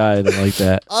her to die than like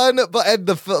that. And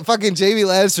the fucking Jaime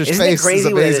Lannister's Isn't it face is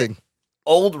crazy when amazing.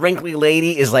 Old wrinkly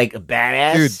lady is like a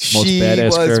badass. Dude, Most she badass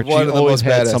was character. one She of the always most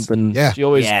had badass. something. Yeah. She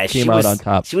always Yeah, came she out was- on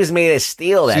top. She was made of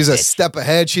steel. That She's a bitch. step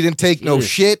ahead. She didn't take no was-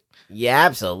 shit. Yeah,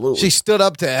 absolutely. She stood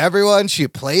up to everyone. She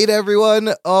played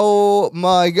everyone. Oh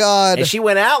my god. and she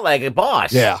went out like a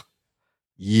boss.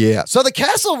 Yeah. So the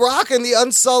Castle Rock and the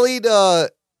Unsullied, that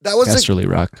was Casterly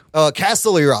Rock.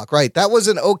 Casterly Rock, right? That was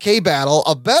an okay battle.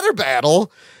 A better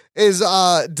battle is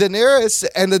Daenerys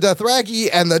and the Dothraki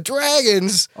and the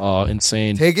dragons Oh,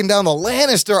 insane. taking down the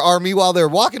Lannister army while they're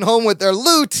walking home with their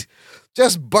loot,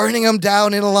 just burning them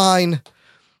down in a line.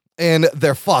 And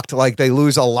they're fucked. Like they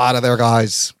lose a lot of their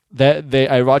guys.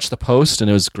 I watched the post and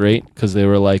it was great because they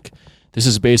were like, this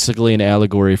is basically an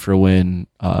allegory for when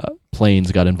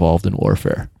planes got involved in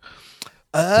warfare.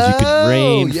 You could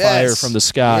rain fire from the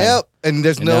sky. Yep. And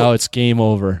now it's game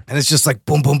over. And it's just like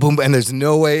boom, boom, boom, and there's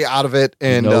no way out of it.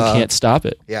 And can't stop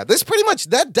it. Yeah, this pretty much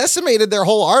that decimated their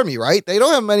whole army, right? They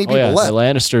don't have many people The left.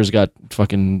 Lannisters got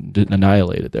fucking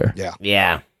annihilated there. Yeah.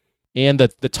 Yeah. And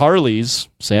the Tarleys,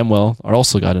 Samwell, are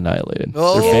also got annihilated.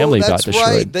 Oh, Their family got that's destroyed.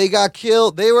 right. They got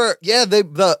killed. They were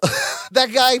that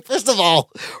guy. First of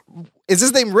all, is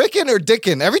his name Rickon or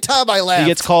Dickon? Every time I laugh, He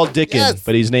gets called Dickon, Yes.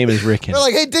 but his name is Rickon. They're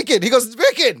like, "Hey, Dickon." He goes, "It's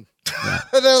Rickon."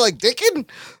 And they're like, "Dickon."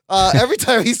 Every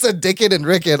time he said Dickon and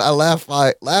Rickon, I laugh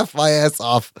my ass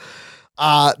off.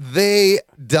 They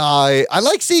die. I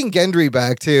like seeing Gendry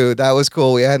back too. That was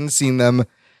cool. We hadn't seen them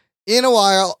in a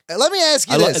while. Let me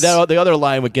ask you this. The other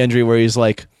line with Gendry where he's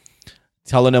like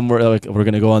telling him we're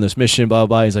going to go on this mission, blah,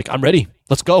 blah. He's like, I'm ready.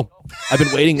 Let's go. I've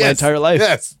been waiting my entire life.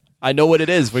 Yes. I know what it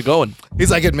is. We're going.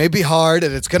 He's like, it may be hard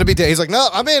and it's going to be day. He's like, no,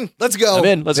 I'm in. Let's go. I'm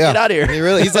in. Let's get out of here.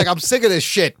 He's like, I'm sick of this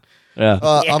shit. Yeah.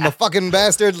 I'm a fucking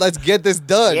bastard. Let's get this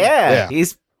done. Yeah.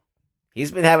 He's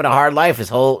been having a hard life. He's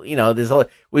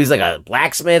like a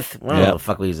blacksmith. I don't know what the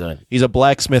fuck he's doing. He's a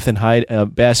blacksmith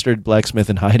bastard blacksmith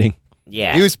in hiding.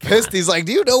 Yeah. He was pissed. He's like,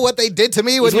 do you know what they did to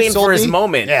me when He's he waiting sold for his me?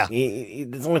 moment. Yeah.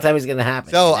 It's the only time he's going to happen.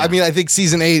 So, I mean, I think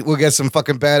season 8 we'll get some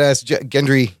fucking badass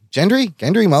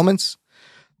Gendry moments.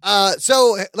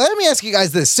 So let me ask you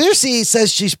guys this. Cersei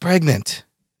says she's pregnant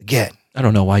again. I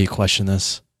don't know why you question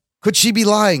this. Could she be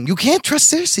lying? You can't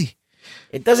trust Cersei.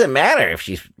 It doesn't matter if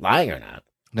she's lying or not.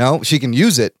 No, she can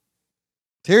use it.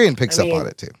 Tyrion picks up on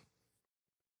it too.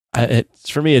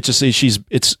 For me, it's just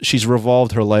she's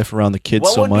revolved her life around the kids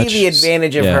What so would much. be the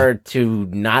advantage of her to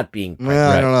not being pregnant? Yeah,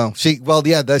 I don't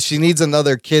know. She needs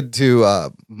another kid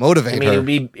to motivate her.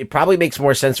 It probably makes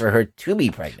more sense for her to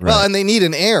be pregnant. Well, and they need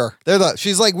an heir.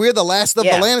 She's like, we're the last of the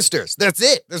Lannisters. That's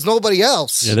it. There's nobody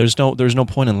else. Yeah, there's no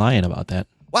point in lying about that.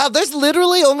 Wow, there's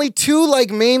literally only 2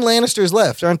 main Lannisters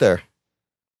left, aren't there?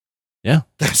 Yeah,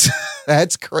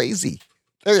 that's crazy.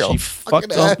 There you go. She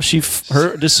fucked up.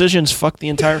 Her decisions fucked the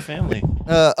entire family.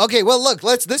 Okay, well, look,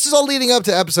 this is all leading up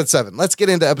to episode 7. Let's get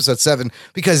into episode 7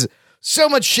 because so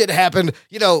much shit happened.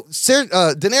 You know,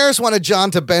 Daenerys wanted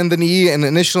Jon to bend the knee, and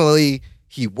initially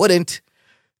he wouldn't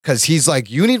because he's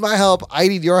like, you need my help, I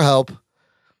need your help.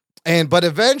 But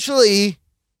eventually,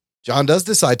 Jon does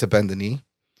decide to bend the knee,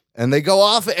 and they go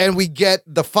off, and we get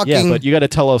the fucking... Yeah, but you got to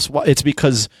tell us why. It's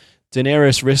because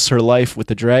Daenerys risks her life with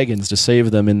the dragons to save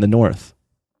them in the north.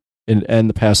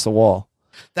 And past the wall.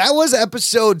 That was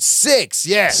episode 6.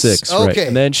 Yes. 6. Okay. Right.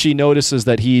 And then she notices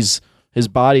that his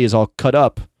body is all cut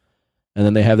up. And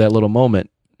then they have that little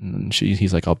moment. And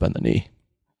he's like, I'll bend the knee.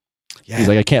 Yeah. He's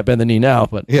like, I can't bend the knee now,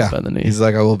 but I'll bend the knee. He's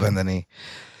like, I will bend the knee.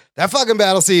 That fucking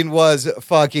battle scene was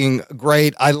fucking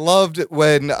great. I loved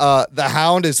when the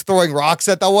Hound is throwing rocks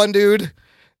at the one dude,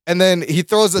 and then he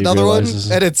throws another one,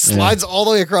 and it slides all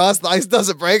the way across. The ice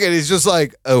doesn't break, and he's just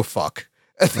like, oh, fuck.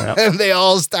 And they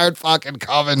all start fucking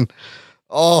coming.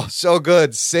 Oh, so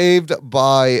good. Saved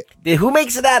by... Who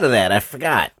makes it out of that? I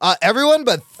forgot. Everyone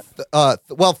but...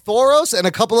 Thoros and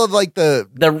a couple of like the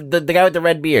guy with the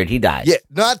red beard, he died. Yeah,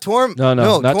 not Torm. No,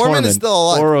 not Tormund is still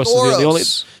alive. Thoros is the only.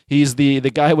 He's the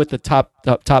guy with the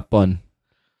top bun.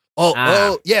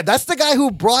 Oh, yeah, that's the guy who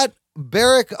brought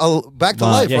Beric back to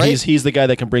life, right? He's the guy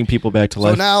that can bring people back to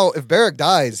life. So now, if Beric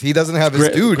dies, he doesn't have his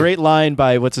dude. Great line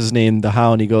by what's his name, the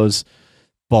Hound. He goes,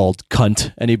 "Bald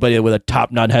cunt." Anybody with a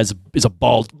top knot is a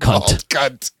bald cunt. Bald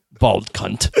cunt. Bald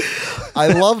cunt. I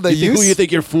love the use. Who you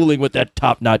think you're fooling with that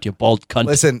top knot, you bald cunt?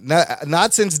 Listen,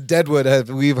 not since Deadwood have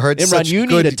we've heard Imran, such you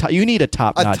need a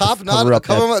top knot. A top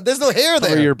knot. There's no hair there.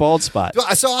 Cover your bald spot.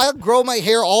 So I grow my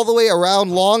hair all the way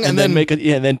around long, and then make it,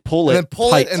 and then pull it,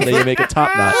 tight, and then you make a top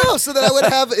knot. Oh, so that I would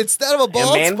have instead of a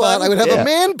bald spot, I would have a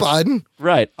man bun.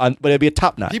 Right, but it'd be a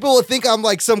top knot. People would think I'm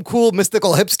like some cool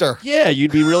mystical hipster. Yeah,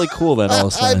 you'd be really cool then. All of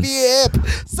a sudden, I'd be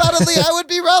hip. Suddenly, I would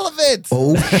be relevant.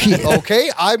 Oh shit!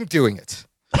 Okay, I'm doing it.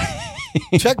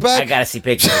 Check back. I gotta see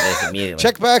pictures of this immediately.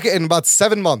 Check back in about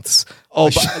 7 months. Oh,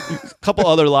 a couple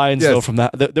other lines though from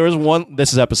that. There was one.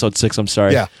 This is episode 6. I'm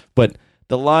sorry. Yeah. But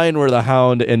the line where the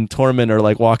Hound and Tormund are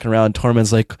like walking around.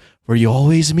 Tormund's like, "Were you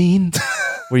always mean?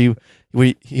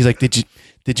 He's like,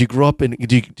 "Did you grow up and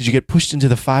did you get pushed into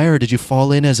the fire? Or did you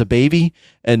fall in as a baby?"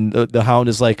 And the Hound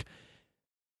is like,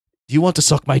 "Do you want to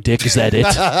suck my dick? Is that it?"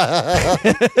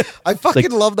 I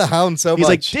fucking love the Hound so much. He's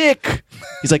like, "Dick."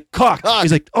 He's like, "Cock."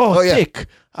 He's like, "Oh, yeah. Dick.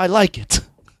 I like it."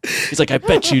 He's like, "I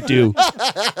bet you do."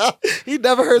 He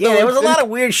never heard that. Yeah, there was a lot of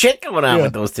weird shit going on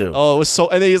with those two. Oh, it was so.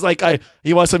 And then he's like,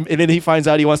 he wants to, and then he finds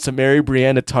out he wants to marry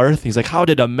Brienne of Tarth. He's like, "How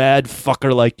did a mad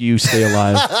fucker like you stay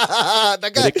alive?"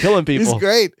 That guy killing people. He's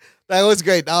great. That was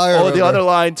great. Now I remember. The other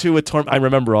line too with Torm. I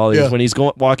remember all these when he's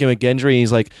walking with Gendry.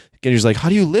 He's like, "How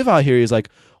do you live out here?" He's like,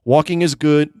 "Walking is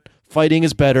good, fighting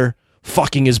is better,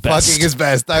 fucking is best." Fucking is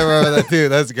best. I remember that too.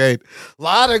 That's great. A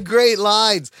lot of great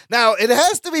lines. Now, it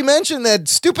has to be mentioned that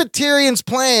stupid Tyrion's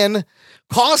plan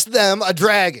cost them a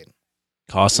dragon.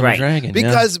 Cost them a dragon.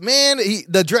 Because, man,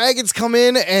 the dragons come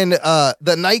in and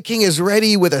the Night King is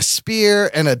ready with a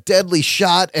spear and a deadly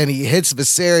shot, and he hits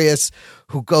Viserys,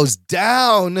 who goes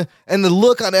down, and the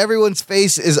look on everyone's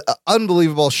face is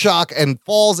unbelievable shock and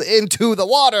falls into the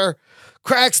water.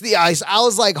 Cracks the ice. I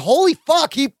was like, holy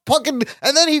fuck, he fucking...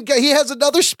 And then he has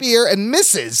another spear and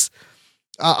misses,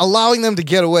 allowing them to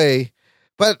get away.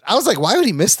 But I was like, why would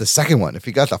he miss the second one if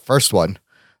he got the first one?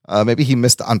 Maybe he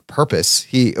missed on purpose.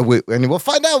 And we'll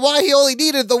find out why he only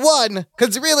needed the one,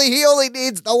 because really, he only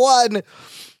needs the one.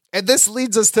 And this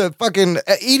leads us to fucking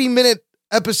 80-minute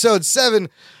episode 7.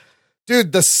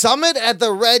 Dude, the summit at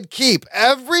the Red Keep.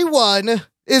 Everyone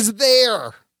is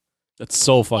there. That's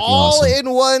so fucking all awesome. In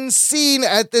one scene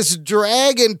at this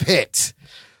dragon pit.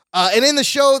 And in the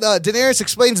show, Daenerys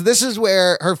explains this is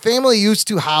where her family used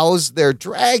to house their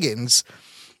dragons.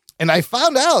 And I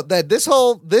found out that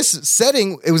this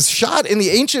setting, it was shot in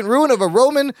the ancient ruin of a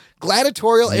Roman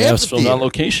gladiatorial amphitheater. It's filmed on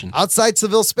location. Outside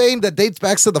Seville, Spain, that dates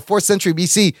back to the 4th century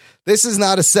BC. This is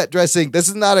not a set dressing. This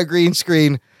is not a green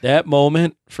screen. That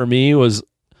moment for me was,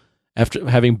 after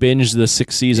having binged the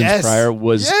 6 seasons prior,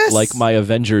 was like my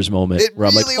Avengers moment. Where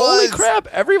I'm like, holy crap,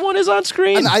 everyone is on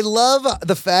screen. And I love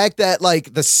the fact that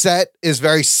like the set is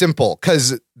very simple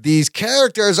because these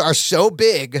characters are so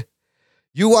big.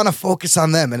 You want to focus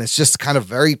on them, and it's just kind of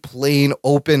very plain,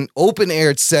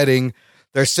 open-aired setting.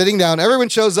 They're sitting down. Everyone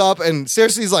shows up, and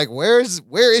Cersei's like, where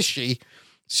is she?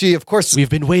 She, of course... We've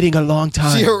been waiting a long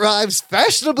time. She arrives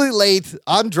fashionably late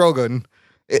on Drogon.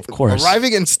 Of course.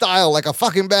 Arriving in style like a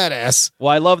fucking badass. Well,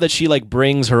 I love that she like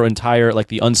brings her entire, like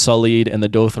the Unsullied and the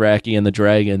Dothraki and the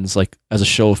dragons, like as a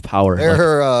show of power. They're like,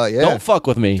 her, Don't fuck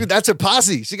with me. Dude, that's her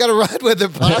posse. She got to ride with her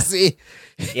posse.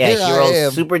 Yeah, she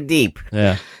rolls super deep.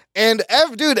 Yeah. And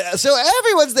so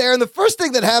everyone's there, and the first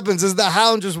thing that happens is the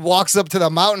Hound just walks up to the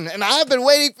mountain, and I've been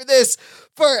waiting for this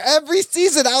for every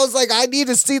season. I was like, I need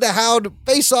to see the Hound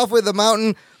face off with the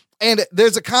mountain, and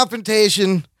there's a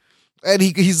confrontation, and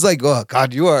he's like, oh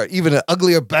God, you are even an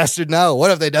uglier bastard now.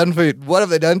 What have they done for you? What have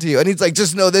they done to you? And he's like,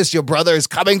 just know this, your brother is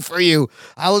coming for you.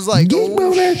 I was like,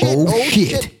 oh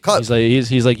shit.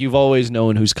 He's like, you've always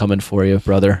known who's coming for you,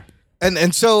 brother.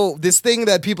 And so this thing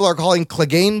that people are calling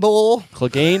Clegane Bowl.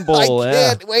 Clegane Bowl, I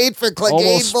can't wait for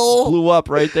Clegane Bowl. Blew up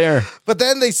right there. But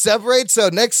then they separate. So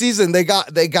next season they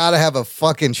got to have a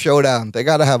fucking showdown. They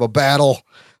got to have a battle.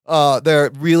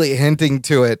 They're really hinting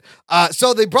to it.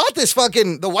 So they brought this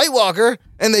the White Walker,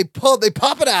 and they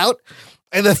pop it out,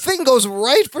 and the thing goes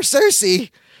right for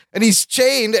Cersei, and he's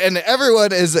chained, and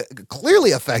everyone is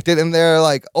clearly affected, and they're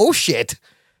like, oh shit,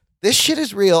 this shit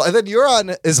is real. And then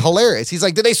Euron is hilarious. He's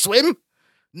like, did they swim?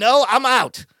 No, I'm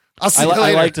out. I'll see you later.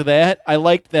 I liked that. I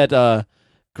liked that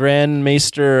Grand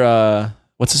Maester,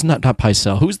 what's his not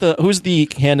Pycelle. Who's the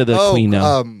hand of the queen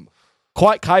now?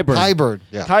 Qyburn. Qyburn.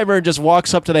 Yeah. Qyburn just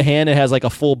walks up to the hand and has like a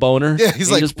full boner. Yeah, he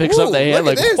just picks up the hand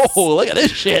like, whoa, look at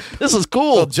this shit. This is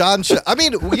cool. Well, Jon, I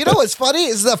mean, you know what's funny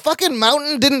is the fucking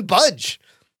mountain didn't budge.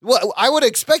 Well, I would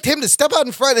expect him to step out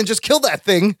in front and just kill that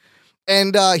thing.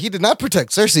 And he did not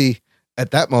protect Cersei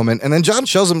at that moment. And then Jon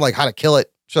shows him like how to kill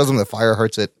it. Shows him the fire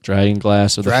hurts it. Dragon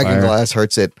glass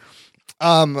hurts it.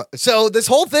 So this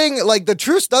whole thing, like the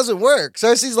truce doesn't work.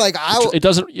 Cersei's like,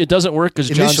 it doesn't work because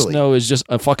Jon Snow is just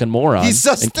a fucking moron. He's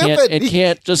so stupid.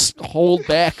 Can't just hold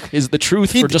back the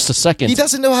truth for just a second. He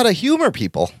doesn't know how to humor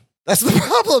people. That's the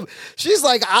problem. She's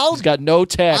like, he's got no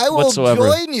tact whatsoever. I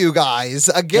will join you guys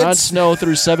against Jon Snow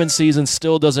through 7 seasons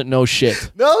still doesn't know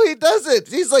shit. No, he doesn't.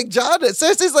 He's like,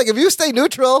 Cersei's like, if you stay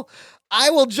neutral,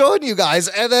 I will join you guys.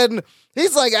 And then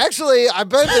he's like, actually, I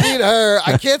better need her.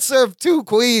 I can't serve 2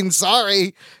 queens.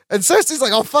 Sorry. And Cersei's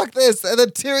like, oh, fuck this. And then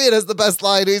Tyrion has the best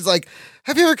line. He's like,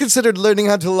 have you ever considered learning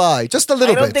how to lie? Just a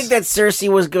little bit. I don't think that Cersei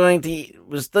was still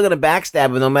going to backstab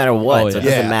him no matter what. So it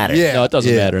doesn't matter. Yeah. No, it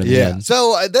doesn't matter in the end.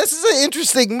 So this is an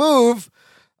interesting move.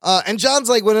 And Jon's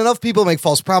like, when enough people make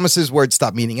false promises, words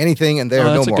stop meaning anything, and there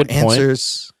are no more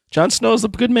answers. Jon Snow's a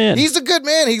good man. He's a good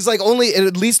man. He's like, only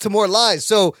it leads to more lies.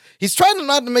 So he's trying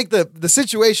not to make the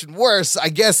situation worse, I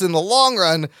guess, in the long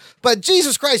run. But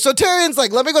Jesus Christ. So Tyrion's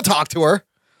like, let me go talk to her.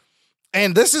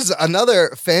 And this is another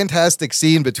fantastic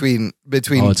scene between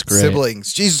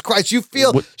siblings. Jesus Christ. You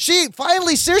feel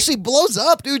Cersei blows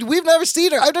up, dude. We've never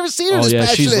seen her. I've never seen her this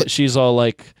passionate. She's all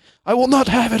like, I will not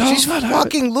have it. She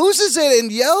fucking loses it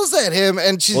and yells at him,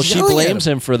 and she blames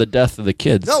him for the death of the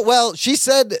kids. No, well, she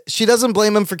said she doesn't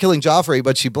blame him for killing Joffrey,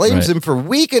 but she blames him for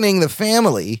weakening the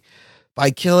family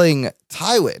by killing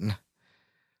Tywin.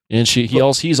 And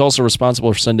he's also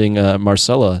responsible for sending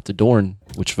Marcella to Dorne,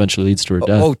 which eventually leads to her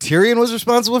death. Oh, Tyrion was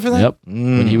responsible for that? Yep,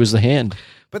 when he was the hand.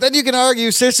 But then you can argue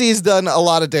Cersei's done a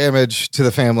lot of damage to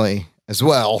the family as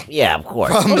well. Yeah, of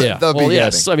course. From the beginning.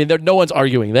 Yes. I mean, no one's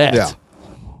arguing that. Yeah.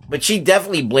 But she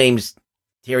definitely blames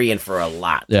Tyrion for a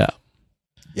lot. Yeah.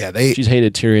 Yeah, she's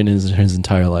hated Tyrion his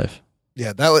entire life.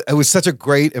 Yeah, it was such a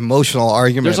great emotional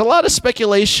argument. There's a lot of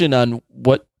speculation on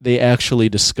what they actually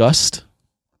discussed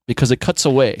because it cuts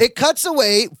away.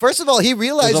 First of all, he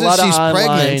realizes There's a lot she's of online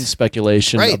pregnant.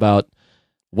 Speculation about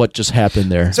what just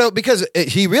happened there. So because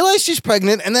he realized she's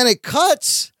pregnant, and then it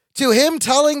cuts to him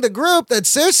telling the group that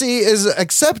Cersei has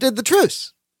accepted the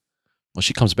truce. Well,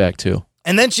 she comes back too.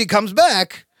 And then she comes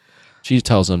back. She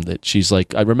tells him that she's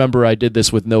like, I remember I did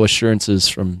this with no assurances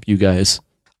from you guys.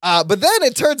 But then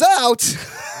it turns out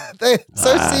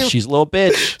Cersei, she's a little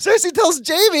bitch. Cersei tells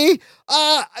Jaime,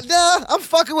 nah, I'm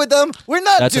fucking with them. We're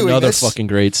not That's doing another this. fucking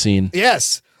great scene.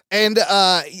 Yes. And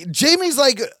Jaime's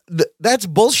like, that's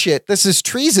bullshit. This is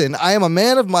treason. I am a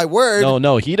man of my word.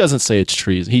 No, he doesn't say it's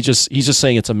treason. He's just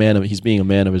saying he's being a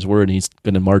man of his word, and he's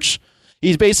going to march.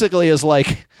 He's basically is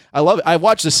like, I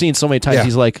watched the scene so many times. Yeah.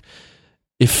 He's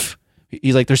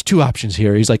like, there's 2 options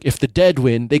here. He's like, if the dead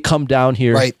win, they come down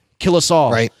here, kill us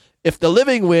all. Right. If the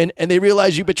living win and they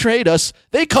realize you betrayed us,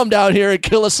 they come down here and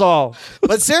kill us all.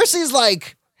 But Cersei's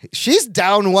like, she's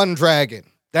down 1 dragon.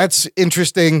 That's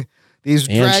interesting. These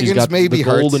dragons may be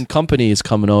hurt. The Golden Company is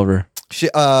coming over.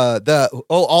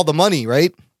 All the money,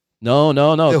 right? No.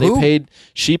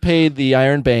 She paid the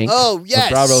Iron Bank. Oh,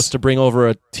 yes. Of Braavos to bring over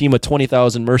a team of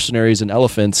 20,000 mercenaries and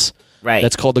elephants. Right.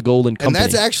 That's called the Golden Company.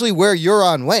 And that's actually where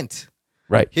Euron went.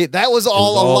 Right. That was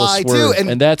all a lie too.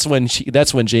 And that's when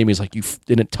Jaime's like, you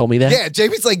didn't tell me that? Yeah,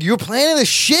 Jaime's like, you're planning this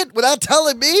shit without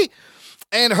telling me?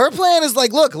 And her plan is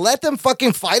like, look, let them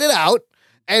fucking fight it out,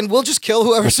 and we'll just kill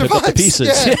whoever survives. Pick up the pieces.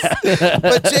 Yes. Yeah.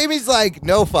 But Jaime's like,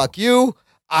 no, fuck you.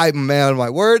 I'm a man of my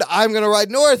word. I'm going to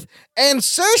ride north. And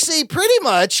Cersei pretty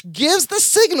much gives the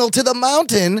signal to the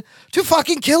mountain to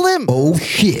fucking kill him. Oh,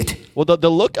 shit. Well, the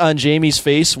look on Jaime's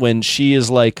face when she is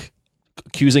like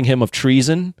accusing him of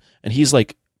treason, and he's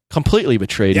like completely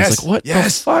betrayed. Yes. He's like, what the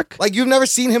fuck? Like, you've never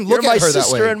seen him look You're at her that way. my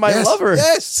sister and my lover.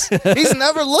 Yes. He's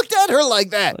never looked at her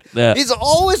like that. Yeah. He's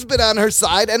always been on her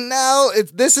side, and now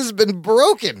this has been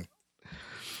broken.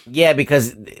 Yeah,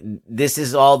 because this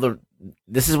is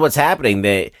what's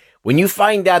happening. When you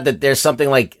find out that there's something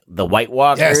like the White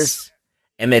Walkers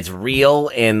and it's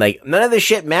real, and like none of this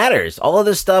shit matters. All of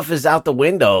this stuff is out the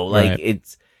window. Like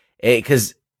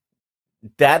because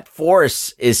that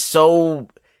force is so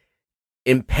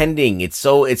impending. It's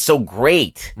so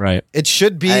great. Right. It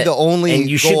should be the only and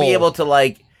you should be able to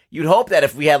like. You'd hope that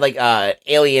if we had like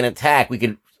alien attack, we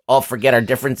could all forget our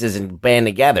differences and band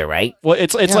together, right? Well,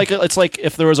 it's like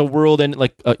if there was a world and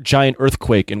like a giant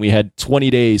earthquake and we had 20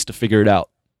 days to figure it out.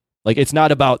 Like it's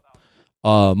not about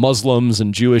Muslims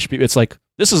and Jewish people. It's like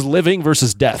this is living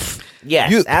versus death.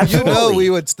 Yes, absolutely. You know, we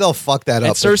would still fuck that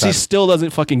And up. Cersei still doesn't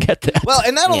fucking get that. Well,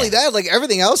 and not only that, like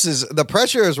everything else is the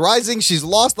pressure is rising. She's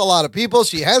lost a lot of people.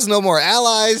 She has no more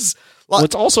allies. Well,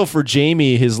 it's also for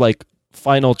Jaime his like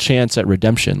final chance at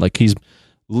redemption. Like he's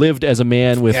lived as a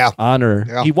man with honor.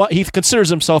 Yeah. He considers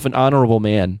himself an honorable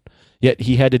man, yet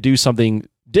he had to do something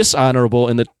dishonorable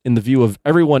in the view of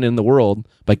everyone in the world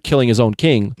by killing his own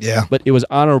king. Yeah. But it was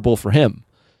honorable for him.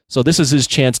 So this is his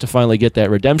chance to finally get that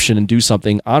redemption and do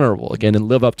something honorable again and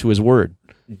live up to his word.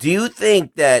 Do you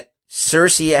think that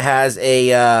Cersei has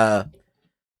a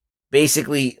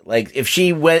basically like if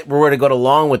she were to go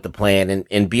along with the plan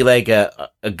and be like a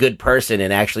good person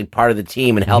and actually part of the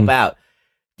team and help out,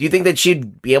 do you think that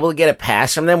she'd be able to get a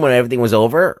pass from them when everything was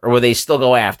over, or would they still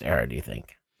go after her? Do you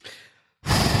think?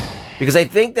 Because I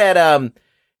think that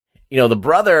the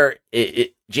brother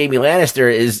Jaime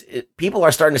Lannister people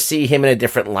are starting to see him in a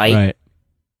different light, right?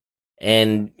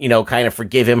 And kind of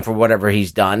forgive him for whatever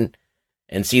he's done,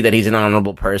 and see that he's an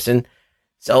honorable person.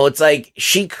 So it's like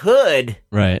she could,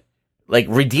 right, like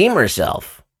redeem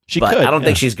herself. She but could. I don't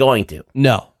think she's going to.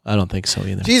 No, I don't think so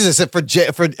either. Jesus, for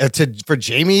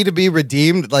Jaime to be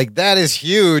redeemed, like that is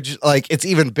huge. Like it's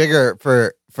even bigger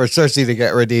for Cersei to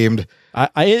get redeemed.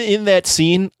 I in that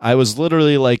scene, I was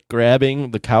literally like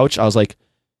grabbing the couch. I was like,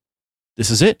 "This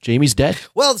is it. Jaime's dead."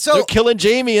 Well, so they're killing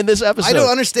Jaime in this episode. I don't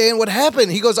understand what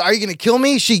happened. He goes, "Are you going to kill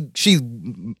me?" She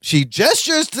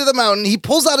gestures to the mountain. He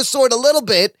pulls out his sword a little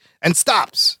bit and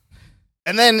stops,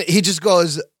 and then he just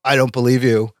goes, "I don't believe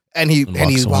you," and he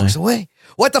walks away.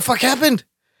 What the fuck happened?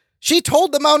 She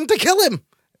told the mountain to kill him.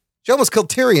 She almost killed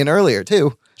Tyrion earlier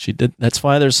too. She did. That's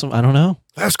why there's some. I don't know.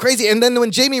 That was crazy. And then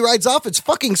when Jaime rides off, it's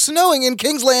fucking snowing in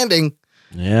King's Landing.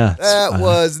 Yeah, that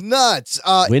was nuts.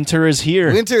 Winter is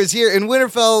here. Winter is here. In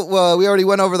Winterfell, we already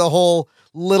went over the whole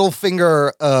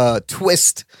Littlefinger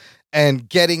twist and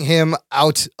getting him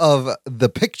out of the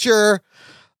picture.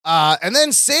 And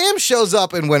then Sam shows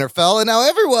up in Winterfell, and now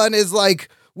everyone is like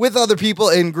with other people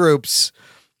in groups.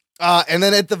 And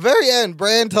then at the very end,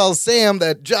 Bran tells Sam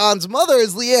that Jon's mother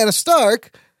is Lyanna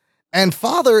Stark and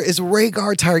father is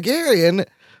Rhaegar Targaryen.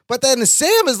 But then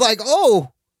Sam is like,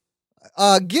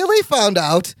 Gilly found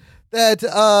out that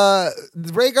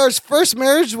Rhaegar's first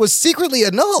marriage was secretly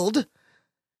annulled,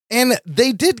 and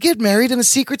they did get married in a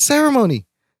secret ceremony.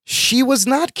 She was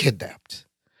not kidnapped.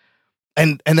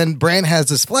 And then Bran has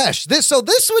this flash. This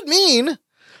would mean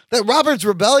that Robert's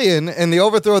rebellion and the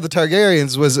overthrow of the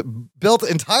Targaryens was built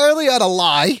entirely on a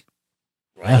lie.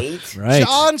 Right. Right.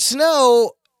 Jon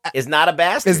Snow is not a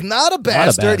bastard.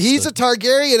 He's a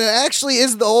Targaryen and actually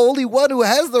is the only one who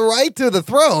has the right to the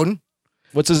throne.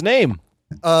 What's his name?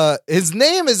 His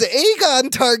name is Aegon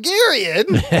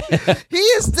Targaryen. He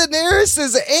is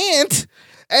Daenerys' aunt.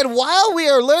 And while we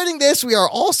are learning this, we are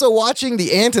also watching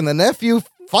the aunt and the nephew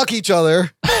fuck each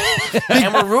other.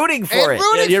 And we're rooting for it.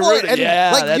 And like you what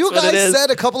it guys is.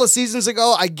 said a couple of seasons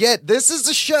ago, I get this is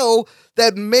a show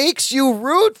that makes you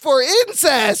root for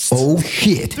incest. Oh,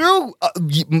 shit. Through,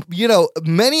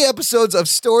 many episodes of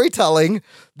storytelling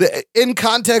in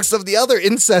context of the other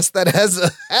incest that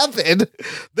has happened.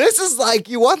 This is like,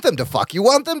 you want them to fuck. You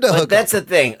want them to hook But that's the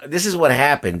thing. This is what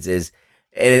happens is,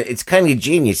 and it's kind of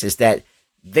genius, is that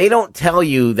they don't tell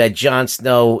you that Jon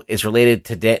Snow is related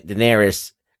to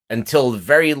Daenerys until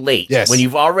very late. Yes. When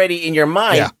you've already in your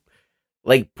mind,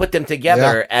 like put them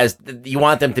together as you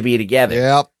want them to be together.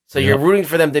 Yep. So you're rooting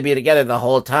for them to be together the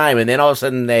whole time, and then all of a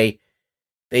sudden they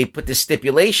put this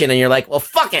stipulation, and you're like, "Well,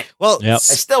 fuck it." Well, Yep. I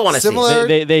still want to see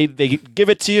it. They give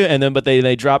it to you, and then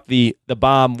they drop the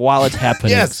bomb while it's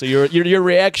happening. Yes. So your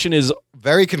reaction is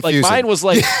very confusing. Like mine was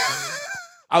like,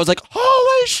 I was like,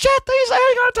 "Holy shit! He's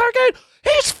Aegon Targaryen.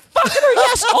 He's fucking her.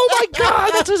 Yes. Oh my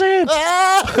god, that's his aunt.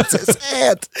 That's his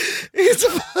aunt. He's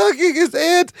fucking his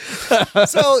aunt."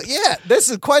 So yeah, this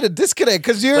is quite a disconnect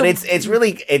because But it's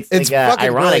really like, fucking ironic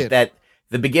brilliant. that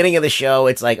the beginning of the show,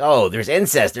 it's like, oh, there's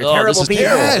incest, there's terrible this is people.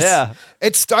 terrible. Yes. Yeah.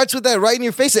 It starts with that right in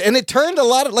your face. And it turned a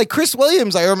lot of, like Chris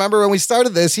Williams, I remember when we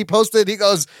started this, he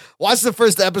goes, "Watch the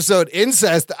first episode,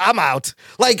 incest, I'm out."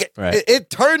 Like, Right.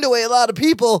 it turned away a lot of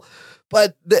people,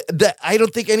 but I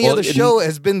don't think any other show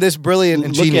has been this brilliant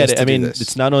and Look genius at it. to I do mean, this.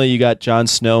 it's not only you got Jon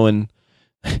Snow and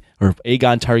or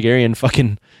Aegon Targaryen,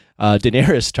 fucking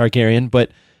Daenerys Targaryen,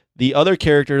 but the other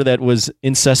character that was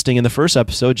incesting in the first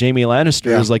episode, Jaime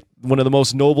Lannister, is like one of the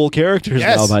most noble characters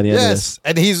now by the end of this.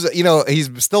 And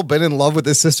he's still been in love with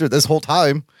his sister this whole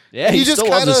time. Yeah, he still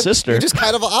loves his sister. He just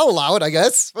kind of, I'll allow it, I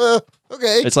guess.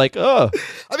 Okay. It's like, oh.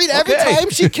 I mean, every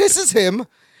time she kisses him,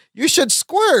 you should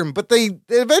squirm, but they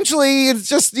eventually it's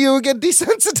just you get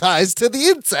desensitized to the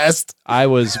incest. I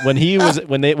was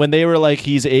when they were like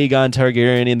he's Aegon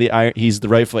Targaryen and he's the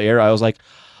rightful heir. I was like,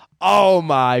 oh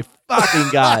my fucking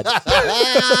god,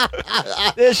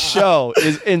 this show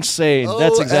is insane.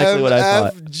 That's exactly what I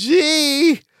thought.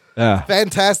 OMFG. Yeah.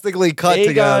 Fantastically cut Aegon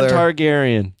together.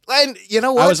 Targaryen. And you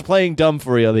know what? I was playing dumb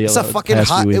for you the It's a fucking past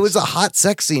hot. few weeks. It was a hot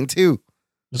sex scene too.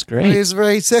 It was great. It was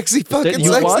very sexy. Fucking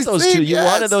You sexy want those scene, two? You yes.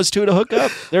 wanted those two to hook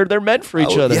up. They're meant for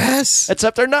each other. Yes.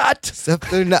 Except they're not.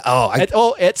 Except they're not.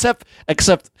 Except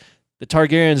the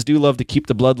Targaryens do love to keep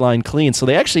the bloodline clean, so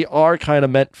they actually are kind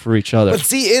of meant for each other. But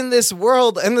see, in this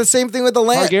world, and the same thing with the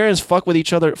Targaryens fuck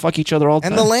each other all the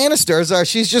and time. the Lannisters are.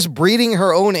 She's just breeding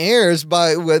her own heirs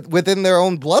within their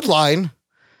own bloodline.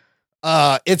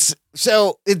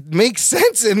 It makes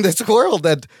sense in this world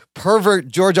that pervert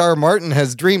George R. R. Martin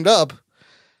has dreamed up.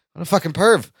 What a fucking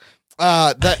perv.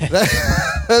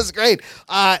 That's great.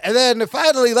 And then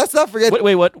finally, let's not forget.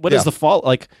 Wait, what is the fault?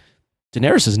 Like,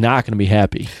 Daenerys is not going to be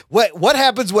happy. What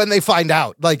happens when they find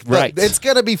out? Like, right. It's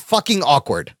going to be fucking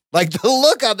awkward. Like the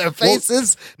look on their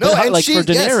faces. For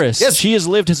Daenerys, yes. she has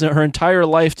lived her entire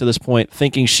life to this point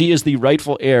thinking she is the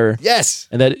rightful heir. Yes.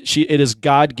 And that it is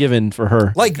God given for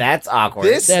her. Like that's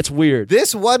awkward. That's weird.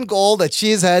 This one goal that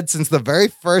she's had since the very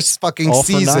first fucking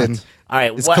season. All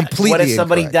right, is what completely if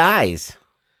somebody incorrect. dies?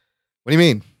 What do you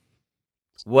mean?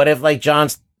 What if like Jon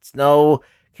Snow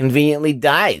conveniently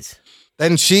dies?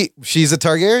 Then she's a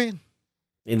Targaryen.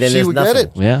 And then she there's would nothing.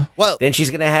 get it. Yeah. Well, then she's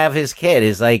gonna have his kid.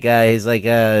 His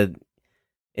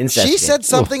incest. She kid. said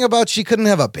something about she couldn't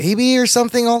have a baby or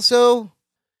something. Also,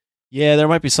 Yeah, there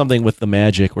might be something with the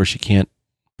magic where she can't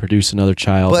produce another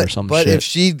child or some but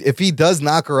shit. if he does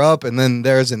knock her up and then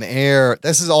there's an heir,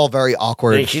 this is all very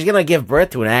awkward. She's gonna give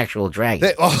birth to an actual dragon.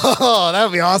 That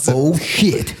would be awesome. Oh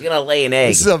shit! She's gonna lay an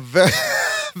egg. This is a very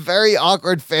very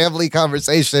awkward family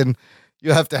conversation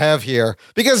you have to have here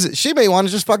because she may want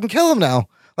to just fucking kill him now.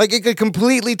 Like it could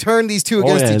completely turn these two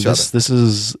against each other. This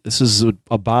is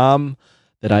a bomb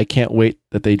that I can't wait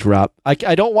that they drop. I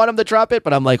don't want them to drop it,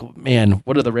 but I'm like, man,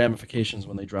 what are the ramifications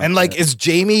when they drop it? And like, is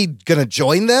Jaime gonna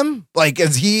join them? Like,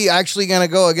 is he actually gonna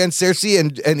go against Cersei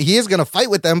and he is gonna fight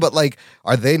with them? But like,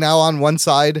 are they now on one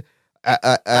side?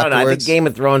 I don't know. I think Game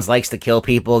of Thrones likes to kill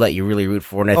people that you really root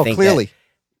for, and I think clearly that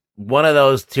one of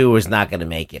those two is not going to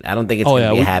make it. I don't think it's going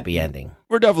to be a happy ending.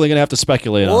 We're definitely going to have to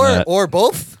speculate on that. Or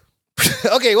both.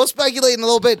 Okay, we'll speculate in a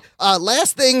little bit.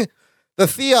 Last thing, the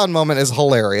Theon moment is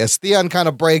hilarious. Theon kind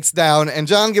of breaks down, and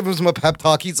Jon gives him a pep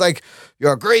talk. He's like,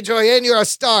 "You're a Greyjoy and you're a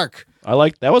Stark."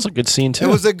 That was a good scene too.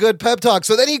 It was a good pep talk.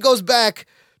 So then he goes back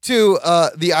to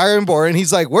the Ironborn, and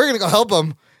he's like, "We're gonna go help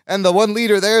him." And the one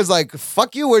leader there is like,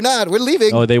 "Fuck you, we're not. We're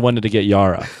leaving." Oh, they wanted to get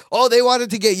Yara. Oh, they wanted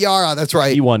to get Yara. That's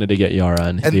right. He wanted to get Yara,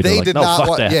 and they like, did no, not fuck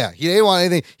want. that. Yeah, he didn't want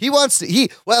anything. He wants to.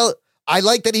 I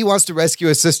like that he wants to rescue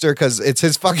his sister because it's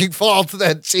his fucking fault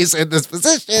that she's in this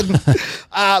position.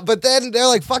 But then they're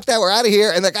like, "Fuck that, we're out of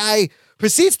here." And the guy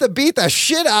proceeds to beat the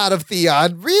shit out of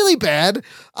Theon really bad.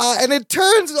 And it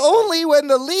turns only when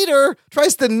the leader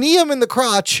tries to knee him in the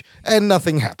crotch and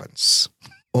nothing happens.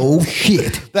 Oh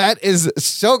shit. That is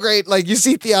so great. Like you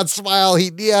see Theon smile,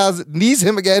 he knees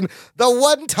him again. The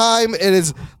one time it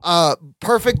is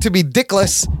perfect to be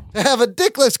dickless, to have a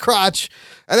dickless crotch.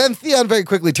 And then Theon very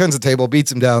quickly turns the table,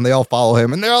 beats him down. They all follow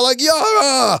him and they're all like,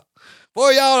 "Yara!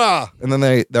 For Yara!" And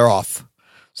then they're off.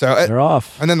 So they're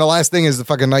off. And then the last thing is the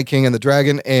fucking Night King and the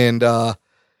dragon and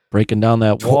breaking down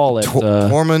that wall at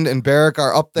Tormund and Beric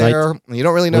are up there. You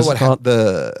don't really know what happened.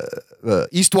 The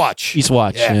Eastwatch.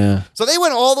 Eastwatch, yeah. So they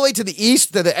went all the way to the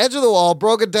east, to the edge of the wall,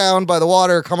 broke it down by the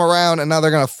water, come around, and now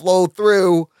they're going to flow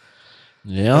through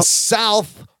the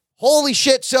south. Holy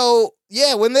shit. So,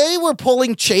 yeah, when they were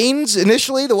pulling chains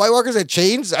initially, the White Walkers had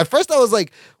chains. At first I was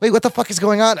like, wait, what the fuck is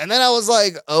going on? And then I was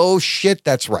like, oh shit,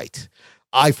 that's right.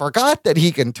 I forgot that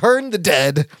he can turn the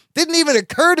dead. Didn't even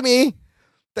occur to me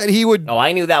that he would. Oh,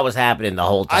 I knew that was happening the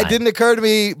whole time. It didn't occur to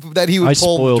me that he would I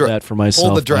spoiled that for myself.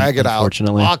 Pull the dragon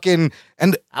unfortunately. out.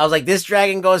 And I was like, this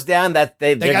dragon goes down, that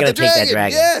they're going to take that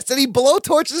dragon. Yes, and he blow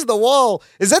torches the wall.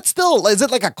 Is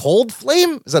it like a cold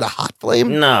flame? Is it a hot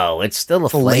flame? No, it's still a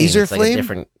flame. Laser it's flame?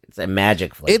 Like it's a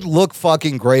magic flame. It looked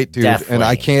fucking great, dude. Definitely. And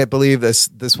I can't believe this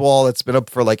wall that's been up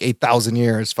for like 8,000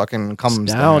 years fucking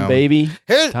comes down. Baby.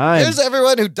 Here's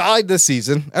everyone who died this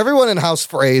season. Everyone in House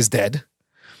Frey is dead.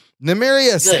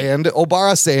 Nymeria Sand,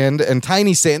 Obara Sand, and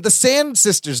Tiny Sand. The Sand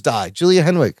sisters died. Julia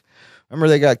Henwick. Remember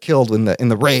they got killed in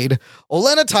the raid.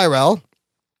 Olenna Tyrell,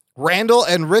 Randall,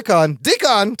 and Rickon.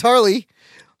 Dickon Tarly.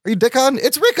 Are you Dickon?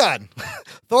 It's Rickon.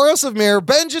 Thoros of Myr.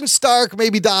 Benjen Stark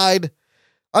maybe died.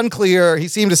 Unclear. He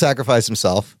seemed to sacrifice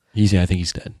himself. I think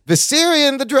he's dead.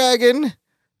 Viserion the dragon.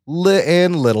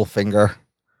 And Littlefinger.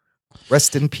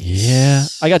 Rest in peace. Yeah.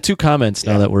 I got 2 comments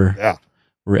now that we're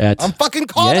at. I'm fucking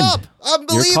caught up.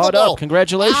 Unbelievable. You're caught up.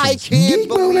 Congratulations. I can't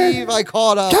believe I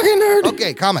caught up.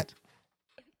 Okay, comment.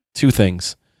 2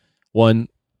 things. One,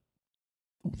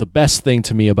 the best thing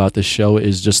to me about this show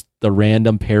is just the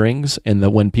random pairings and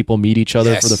when people meet each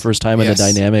other for the first time and the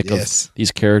dynamic of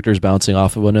these characters bouncing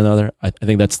off of one another. I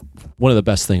think that's one of the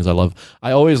best things I love.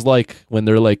 I always like when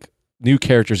they're like new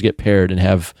characters get paired and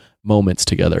have moments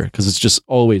together because it's just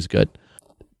always good.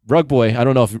 Rug Boy, I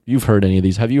don't know if you've heard any of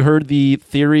these. Have you heard the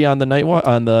theory on the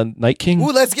Night King?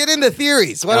 Ooh, let's get into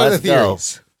theories. What are the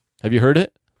theories? Have you heard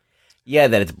it? Yeah,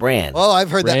 that it's Bran. Oh, I've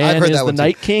heard that. Bran I've heard is that one. The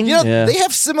Night King. You know, they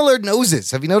have similar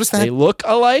noses. Have you noticed that? They look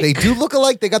alike. They do look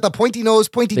alike. They got the pointy nose,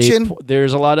 pointy chin.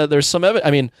 There's some evidence. I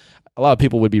mean, a lot of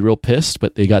people would be real pissed,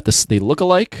 but they got this. They look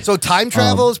alike. So time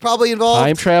travel is probably involved.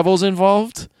 Time travel's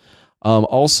involved.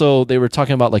 Also, they were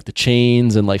talking about like the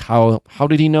chains and like how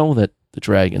did he know that the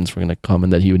dragons were going to come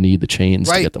and that he would need the chains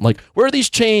to get them? Like, where do these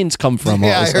chains come from?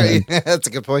 Yeah, that's a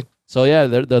good point. So yeah,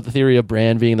 the theory of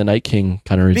Bran being the Night King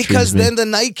kind of intrigues me. Because then the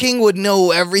Night King would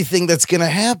know everything that's going to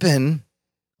happen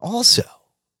also.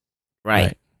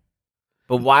 Right.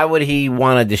 But why would he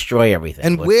want to destroy everything?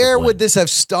 And where would this have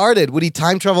started? Would he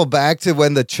time travel back to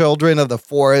when the children of the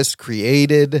forest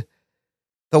created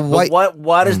the white...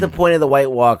 What is the point of the White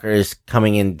Walkers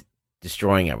coming in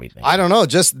destroying everything? I don't know.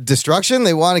 Just destruction?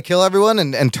 They want to kill everyone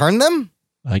and turn them?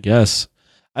 I guess.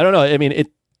 I don't know. I mean,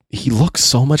 he looks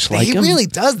so much like him. He really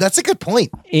does. That's a good point.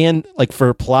 And like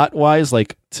for plot wise,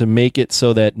 like to make it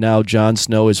so that now Jon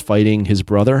Snow is fighting his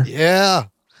brother. Yeah.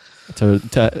 To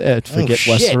forget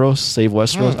Westeros, save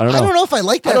Westeros. I don't know. I don't know if I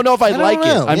like that. I don't know if I like it.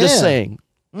 I'm just saying.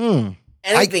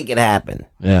 Anything can happen.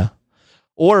 Yeah.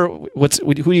 Or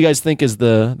who do you guys think is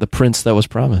the prince that was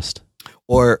promised?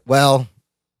 Or, well,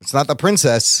 it's not the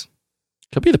princess.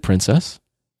 Could be the princess.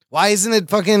 Why isn't it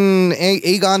fucking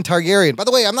Aegon Targaryen? By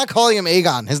the way, I'm not calling him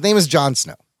Aegon. His name is Jon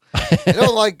Snow.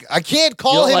 I can't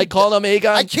call him. You don't like calling him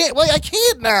Aegon? I can't. Well, I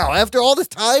can't now. After all this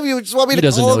time, you just want me to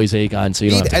doesn't call know him? He's Aegon, so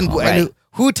you don't have to call him. And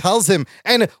who tells him?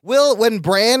 And when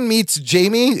Bran meets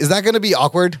Jaime, is that going to be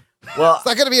awkward? Well, it's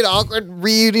not going to be an awkward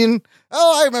reunion.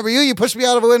 Oh, I remember you. You pushed me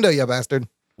out of a window, you bastard.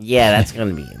 Yeah, that's going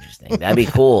to be interesting. That'd be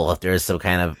cool if there's some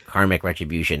kind of karmic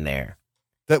retribution there.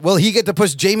 Will he get to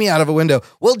push Jaime out of a window?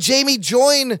 Will Jaime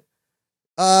join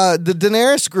the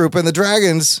Daenerys group and the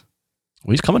dragons?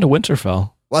 Well, he's coming to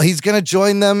Winterfell. Well, he's going to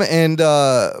join them and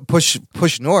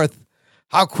push north.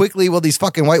 How quickly will these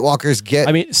fucking White Walkers get?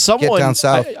 I mean, someone down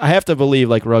south. I have to believe,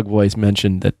 like Rug Boys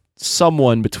mentioned, that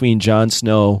someone between Jon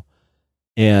Snow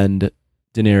and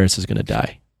Daenerys is going to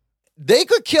die. They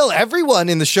could kill everyone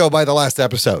in the show by the last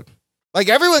episode. Like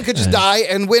everyone could just die,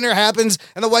 and winter happens,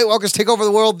 and the White Walkers take over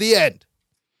the world. The end.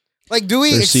 Like, do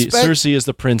we expect Cersei is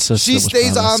the princess? She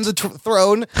stays on the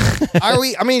throne. Are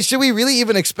we? I mean, should we really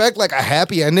even expect like a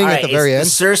happy ending at the very end?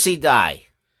 Does Cersei die?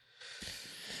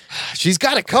 She's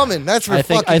got it coming. That's for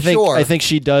sure. I think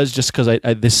she does, just because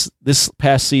this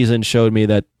past season showed me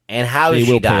that. And how does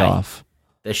she die? Pay off.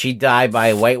 Does she die by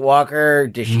a White Walker?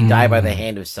 Does she die by the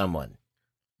hand of someone?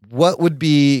 What would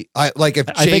be like if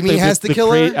Jaime has to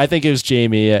kill her? I think it was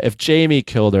Jaime. Yeah. If Jaime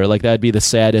killed her, like that'd be the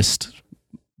saddest,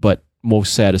 but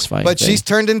most satisfying. But she's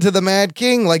turned into the Mad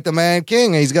King, like the Mad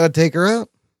King, and he's got to take her out.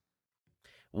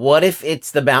 What if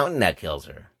it's the Mountain that kills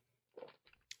her?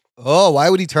 Oh, why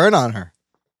would he turn on her?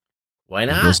 Why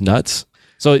not? He goes nuts.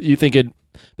 So you think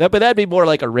that'd be more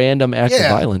like a random act of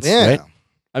violence, right?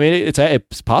 I mean,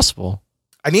 it's possible.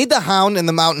 I need the Hound and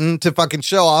the Mountain to fucking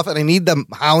show off, and I need the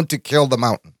Hound to kill the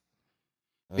Mountain.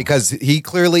 Because he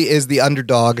clearly is the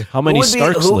underdog. How many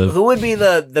Starks live? Who would be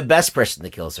the best person to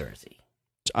kill Cersei?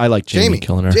 I like Jaime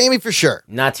killing her. Jaime for sure.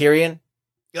 Not Tyrion?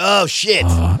 Oh, shit.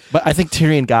 But I think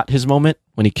Tyrion got his moment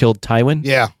when he killed Tywin.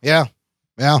 Yeah.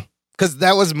 Because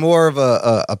that was more of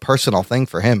a personal thing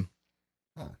for him.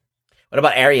 What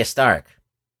about Arya Stark?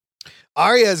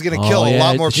 Arya is going to kill a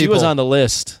lot more people. She was on the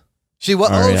list. She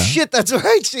was. Arya. Oh, shit. That's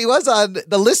right. She was on.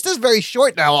 The list is very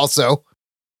short now, also.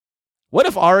 What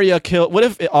if Arya killed? What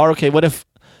if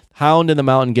Hound and the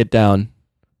Mountain get down?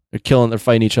 They're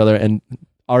fighting each other, and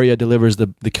Arya delivers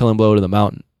the killing blow to the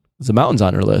Mountain. The Mountain's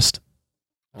on her list.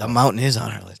 The Mountain is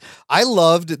on her list. I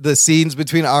loved the scenes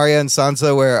between Arya and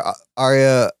Sansa where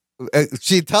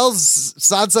she tells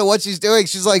Sansa what she's doing.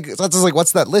 Sansa's like,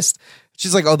 what's that list?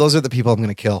 She's like, oh, those are the people I'm going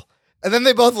to kill. And then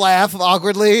they both laugh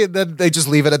awkwardly, and then they just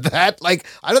leave it at that. Like,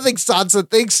 I don't think Sansa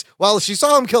thinks, well, she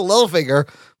saw him kill Littlefinger,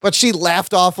 but she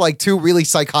laughed off like two really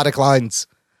psychotic lines.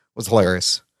 It was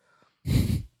hilarious.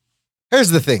 Here's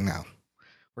the thing now.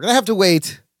 We're going to have to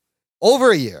wait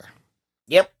over a year.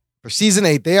 Yep. For season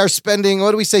 8, they are spending,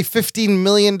 what do we say, $15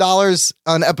 million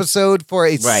an episode for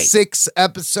a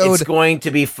 6-episode. It's going to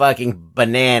be fucking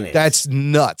bananas. That's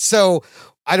nuts. So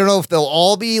I don't know if they'll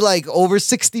all be like over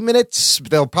 60 minutes.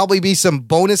 There'll probably be some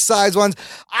bonus size ones.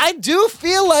 I do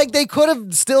feel like they could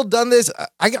have still done this.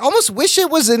 I almost wish it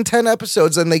was in 10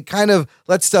 episodes and they kind of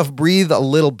let stuff breathe a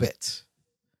little bit.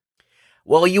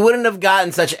 Well, you wouldn't have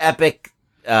gotten such epic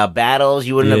battles.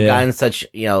 You wouldn't have gotten such,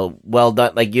 well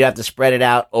done. Like, you'd have to spread it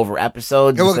out over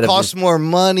episodes. It would cost more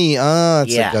money.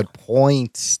 It's a good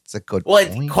point. It's a good point.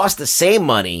 Well, it costs the same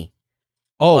money.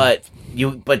 Oh,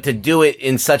 but to do it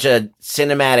in such a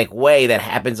cinematic way that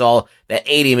happens all that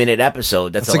 80-minute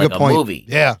episode, that's like a movie.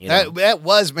 Yeah, that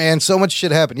was, man. So much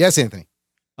shit happened. Yes, Anthony.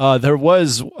 There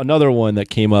was another one that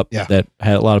came up that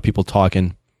had a lot of people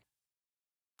talking.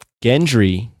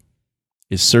 Gendry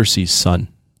is Cersei's son.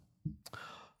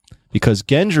 Because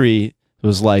Gendry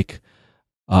was like,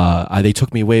 they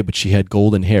took me away, but she had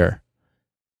golden hair.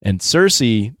 And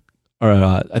Cersei,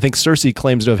 I think Cersei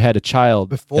claims to have had a child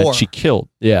that she killed.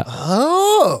 Yeah.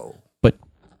 Oh. But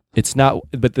it's not,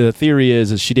 but the theory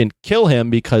is she didn't kill him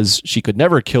because she could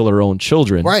never kill her own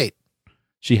children. Right.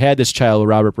 She had this child with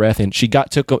Robert Baratheon.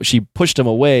 She pushed him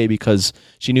away because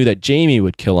she knew that Jaime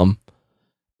would kill him.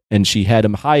 And she had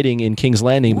him hiding in King's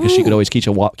Landing because she could always keep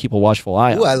a watchful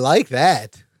eye on him. Ooh, I like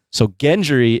that. So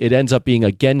Gendry, it ends up being a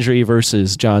Gendry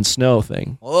versus Jon Snow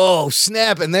thing. Oh,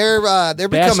 snap. And they're becoming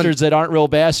bastards that aren't real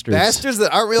bastards. Bastards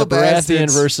that aren't real Baratheon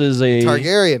bastards. versus a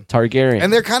Targaryen.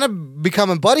 And they're kind of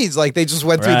becoming buddies. Like, they just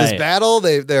went through this battle.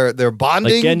 They're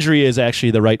bonding. Like, Gendry is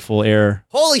actually the rightful heir.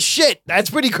 Holy shit. That's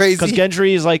pretty crazy. Because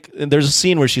Gendry is like, there's a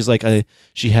scene where she's like,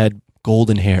 she had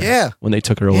golden hair when they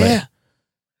took her away. Yeah.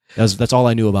 That's all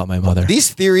I knew about my mother.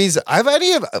 These theories, I've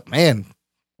idea of, man.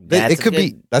 That's a good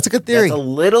theory. That's a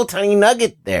little tiny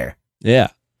nugget there. Yeah.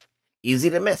 Easy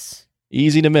to miss.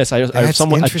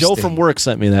 Joe from work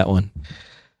sent me that one.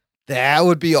 That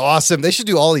would be awesome. They should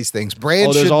do all these things.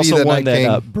 Bran should be the Night King. There's also one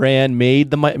that Bran made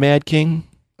the Mad King.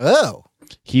 Oh.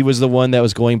 He was the one that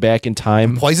was going back in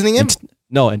time. Poisoning him?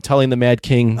 And telling the Mad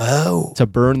King to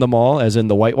burn them all, as in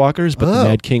the White Walkers. But the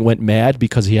Mad King went mad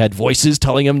because he had voices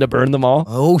telling him to burn them all.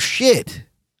 Oh, shit.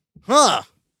 Huh.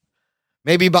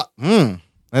 Maybe,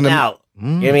 Now,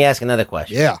 let me ask another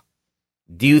question. Yeah.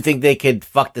 Do you think they could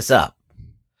fuck this up?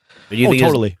 Or do you think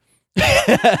totally.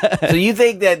 So you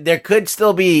think that there could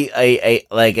still be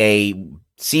a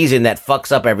season that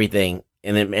fucks up everything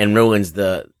and ruins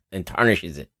and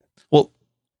tarnishes it? Well,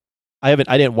 I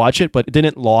didn't watch it, but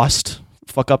didn't Lost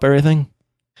fuck up everything?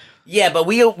 Yeah, but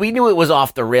we knew it was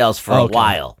off the rails for a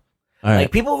while. All right.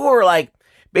 Like, people who were like,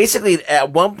 basically,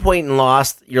 at one point in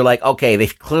Lost, you're like, okay, they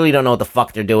clearly don't know what the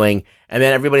fuck they're doing. And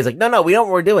then everybody's like, no, we know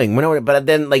what we're doing. But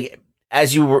then, like,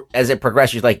 as it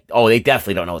progressed, you're like, oh, they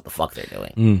definitely don't know what the fuck they're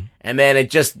doing. And then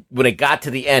when it got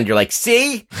to the end, you're like,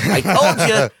 see? I told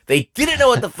you, they didn't know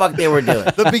what the fuck they were doing.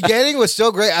 The beginning was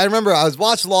so great. I remember I was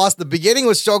watching Lost. The beginning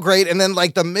was so great. And then,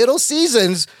 like, the middle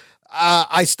seasons,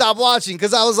 I stopped watching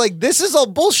because I was like, this is all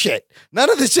bullshit. None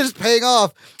of this shit is paying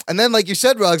off. And then, like you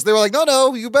said, Ruggs, they were like,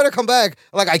 no, you better come back.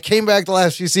 Like, I came back the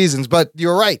last few seasons, but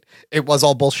you're right. It was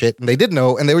all bullshit. And they didn't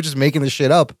know, and they were just making this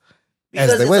shit up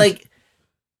as they went.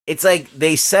 It's like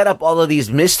they set up all of these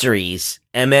mysteries,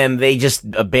 and then they just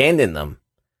abandon them.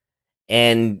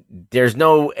 And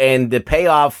the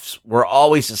payoffs were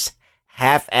always just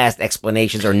half-assed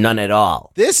explanations or none at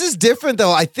all. This is different,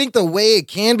 though. I think the way it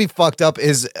can be fucked up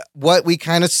is what we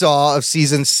kind of saw of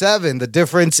season 7, the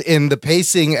difference in the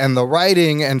pacing and the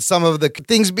writing and some of the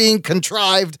things being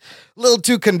contrived, a little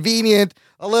too convenient,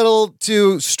 a little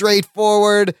too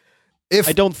straightforward.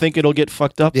 I don't think it'll get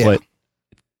fucked up, but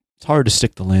it's hard to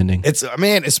stick the landing. It's,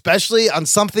 man, especially on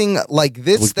something like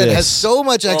this has so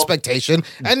much expectation.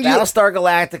 And Battlestar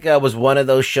Galactica was one of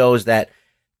those shows that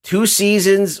 2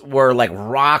 seasons were like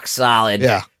rock solid.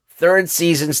 Yeah. 3rd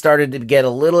season started to get a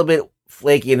little bit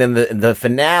flaky, and then the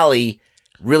finale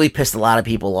really pissed a lot of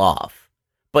people off.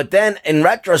 But then, in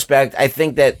retrospect, I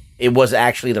think that it was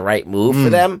actually the right move for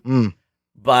them.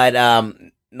 But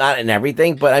not in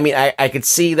everything. But I mean, I could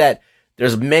see that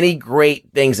there's many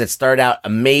great things that start out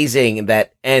amazing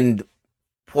that end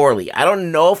poorly. I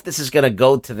don't know if this is going to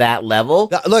go to that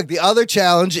level. Look, the other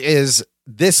challenge is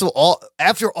this will all,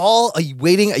 after all,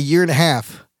 waiting a year and a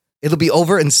half, it'll be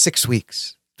over in 6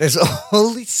 weeks. There's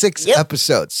only 6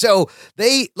 episodes. So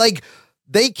they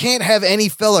can't have any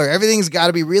filler. Everything's got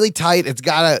to be really tight. It's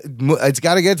got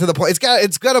to get to the point.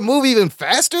 It's got to move even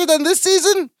faster than this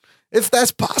season, if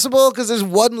that's possible, because there's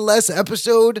one less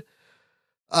episode.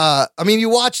 I mean, you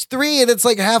watch 3 and it's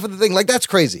like half of the thing. Like, that's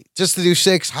crazy. Just to do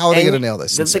 6, how are they going to nail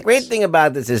this? The great thing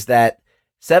about this is that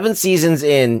 7 seasons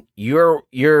in,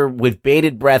 you're with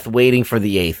bated breath waiting for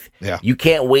the 8th. Yeah. You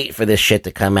can't wait for this shit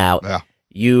to come out. Yeah.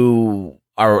 You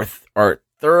are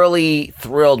thoroughly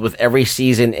thrilled with every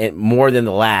season more than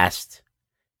the last,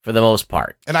 for the most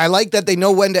part. And I like that they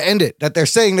know when to end it, that they're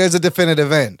saying there's a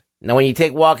definitive end. Now, when you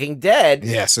take Walking Dead,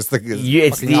 yes, it's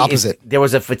the opposite. There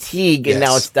was a fatigue, and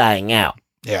now it's dying out.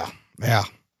 Yeah.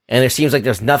 And it seems like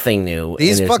there's nothing new.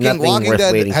 These and fucking Walking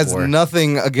Dead has for.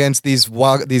 nothing against these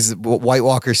White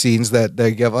Walker scenes that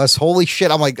they give us. Holy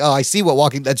shit! I'm like, oh, I see what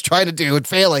Walking Dead's trying to do and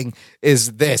failing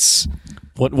is this.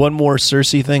 One more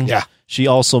Cersei thing. Yeah, she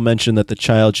also mentioned that the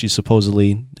child she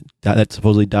supposedly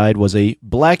died was a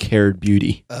black-haired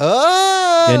beauty.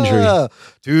 Oh, Gendry.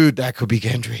 Dude, that could be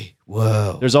Gendry.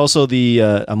 Whoa. There's also the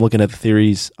I'm looking at the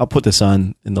theories. I'll put this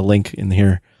in the link in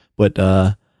here,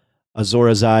 but. Azor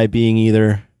Ahai being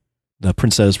either the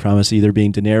Princess Promise, either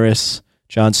being Daenerys,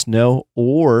 Jon Snow,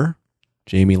 or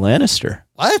Jaime Lannister.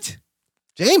 What?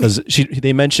 Jaime? Because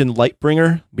they mentioned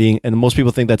Lightbringer being, and most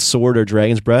people think that's sword or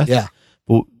dragon's breath. Yeah.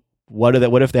 But what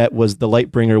if that was the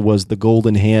Lightbringer was the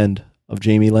golden hand of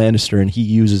Jaime Lannister, and he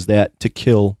uses that to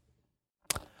kill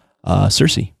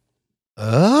Cersei?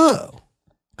 Oh.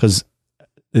 Because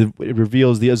it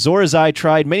reveals the Azor Ahai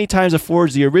tried many times to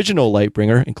forge the original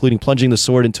Lightbringer, including plunging the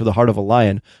sword into the heart of a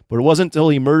lion, but it wasn't until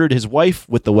he murdered his wife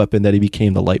with the weapon that he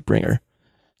became the Lightbringer.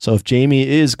 So if Jaime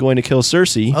is going to kill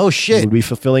Cersei, he would be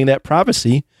fulfilling that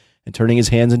prophecy and turning his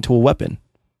hands into a weapon.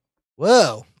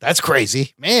 Whoa, that's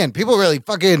crazy. Man, people really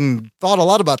fucking thought a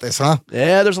lot about this, huh?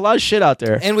 Yeah, there's a lot of shit out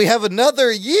there. And we have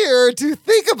another year to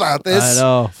think about this. I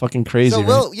know, fucking crazy. So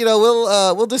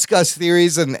we'll discuss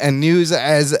theories and news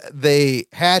as they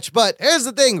hatch. But here's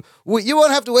the thing. You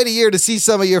won't have to wait a year to see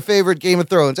some of your favorite Game of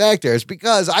Thrones actors,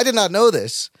 because I did not know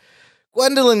this.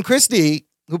 Gwendolyn Christie,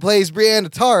 who plays Brienne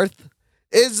of Tarth,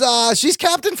 she's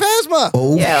Captain Phasma.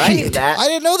 Oh, yeah, I knew that. I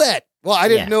didn't know that. Well, I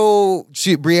didn't know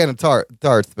Brienne of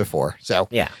Tarth before. So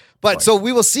yeah. But so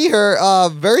we will see her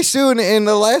very soon in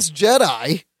The Last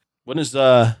Jedi. When is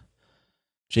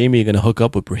Jaime going to hook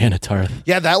up with Brienne of Tarth?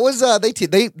 Yeah, that was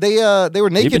they were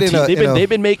naked they've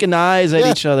been making eyes at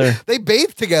each other. They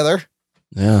bathed together.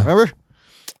 Yeah. Remember?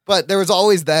 But there was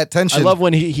always that tension. I love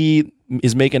when he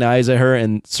is making eyes at her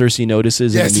and Cersei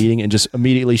notices in the meeting and just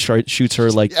immediately shoots her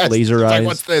like laser eyes. Like,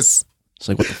 what's this? It's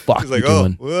like, what the fuck She's are like, you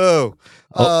doing? Whoa.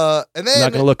 And then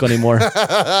not gonna look anymore.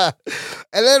 And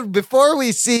then before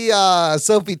we see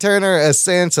Sophie Turner as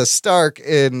Sansa Stark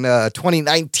in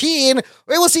 2019,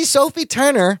 we will see Sophie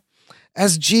Turner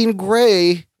as Jean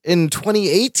Grey in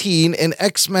 2018 in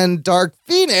X-Men Dark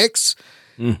Phoenix.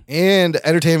 And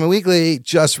Entertainment Weekly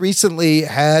just recently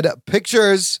had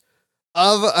pictures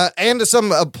of and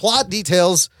some plot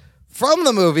details from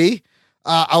the movie.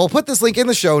 I will put this link in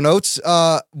the show notes.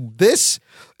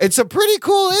 It's a pretty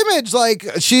cool image. Like,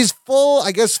 she's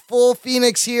full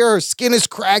Phoenix here. Her skin is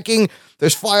cracking.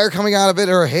 There's fire coming out of it.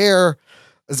 Her hair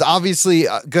is obviously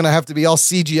going to have to be all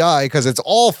CGI because it's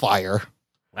all fire.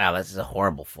 Wow, this is a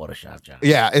horrible Photoshop job.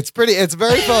 Yeah, it's very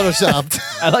photoshopped.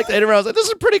 I like the interview. I was like, this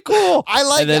is pretty cool. I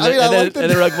like it. And then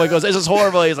Rugboy goes, this is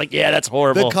horrible. He's like, yeah, that's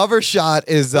horrible. The cover shot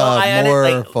is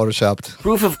more photoshopped.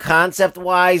 Proof of concept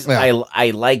wise,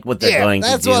 I like what they're going to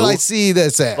do. That's what I see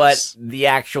this as. But the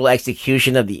actual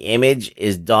execution of the image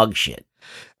is dog shit.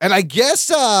 And I guess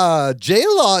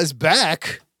J-Law is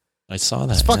back. I saw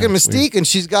that. It's fucking Mystique, and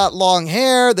she's got long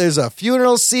hair. There's a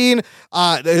funeral scene.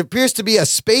 There appears to be a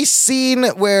space scene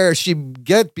where she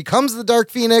becomes the Dark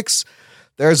Phoenix.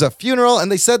 There's a funeral,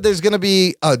 and they said there's going to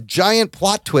be a giant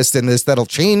plot twist in this that'll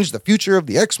change the future of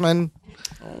the X-Men.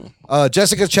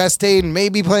 Jessica Chastain may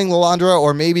be playing Lilandra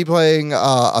or maybe playing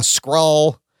a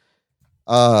Skrull.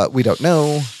 We don't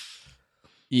know.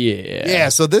 Yeah.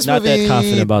 So this Not movie, that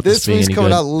confident about this being movie's any coming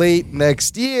good. out late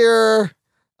next year.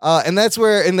 And that's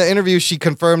where in the interview she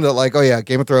confirmed that, like, oh yeah,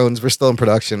 Game of Thrones, we're still in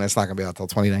production. It's not going to be out till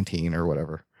 2019 or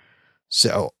whatever.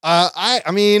 So I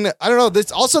mean, I don't know.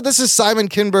 This is Simon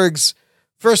Kinberg's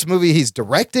first movie he's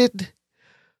directed.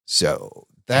 So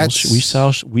that's we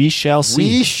shall see.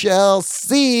 We shall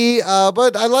see.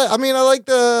 But I like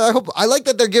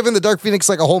that they're giving the Dark Phoenix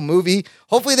like a whole movie.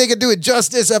 Hopefully they can do it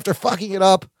justice after fucking it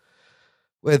up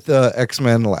with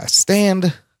X-Men Last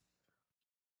Stand.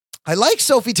 I like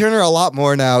Sophie Turner a lot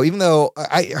more now, even though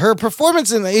her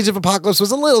performance in Age of Apocalypse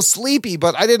was a little sleepy,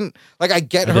 but I didn't I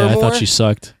get her I more. thought she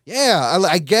sucked. Yeah,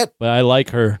 I get. But I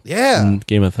like her. Yeah, in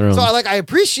Game of Thrones. So I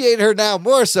appreciate her now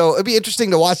more. So it'd be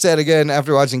interesting to watch that again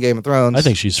after watching Game of Thrones. I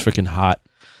think she's freaking hot.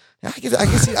 I can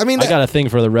see. I mean, I got a thing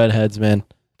for the redheads, man.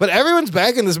 But everyone's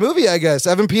back in this movie, I guess.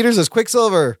 Evan Peters as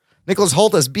Quicksilver, Nicholas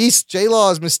Hoult as Beast,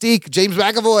 J-Law as Mystique, James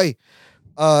McAvoy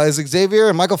as Xavier,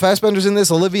 and Michael Fassbender's in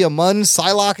this. Olivia Munn,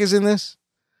 Psylocke is in this.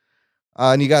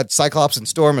 And you got Cyclops and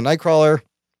Storm and Nightcrawler.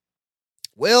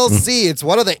 We'll see. It's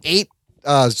one of the 8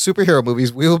 superhero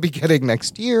movies we will be getting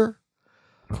next year.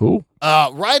 Cool.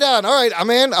 Right on. All right,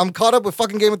 I'm caught up with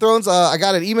fucking Game of Thrones. I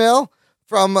got an email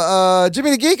from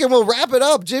Jimmy the Geek, and we'll wrap it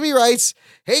up. Jimmy writes,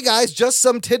 "Hey guys, just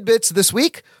some tidbits this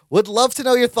week. Would love to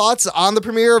know your thoughts on the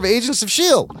premiere of Agents of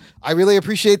S.H.I.E.L.D. I really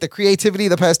appreciate the creativity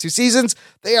the past 2 seasons.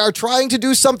 They are trying to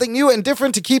do something new and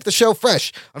different to keep the show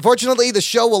fresh. Unfortunately, the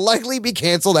show will likely be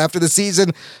canceled after the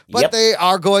season, but they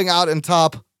are going out on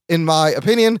top, in my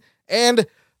opinion. And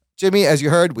Jimmy, as you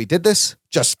heard, we did this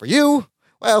just for you.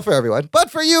 Well, for everyone, but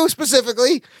for you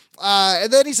specifically."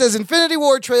 And then he says, Infinity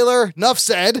War trailer, enough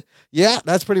said. Yeah,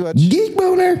 that's pretty much Geek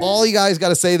Boner. All you guys got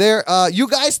to say there. You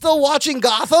guys still watching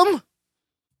Gotham?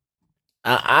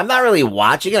 I'm not really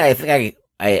watching it. I think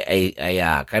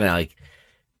I kind of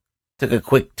took a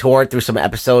quick tour through some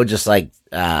episodes, just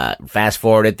fast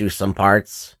forwarded through some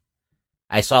parts.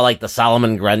 I saw the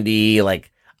Solomon Grundy,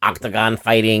 octagon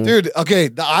fighting. Dude, okay,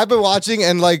 I've been watching,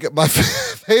 and my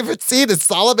favorite scene is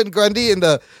Solomon Grundy in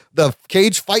the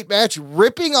cage fight match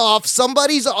ripping off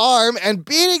somebody's arm and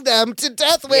beating them to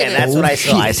death with it. Yeah, that's what I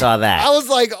saw. I saw that. I was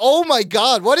like, oh my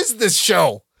God, what is this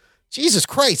show? Jesus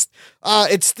Christ.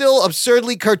 It's still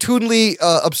absurdly, cartoonly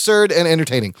absurd and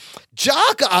entertaining.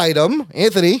 Jock item,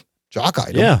 Anthony, jock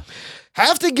item. Yeah.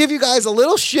 Have to give you guys a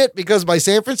little shit because my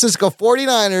San Francisco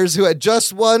 49ers, who had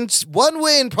just won one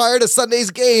win prior to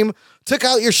Sunday's game, took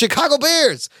out your Chicago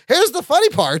Bears. Here's the funny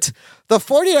part. The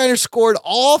 49ers scored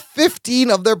all 15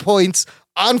 of their points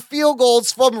on field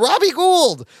goals from Robbie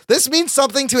Gould. This means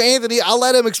something to Anthony. I'll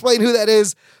let him explain who that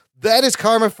is. That is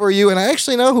karma for you, and I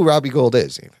actually know who Robbie Gould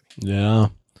is, Anthony. Yeah.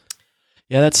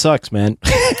 Yeah, that sucks, man.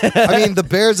 I mean, the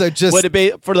Bears are just...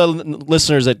 For the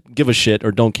listeners that give a shit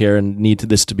or don't care and need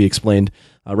this to be explained,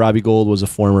 Robbie Gould was a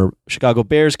former Chicago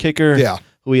Bears kicker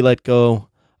who he let go.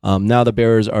 Now the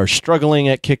Bears are struggling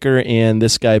at kicker, and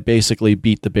this guy basically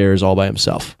beat the Bears all by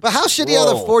himself. But how shitty are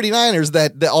the 49ers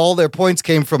that all their points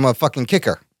came from a fucking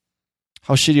kicker?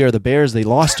 How shitty are the Bears? They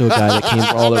lost to a guy that came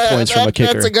for all their points from a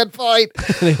kicker. That's a good point.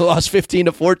 They lost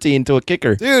 15-14 to a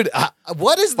kicker. Dude,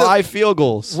 what is 5 field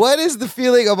goals? What is the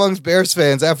feeling amongst Bears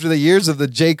fans after the years of the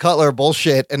Jay Cutler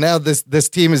bullshit, and now this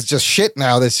team is just shit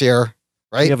now this year,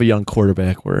 right? We have a young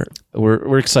quarterback.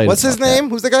 We're excited. What's his name?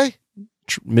 Who's the guy?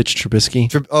 Mitch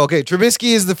Trubisky. Okay,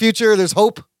 Trubisky is the future. There's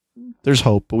hope. There's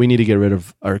hope, but we need to get rid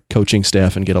of our coaching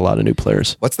staff and get a lot of new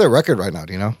players. What's their record right now?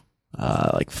 Do you know?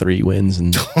 3 wins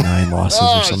and 9 losses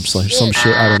or some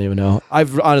shit. I don't even know.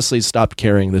 I've honestly stopped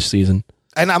caring this season.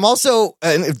 And I'm also,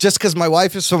 and just because my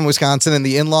wife is from Wisconsin and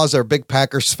the in-laws are a big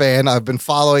Packers fan, I've been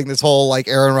following this whole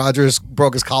Aaron Rodgers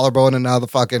broke his collarbone and now the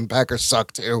fucking Packers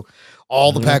suck too.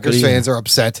 All the Packers fans are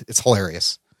upset. It's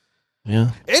hilarious.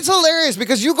 Yeah. It's hilarious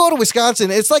because you go to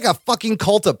Wisconsin, it's like a fucking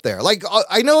cult up there.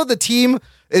 I know the team,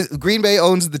 Green Bay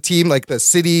owns the team, the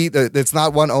city, it's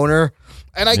not one owner.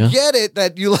 And I get it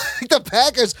that you like the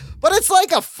Packers, but it's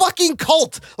like a fucking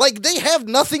cult. They have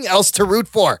nothing else to root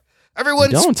for.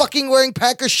 Everyone's fucking wearing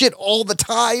Packer shit all the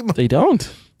time. They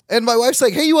don't. And my wife's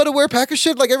like, hey, you want to wear Packer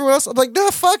shit like everyone else? I'm like, no,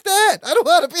 fuck that. I don't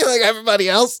want to be like everybody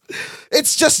else.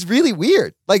 It's just really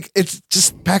weird. It's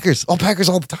just Packers, all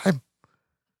the time.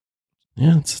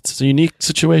 Yeah, it's a unique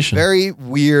situation. Very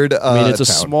weird. It's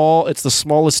the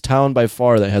smallest town by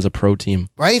far that has a pro team.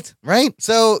 Right.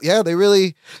 So yeah,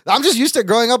 I'm just used to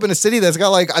growing up in a city that's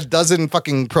got a dozen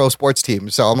fucking pro sports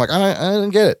teams. So I'm like, I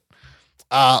didn't get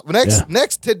it.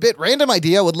 Next tidbit, random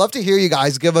idea. Would love to hear you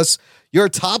guys give us your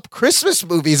top Christmas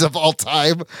movies of all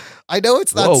time. I know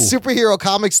it's not superhero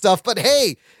comic stuff, but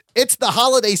hey, it's the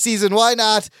holiday season. Why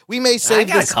not? We may save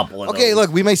this. A couple of okay, those.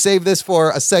 Look, we may save this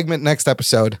for a segment next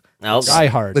episode. Okay. Die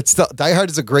Hard. Die Hard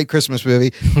is a great Christmas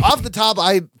movie. Off the top,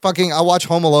 I watch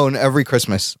Home Alone every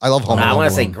Christmas. I love Home Alone. I want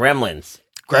to say Gremlins.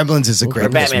 Gremlins is a great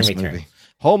Batman Christmas Returns. movie.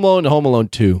 Home Alone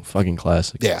 2, fucking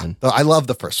classic. Yeah, I love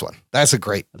the first one. That's a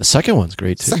great. The second one's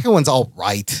great too. The second one's all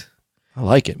right. I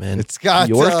like it, man. It's got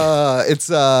York. let's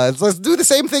do the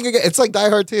same thing again. It's like Die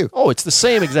Hard 2. Oh, it's the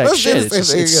same exact shit.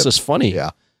 It's just funny.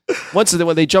 Yeah. Once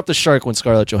when they jumped the shark when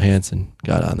Scarlett Johansson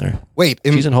got on there. Wait,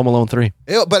 she's in Home Alone 3.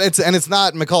 But it's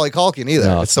not Macaulay Culkin either.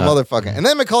 No, it's some other fucking. And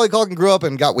then Macaulay Culkin grew up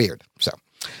and got weird. So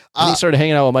and he started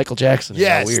hanging out with Michael Jackson.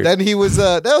 Yes, weird. then he was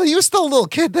no, he was still a little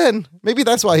kid then. Maybe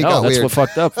that's why he got that's weird. what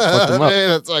fucked up. Fucked him up.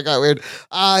 That's why I got weird.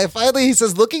 Finally, he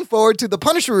says, looking forward to the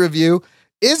Punisher review.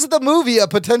 Is the movie a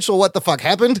potential what the fuck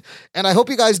happened? And I hope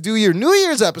you guys do your New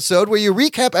Year's episode where you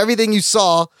recap everything you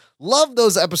saw. Love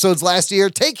those episodes last year.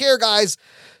 Take care, guys.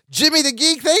 Jimmy the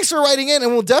Geek, thanks for writing in.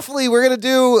 And we're going to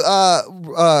do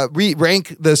rank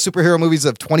the superhero movies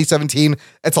of 2017.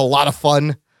 It's a lot of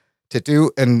fun to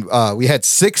do. And we had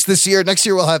 6 this year. Next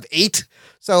year we'll have 8.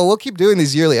 So we'll keep doing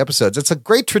these yearly episodes. It's a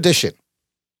great tradition.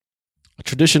 A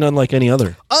tradition unlike any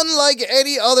other. Unlike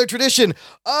any other tradition.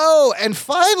 Oh, and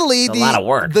finally, a lot of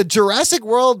work. The Jurassic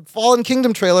World Fallen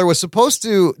Kingdom trailer was supposed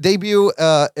to debut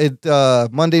at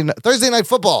Thursday Night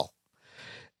Football.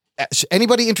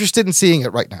 Anybody interested in seeing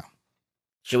it right now?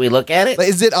 Should we look at it?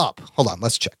 Is it up? Hold on,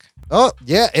 let's check. Oh,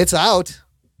 yeah, it's out.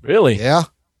 Really? Yeah.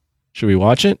 Should we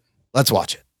watch it? Let's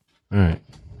watch it. All right.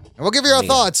 And we'll give you our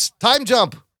thoughts. Time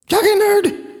jump. Talking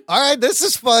nerd. All right, this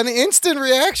is fun. Instant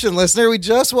reaction, listener. We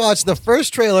just watched the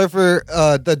first trailer for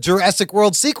the Jurassic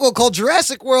World sequel called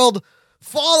Jurassic World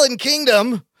Fallen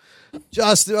Kingdom.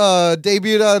 Just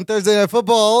debuted on Thursday Night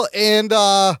Football. And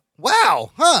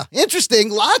wow, interesting.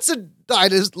 Lots of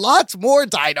dinos, lots more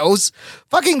dinos.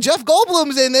 Fucking Jeff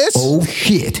Goldblum's in this. Oh,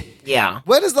 shit. Yeah.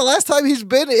 When is the last time he's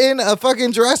been in a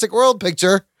fucking Jurassic World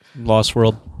picture? Lost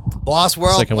World. Lost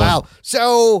World. Second wow. one.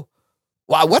 So,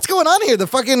 wow, what's going on here? The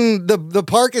fucking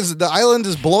the island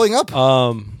is blowing up.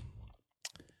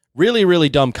 Really, really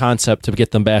dumb concept to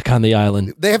get them back on the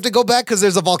island. They have to go back because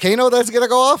there's a volcano that's gonna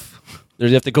go off. They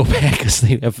have to go back because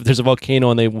there's a volcano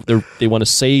and they want to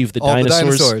save the All the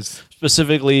dinosaurs. dinosaurs.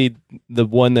 Specifically, the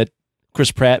one that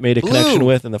Chris Pratt made a connection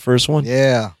with in the first one.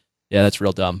 Yeah. Yeah, that's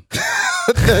real dumb.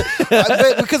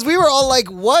 Because we were all like,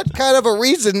 what kind of a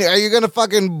reason are you going to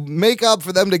fucking make up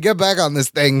for them to get back on this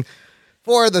thing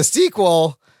for the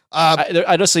sequel? I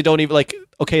honestly don't even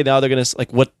okay, now they're going to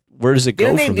what? Where does it go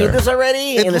Didn't they from do there? this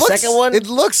already in the second one? It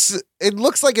looks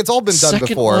like it's all been done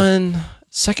before.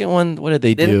 Second one, what did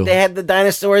they do? Didn't they had the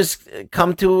dinosaurs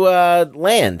come to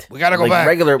land? We gotta go back.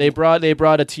 Regular. They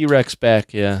brought a T-Rex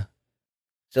back, yeah.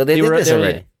 So they did this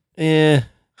already. Yeah.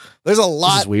 There's a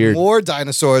lot more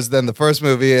dinosaurs than the first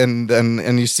movie, and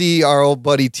you see our old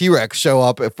buddy T-Rex show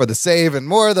up for the save, and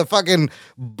more of the fucking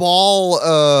ball.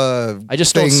 I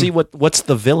just don't see what's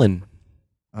the villain.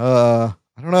 I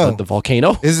don't know. The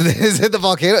volcano? Is it the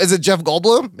volcano? Is it Jeff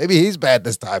Goldblum? Maybe he's bad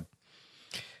this time.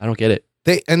 I don't get it.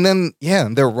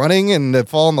 They're running and they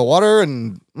fall in the water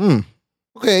and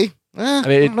okay. I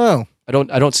don't know.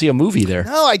 I don't see a movie there.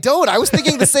 No, I don't. I was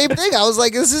thinking the same thing. I was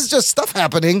like, this is just stuff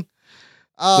happening.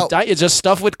 It's just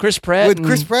stuff with Chris Pratt.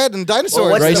 And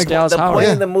dinosaurs. Well, the point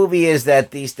of the movie is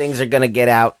that these things are going to get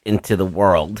out into the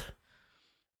world.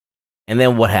 And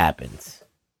then what happens?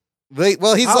 He's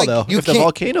like, if the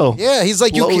volcano he's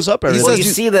like, blows up everything. You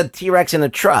see the T-Rex in a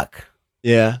truck.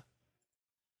 Yeah.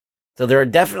 So there are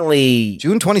definitely...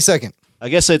 June 22nd. I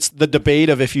guess it's the debate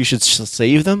of if you should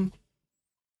save them.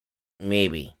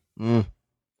 Maybe.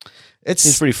 It's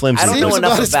seems pretty flimsy. I don't know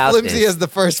enough about as flimsy as the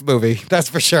first movie. That's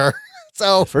for sure.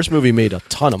 So the first movie made a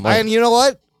ton of money. And you know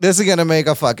what? This is going to make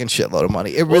a fucking shitload of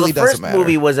money. It really doesn't matter. The first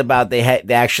movie was about they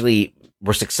actually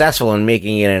were successful in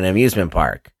making it an amusement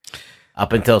park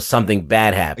up until something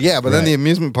bad happened. Yeah, but then the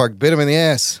amusement park bit him in the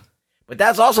ass. But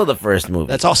that's also the first movie.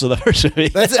 That's also the first movie.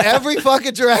 That's every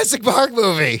fucking Jurassic Park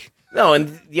movie. No,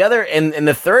 and the other and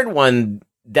the third one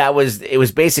it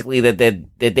was basically that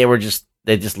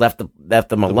they just left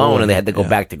them alone and they had to go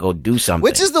back to go do something.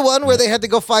 Which is the one where they had to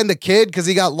go find the kid because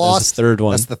he got lost? That's the third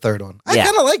one. That's the third one. I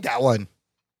kind of like that one.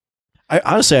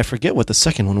 I forget what the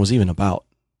second one was even about.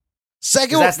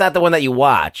 That's not the one that you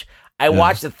watch. I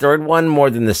watched the third one more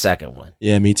than the second one.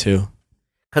 Yeah, me too.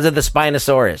 Because of the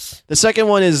Spinosaurus. The second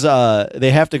one is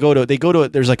they go to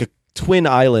there's like a twin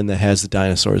island that has the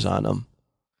dinosaurs on them.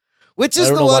 Which is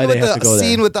the one with the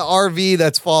scene with the RV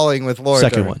that's falling with Laura?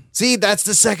 Second one. See, that's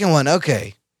the second one.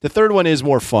 Okay. The third one is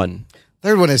more fun.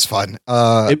 Third one is fun.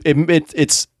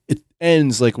 It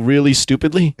ends like really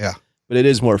stupidly. Yeah. But it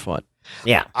is more fun.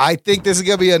 Yeah. I think this is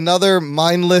going to be another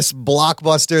mindless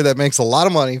blockbuster that makes a lot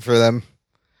of money for them.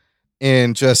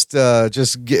 And just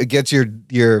gets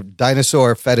your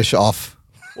dinosaur fetish off.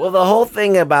 Well, the whole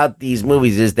thing about these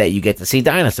movies is that you get to see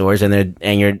dinosaurs, and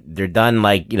they're done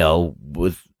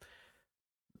with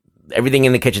everything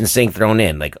in the kitchen sink thrown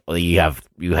in. Like you have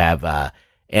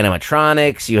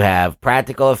animatronics, you have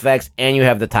practical effects, and you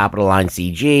have the top of the line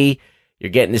CG. You're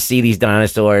getting to see these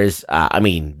dinosaurs.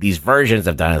 These versions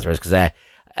of dinosaurs, because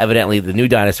evidently the new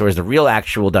dinosaurs, the real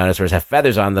actual dinosaurs, have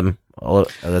feathers on them. Oh,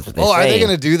 that's what they say. Are they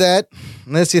going to do that?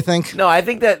 Unless you think? No, I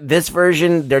think that this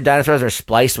version, their dinosaurs are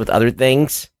spliced with other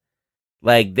things.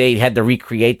 Like they had to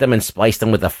recreate them and splice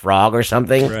them with a frog or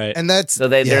something. Right. And that's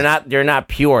they're not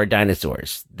pure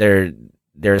dinosaurs. They're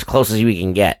as close as we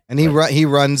can get. And he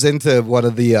runs into one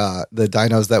of the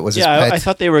dinos that was his pet. I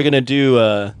thought they were gonna do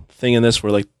a thing in this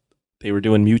where like they were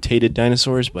doing mutated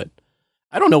dinosaurs, but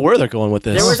I don't know where they're going with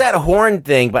this. There was that horn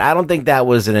thing, but I don't think that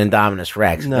was an Indominus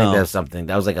Rex. No. I think that's something.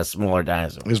 That was like a smaller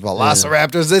dinosaur. There's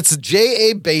Velociraptors. It's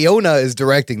J.A. Bayona is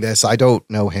directing this. I don't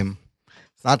know him.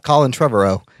 It's not Colin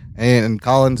Trevorrow. And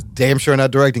Colin's damn sure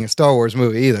not directing a Star Wars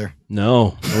movie either.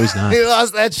 No, he's not. He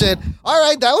lost that shit. All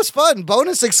right, that was fun.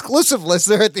 Bonus exclusive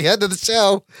listener at the end of the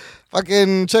show.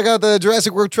 Fucking check out the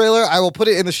Jurassic World trailer. I will put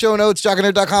it in the show notes,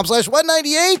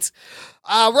 jockandnerd.com/198.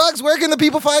 Ruggs, where can the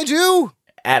people find you?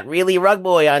 At Really Rug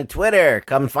Boy on Twitter.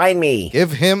 Come find me.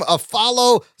 Give him a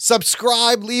follow,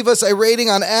 subscribe, leave us a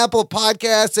rating on Apple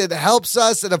Podcasts. It helps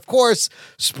us. And of course,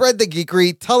 spread the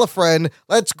geekery. Tell a friend.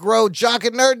 Let's grow Jock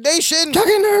and Nerd Nation. Jock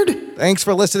and Nerd. Thanks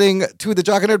for listening to the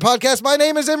Jock and Nerd Podcast. My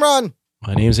name is Imran.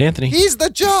 My name's Anthony. He's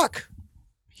the Jock.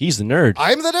 He's the nerd.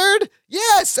 I'm the nerd.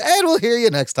 Yes. And we'll hear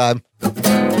you next time. Boy,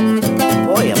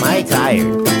 am I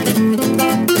tired.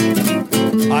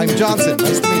 I'm Johnson.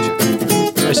 Nice to meet you.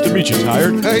 Nice to meet you,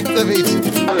 Tired. Nice to meet you.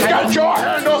 Get your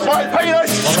hand off my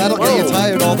penis! Well, that'll get you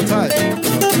tired all the time.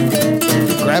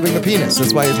 Grabbing the penis.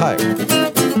 That's why you're tired.